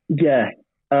 Yeah.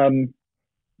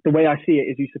 The way I see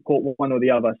it is you support one or the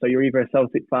other. So you're either a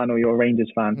Celtic fan or you're a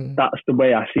Rangers fan. That's the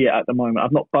way I see it at the moment.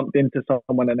 I've not bumped into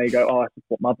someone and they go, oh, I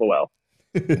support Motherwell.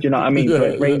 Do you know what I mean? So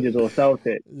it's Rangers or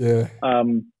Celtic. Yeah.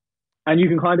 And you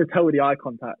can kind of tell with the eye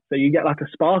contact. So you get like a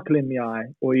sparkle in the eye,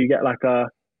 or you get like a,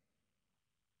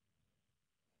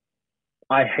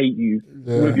 I hate you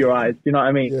with your eyes. Do you know what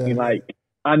I mean? You're like,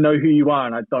 I know who you are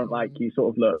and I don't like you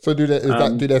sort of look. So do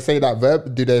they say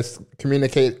that do they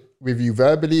communicate with you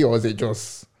verbally, or is it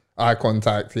just eye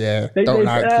contact? Yeah. They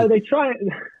try.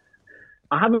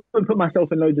 I haven't put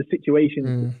myself in loads of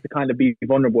situations to kind of be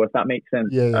vulnerable, if that makes sense.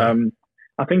 Yeah.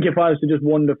 I think if I was to just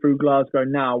wander through Glasgow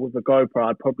now with a GoPro,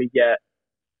 I'd probably get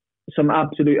some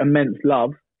absolute immense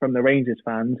love from the Rangers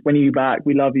fans. When are you back?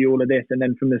 We love you, all of this. And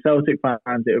then from the Celtic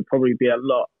fans, it would probably be a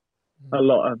lot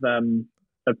of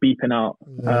beeping out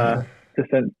to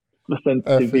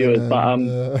sensitive viewers.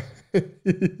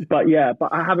 But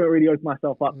I haven't really opened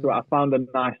myself up to it. I found a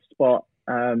nice spot.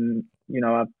 You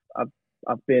know,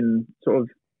 I've been sort of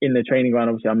in the training ground.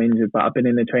 Obviously, I'm injured, but I've been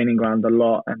in the training ground a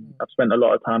lot, and I've spent a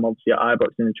lot of time obviously at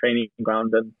Ibrox in the training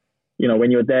ground. And you know, when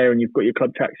you're there and you've got your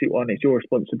club tracksuit on, it's your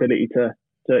responsibility to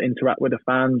interact with the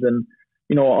fans. And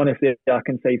you know, honestly, I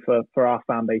can say for our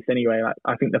fan base anyway, like,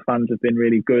 I think the fans have been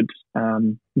really good,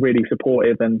 really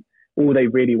supportive, and all they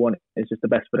really want is just the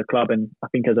best for the club. And I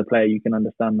think as a player, you can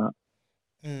understand that.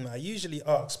 I usually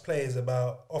ask players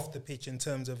about off the pitch in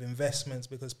terms of investments,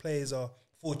 because players are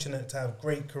fortunate to have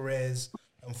great careers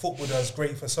and football does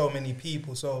great for so many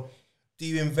people. So do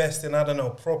you invest in, I don't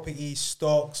know, property,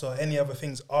 stocks, or any other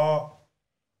things, art?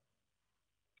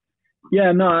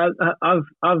 Yeah, no,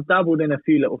 I've dabbled in a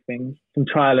few little things, some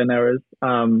trial and errors.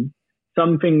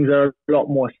 Some things are a lot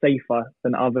more safer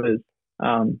than others.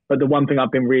 But the one thing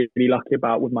I've been really lucky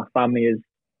about with my family is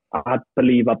I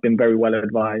believe I've been very well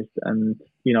advised, and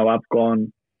you know, I've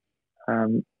gone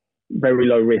very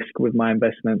low risk with my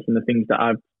investments and the things that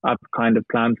I've kind of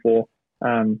planned for.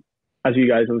 As you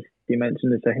guys also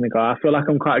mentioned a second ago, I feel like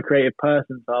I'm quite a creative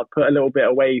person, so I'll put a little bit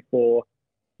away for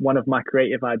one of my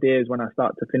creative ideas when I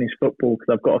start to finish football,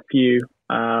 because I've got a few.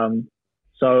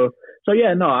 So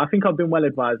yeah, no, I think I've been well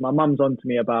advised. My mum's on to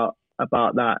me about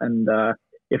that, and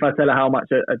if I tell her how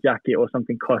much a jacket or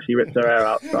something costs, she rips her hair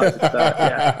out. So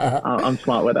I'm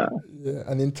smart with that. Yeah,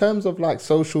 and in terms of like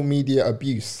social media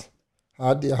abuse,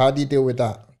 how do you deal with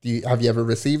that? Have you ever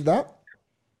received that?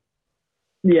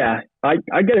 Yeah, I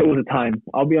get it all the time.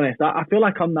 I'll be honest. I feel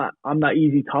like I'm that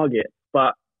easy target,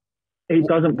 but it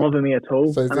doesn't bother me at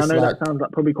all. So and I know that sounds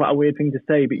like probably quite a weird thing to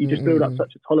say, but you just build up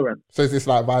such a tolerance. So is this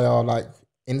like via like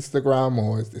Instagram,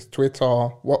 or is this Twitter?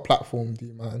 What platform do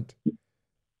you mind?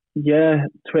 Yeah,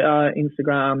 Twitter,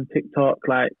 Instagram, TikTok.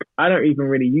 Like, I don't even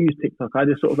really use TikTok. I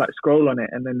just sort of like scroll on it,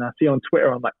 and then I see on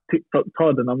Twitter, I'm like, TikTok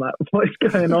Todd, and I'm like, what's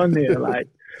going on here? Like,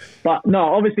 but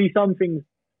no, obviously some things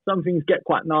get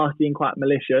quite nasty and quite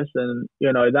malicious, and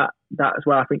you know, that's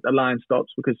where I think the line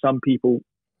stops, because some people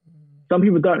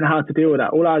don't know how to deal with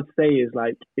that. All I'd say is,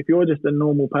 like, if you're just a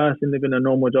normal person living a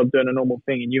normal job, doing a normal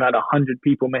thing, and you had 100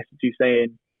 people message you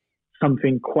saying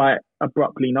something quite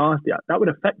abruptly nasty, that would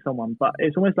affect someone. But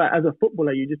it's almost like, as a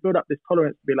footballer, you just build up this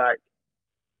tolerance to be like,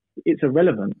 it's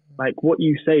irrelevant. Like, what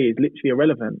you say is literally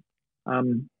irrelevant.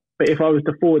 But if I was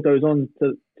to forward those on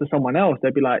to someone else,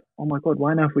 they'd be like, oh my God,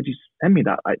 why on earth would you send me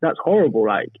that? Like, that's horrible.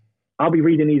 Like, I'll be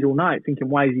reading these all night thinking,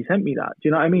 why has he sent me that? Do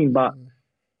you know what I mean? But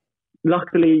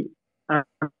luckily, and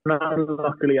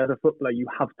luckily as a footballer, you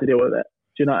have to deal with it.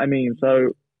 Do you know what I mean?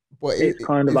 So But it's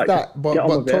kind of like that, get on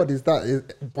but with Todd, it.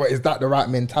 is that the right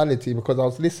mentality? Because I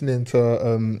was listening to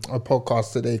a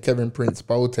podcast today, Kevin Prince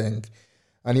Boateng,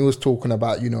 and he was talking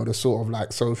about, you know, the sort of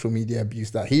like social media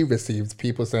abuse that he receives.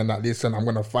 People saying that, listen, I'm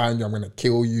gonna find you, I'm gonna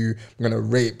kill you, I'm gonna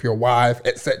rape your wife,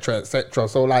 etc., etc.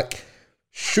 So like,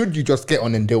 should you just get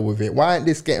on and deal with it? Why aren't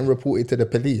this getting reported to the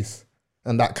police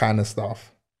and that kind of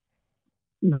stuff?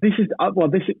 This is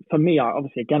for me.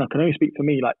 Obviously, again, I can only speak for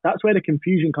me. Like that's where the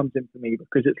confusion comes in for me,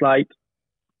 because it's like,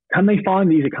 can they find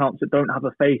these accounts that don't have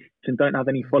a face and don't have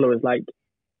any followers? Like,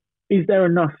 is there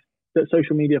enough that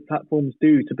social media platforms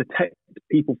do to protect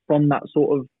people from that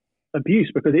sort of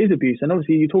abuse? Because it is abuse, and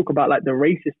obviously you talk about like the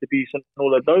racist abuse and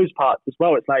all of those parts as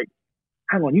well. It's like,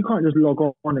 hang on, you can't just log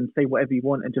on and say whatever you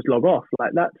want and just log off.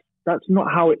 Like that's not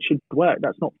how it should work.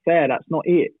 That's not fair. That's not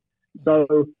it.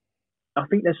 So I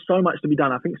think there's so much to be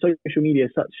done. I think social media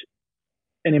is such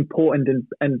an important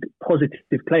and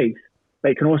positive place,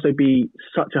 but it can also be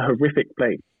such a horrific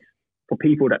place for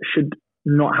people that should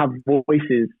not have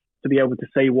voices to be able to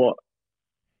say what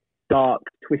dark,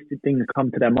 twisted things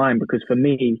come to their mind. Because for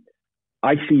me,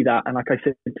 I see that, and like I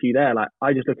said to you there, like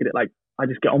I just look at it like I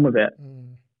just get on with it.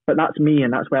 But that's me,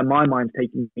 and that's where my mind's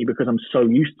taking me, because I'm so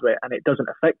used to it and it doesn't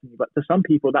affect me. But for some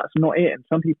people, that's not it. And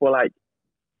some people are like,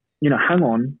 you know, hang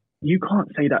on, you can't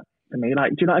say that to me.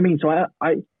 Like, do you know what I mean? So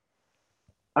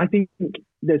I think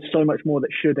there's so much more that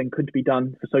should and could be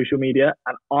done for social media.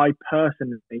 And I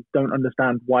personally don't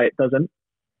understand why it doesn't,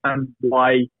 and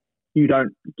why you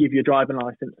don't give your driving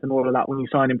license and all of that when you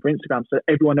sign in for Instagram, so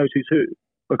everyone knows who's who.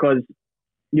 Because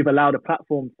you've allowed a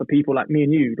platform for people like me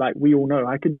and you. Like, we all know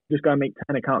I could just go and make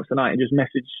 10 accounts tonight and just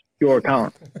message your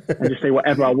account and just say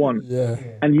whatever I want. Yeah.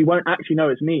 And you won't actually know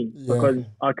it's me, because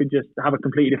I could just have a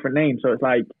completely different name. So it's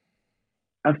like,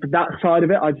 as for that side of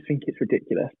it, I just think it's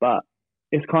ridiculous. But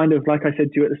it's kind of like I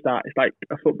said to you at the start, it's like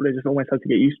a footballer just almost has to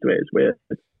get used to it. It's weird.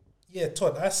 Yeah,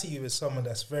 Todd, I see you as someone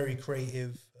that's very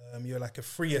creative. You're like a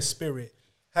freer spirit.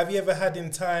 Have you ever had in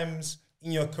times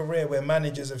in your career where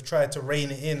managers have tried to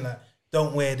rein it in, like,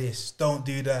 don't wear this, don't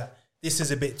do that, this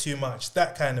is a bit too much,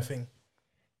 that kind of thing?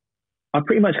 I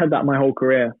pretty much had that my whole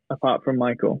career, apart from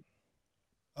Michael.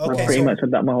 Okay, I pretty much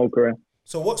had that my whole career.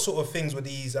 So what sort of things were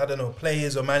these, I don't know,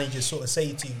 players or managers sort of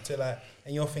say to you to like,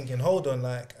 and you're thinking, hold on,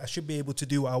 like, I should be able to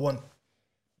do what I want?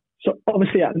 So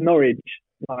obviously at Norwich,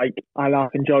 like, I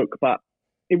laugh and joke, but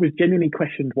it was genuinely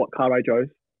questioned what car I drove.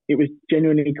 It was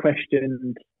genuinely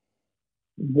questioned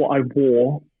what I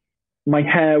wore. My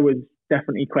hair was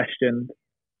definitely questioned.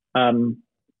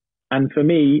 And for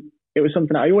me, it was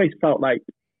something that I always felt like,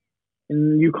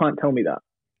 you can't tell me that.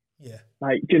 Yeah.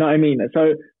 Like, do you know what I mean?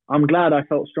 So I'm glad I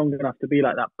felt strong enough to be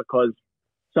like that, because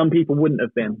some people wouldn't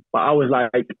have been. But I was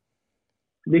like,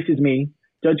 this is me.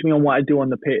 Judge me on what I do on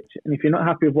the pitch. And if you're not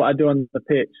happy with what I do on the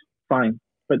pitch, fine.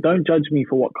 But don't judge me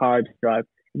for what car I drive.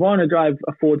 If I want to drive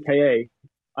a Ford KA,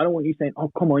 I don't want you saying,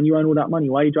 oh, come on, you earn all that money,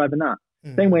 why are you driving that?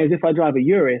 Same way as if I drive a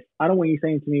Urus, I don't want you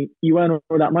saying to me, you earn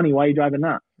all that money, why are you driving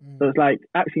that? So it's like,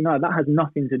 actually, no, that has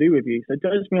nothing to do with you. So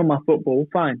judge me on my football,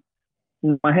 fine.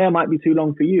 My hair might be too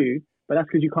long for you, but that's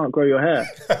because you can't grow your hair.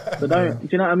 So don't, do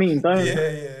you know what I mean?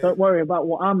 Don't worry about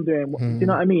what I'm doing. Do you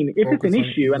know what I mean? If it's an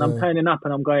issue and I'm turning up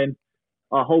and I'm going,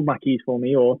 oh, hold my keys for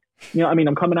me, or, you know what I mean,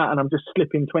 I'm coming out and I'm just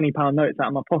slipping £20 notes out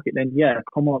of my pocket, then yeah,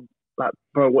 come on, like,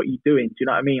 bro, what are you doing? Do you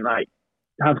know what I mean? Like,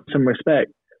 have some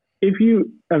respect. If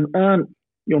you have earned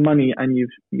your money and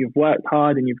you've worked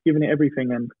hard and you've given it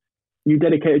everything and you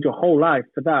dedicated your whole life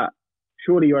to that,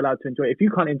 surely you're allowed to enjoy it. If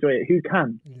you can't enjoy it, who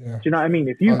can? Yeah. Do you know what I mean?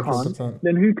 If you 100%. can't,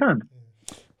 then who can?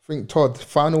 I think, Todd,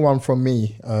 final one from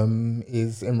me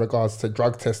is in regards to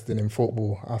drug testing in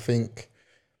football. I think,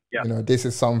 you know, this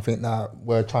is something that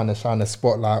we're trying to shine a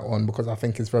spotlight on, because I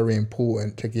think it's very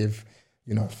important to give,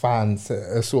 you know, fans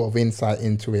a sort of insight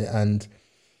into it. And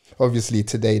obviously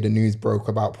today the news broke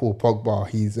about Paul Pogba.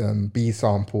 His B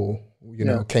sample, you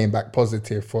know, came back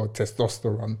positive for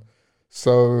testosterone.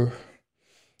 So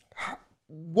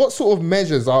what sort of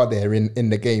measures are there in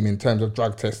the game in terms of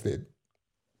drug testing?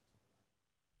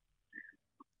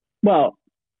 Well,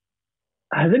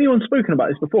 has anyone spoken about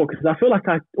this before? Because I feel like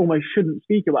I almost shouldn't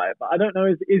speak about it, but I don't know,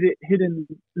 is it hidden?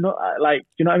 Not like, do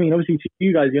you know what I mean? Obviously to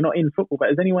you guys, you're not in football, but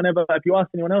has anyone ever, have you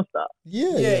asked anyone else that?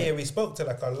 Yeah. We spoke to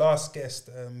like our last guest.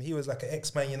 He was like an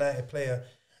ex-Man United player,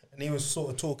 and he was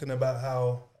sort of talking about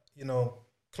how, you know,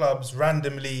 clubs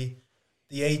randomly,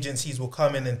 the agencies will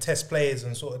come in and test players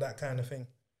and sort of that kind of thing.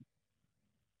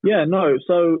 Yeah, no.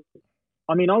 So,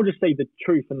 I mean, I'll just say the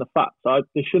truth and the facts.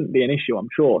 There shouldn't be an issue, I'm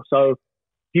sure. So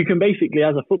you can basically,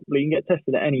 as a footballer, you can get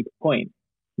tested at any point.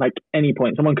 like any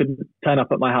point. Someone could turn up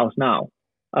at my house now.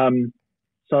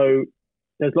 So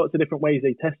there's lots of different ways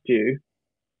they test you,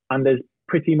 and there's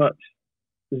pretty much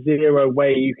zero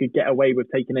way you could get away with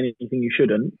taking anything you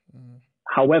shouldn't.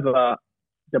 However,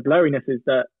 the blurriness is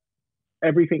that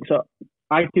everything. So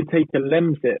I could take a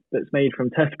Lemsip that's made from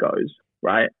Tesco's,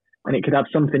 right, and it could have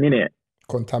something in it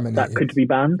contaminated that could be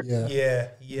banned. Yeah.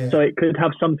 So it could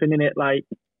have something in it like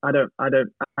I don't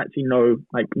actually know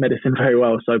like medicine very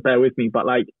well, so bear with me. But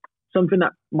like something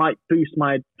that might boost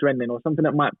my adrenaline or something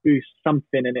that might boost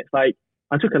something, and it's like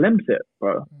I took a Lemsip,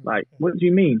 bro. Like, what do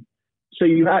you mean? So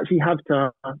you actually have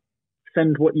to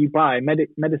send what you buy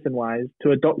medicine wise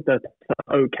to a doctor to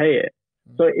okay it.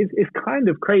 So it's kind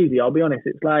of crazy. I'll be honest.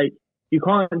 It's like you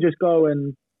can't just go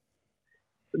and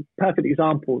perfect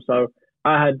example. So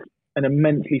I had an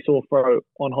immensely sore throat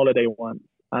on holiday once,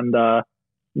 and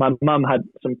my mum had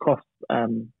some cough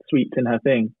sweets in her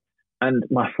thing, and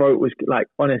my throat was like,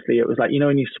 honestly, it was like, you know,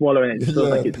 when you swallow and it just feels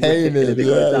like it's paining.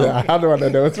 Yeah. I had one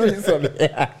of those recently.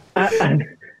 and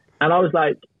I was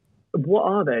like, what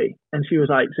are they? And she was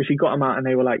like, so she got them out, and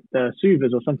they were like the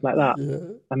soothers or something like that.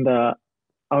 Yeah. And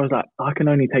I was like, I can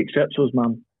only take Strepsils,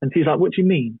 mum. And she's like, what do you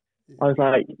mean? I was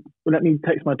like, well, let me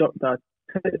text my doctor.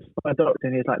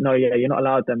 And he's like, no, yeah, you're not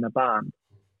allowed them, they're banned.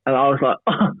 And I was like,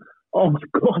 oh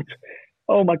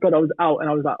my god, I was out, and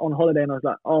I was like on holiday, and I was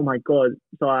like, oh my god.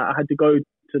 So I had to go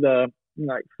to the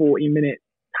like 40-minute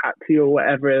taxi or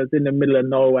whatever. It was in the middle of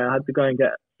nowhere. I had to go and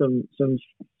get some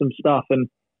stuff, and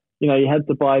you know, you had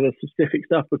to buy the specific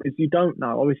stuff because you don't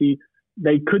know. Obviously,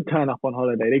 they could turn up on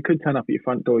holiday. They could turn up at your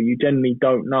front door. You generally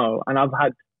don't know. And I've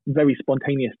had very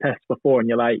spontaneous tests before, and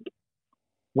you're like,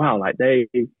 wow, like they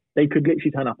could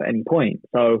literally turn up at any point.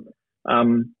 So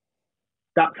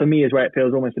that for me is where it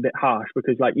feels almost a bit harsh,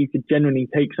 because like you could genuinely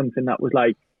take something that was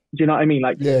like, do you know what I mean?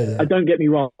 Like, don't get me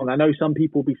wrong. I know some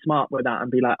people be smart with that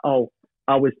and be like, oh,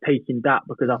 I was taking that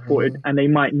because I thought it, and they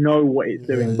might know what it's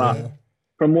doing. But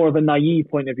from more of a naive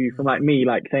point of view, from like me,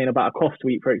 like saying about a cough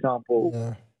sweet, for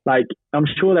example, like I'm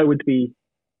sure there would be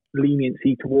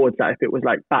leniency towards that if it was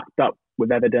like backed up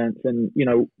with evidence and, you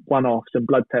know, one-offs and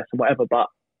blood tests and whatever. But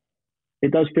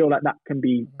it does feel like that can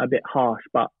be a bit harsh,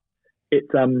 but it's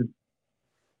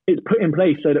put in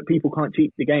place so that people can't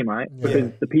cheat the game, right?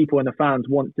 Because the people and the fans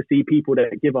want to see people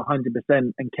that give 100%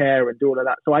 and care and do all of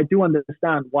that. So I do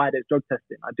understand why there's drug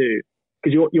testing. I do,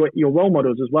 because you're role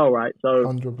models as well, right? So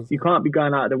 100%. You can't be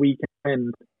going out at the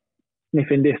weekend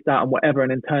sniffing this, that, and whatever,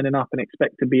 and then turning up and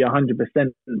expect to be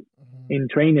 100% in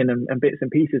training and bits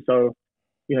and pieces. So,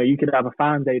 you know, you could have a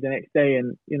fan day the next day,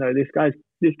 and you know, this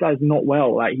guy's not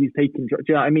well. Like, he's taking drugs.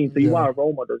 Do you know what I mean? So you are a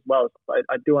role model as well. So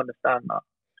I do understand that.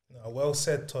 No, well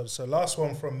said, Todd. So last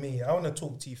one from me. I want to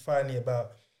talk to you finally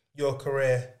about your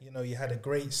career. You know, you had a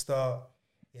great start.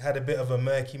 You had a bit of a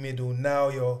murky middle. Now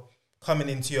you're coming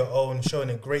into your own, showing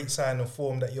a great sign of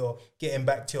form that you're getting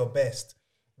back to your best.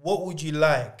 What would you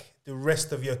like the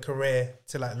rest of your career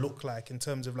to like look like in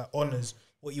terms of like honours,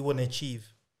 what you want to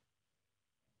achieve?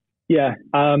 Yeah.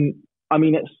 I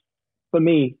mean, it's, for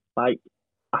me, like,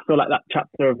 I feel like that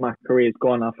chapter of my career is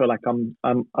gone. I feel like I'm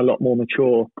a lot more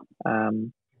mature,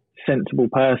 sensible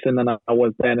person than I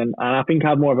was then, and I think I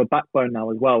have more of a backbone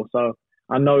now as well. So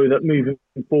I know that moving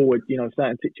forward, you know,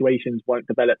 certain situations won't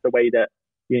develop the way that,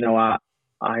 you know, I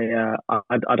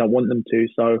don't want them to.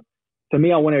 So for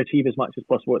me, I want to achieve as much as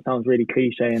possible. It sounds really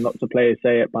cliche, and lots of players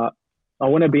say it, but I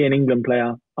want to be an England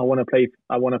player. I want to play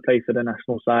for the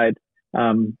national side.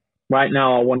 Right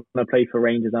now, I want to play for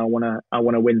Rangers, and I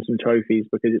want to win some trophies,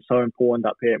 because it's so important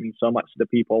up here. It means so much to the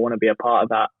people. I want to be a part of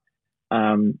that.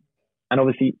 And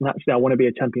obviously, naturally, I want to be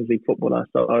a Champions League footballer.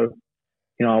 So,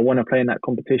 you know, I want to play in that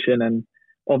competition. And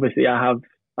obviously, I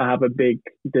have a big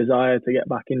desire to get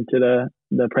back into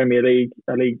the Premier League,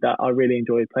 a league that I really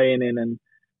enjoy playing in, and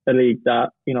a league that,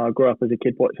 you know, I grew up as a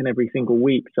kid watching every single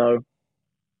week. So,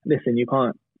 listen, you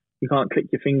can't click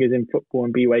your fingers in football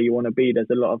and be where you want to be. There's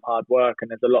a lot of hard work,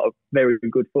 and there's a lot of very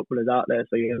good footballers out there.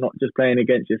 So you're not just playing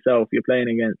against yourself, you're playing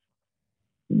against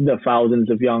the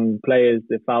thousands of young players,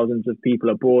 the thousands of people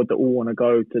abroad that all want to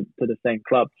go to the same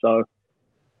club. So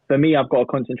for me, I've got to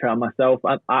concentrate on myself.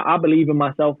 I believe in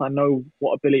myself. I know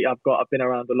what ability I've got. I've been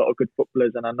around a lot of good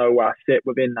footballers, and I know where I sit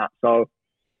within that. So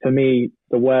for me,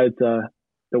 the words are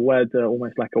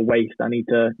almost like a waste. I need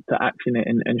to action it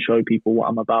and show people what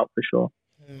I'm about, for sure.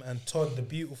 And Todd, the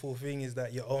beautiful thing is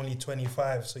that you're only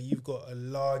 25, so you've got a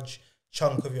large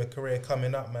chunk of your career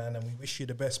coming up, man, and we wish you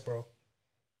the best, bro.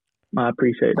 I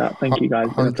appreciate that. Thank you, guys.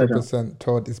 100%,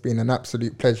 Todd. It's been an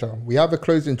absolute pleasure. We have a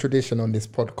closing tradition on this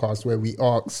podcast where we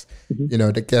ask, you know,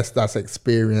 the guest that's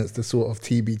experienced the sort of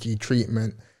TBG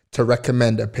treatment to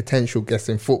recommend a potential guest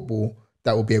in football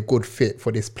that will be a good fit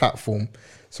for this platform.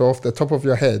 So off the top of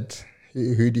your head,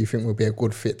 who do you think will be a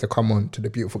good fit to come on to the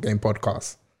Beautiful Game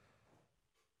podcast?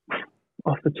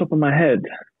 Off the top of my head,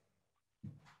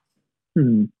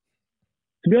 to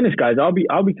be honest, guys, I'll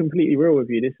be completely real with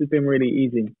you. This has been really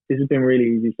easy.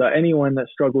 So anyone that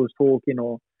struggles talking,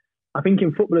 or I think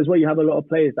in football as well, you have a lot of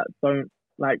players that don't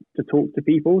like to talk to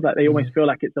people. That they almost feel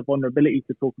like it's a vulnerability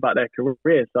to talk about their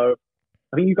career. So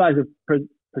I think you guys have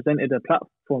presented a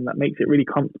platform that makes it really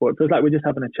comfortable. It feels like we're just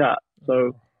having a chat.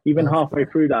 So even halfway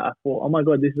through that, I thought, oh my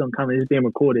God, this is on camera, this is being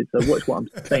recorded. So watch what I'm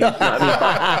saying. You know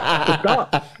what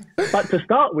I mean? But to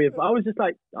start with, I was just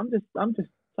like, I'm just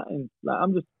chatting. Like,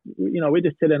 we're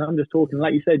just chilling. I'm just talking.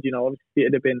 Like you said, obviously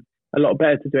it'd have been a lot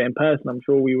better to do it in person. I'm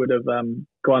sure we would have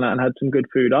gone out and had some good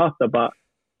food after. But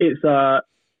it's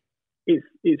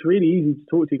really easy to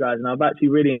talk to you guys, and I've actually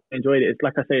really enjoyed it. It's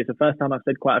like I say, it's the first time I've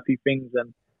said quite a few things,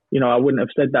 and I wouldn't have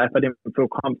said that if I didn't feel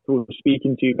comfortable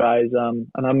speaking to you guys. And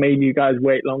I made you guys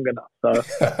wait long enough. So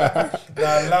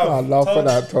I love for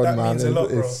that, Todd, man.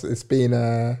 It's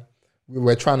been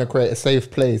we're trying to create a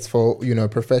safe place for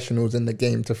professionals in the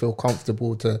game to feel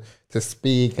comfortable to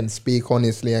speak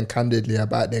honestly and candidly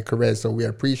about their careers. So we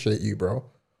appreciate you, bro.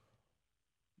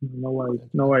 No worries.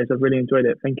 I've really enjoyed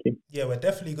it. Thank you. Yeah, we're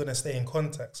definitely going to stay in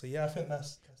contact. So yeah, I think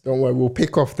that's... Don't worry, we'll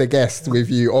pick off the guest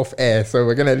with you off air. So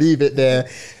we're going to leave it there.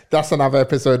 That's another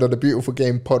episode of the Beautiful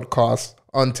Game podcast.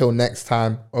 Until next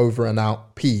time, over and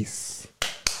out. Peace.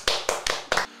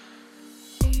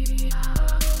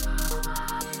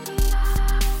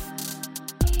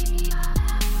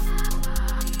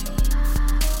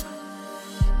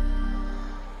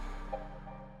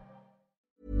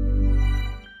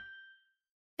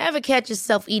 Ever catch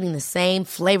yourself eating the same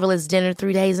flavorless dinner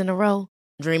 3 days in a row?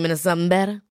 Dreaming of something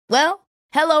better? Well,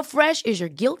 HelloFresh is your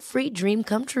guilt-free dream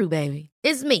come true, baby.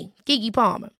 It's me, Keke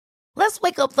Palmer. Let's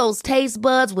wake up those taste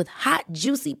buds with hot,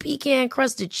 juicy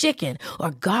pecan-crusted chicken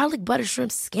or garlic butter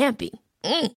shrimp scampi.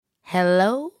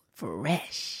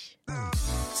 HelloFresh.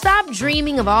 Stop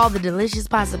dreaming of all the delicious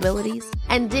possibilities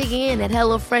and dig in at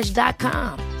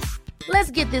HelloFresh.com.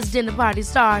 Let's get this dinner party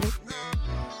started.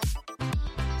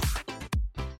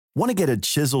 Want to get a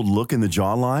chiseled look in the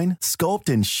jawline? Sculpt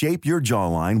and shape your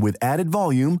jawline with added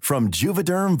volume from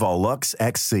Juvederm Volux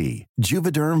XC.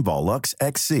 Juvederm Volux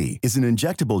XC is an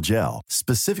injectable gel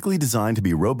specifically designed to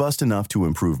be robust enough to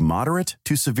improve moderate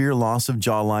to severe loss of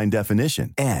jawline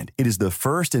definition. And it is the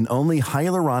first and only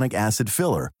hyaluronic acid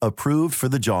filler approved for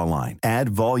the jawline. Add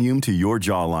volume to your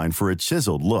jawline for a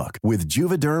chiseled look with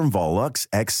Juvederm Volux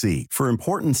XC. For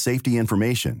important safety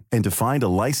information and to find a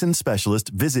licensed specialist,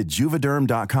 visit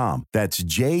Juvederm.com. That's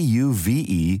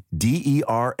JUVEDERM.com.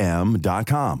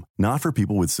 Not for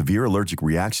people with severe allergic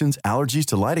reactions, allergies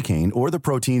to lidocaine, or the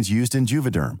proteins used in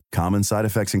Juvederm. Common side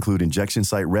effects include injection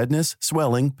site redness,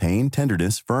 swelling, pain,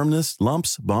 tenderness, firmness,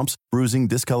 lumps, bumps, bruising,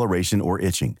 discoloration, or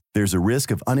itching. There's a risk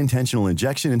of unintentional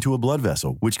injection into a blood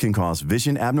vessel, which can cause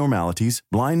vision abnormalities,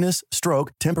 blindness,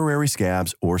 stroke, temporary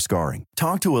scabs, or scarring.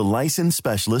 Talk to a licensed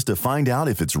specialist to find out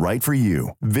if it's right for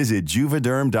you. Visit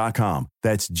Juvederm.com.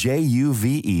 That's JUVEDERM.com.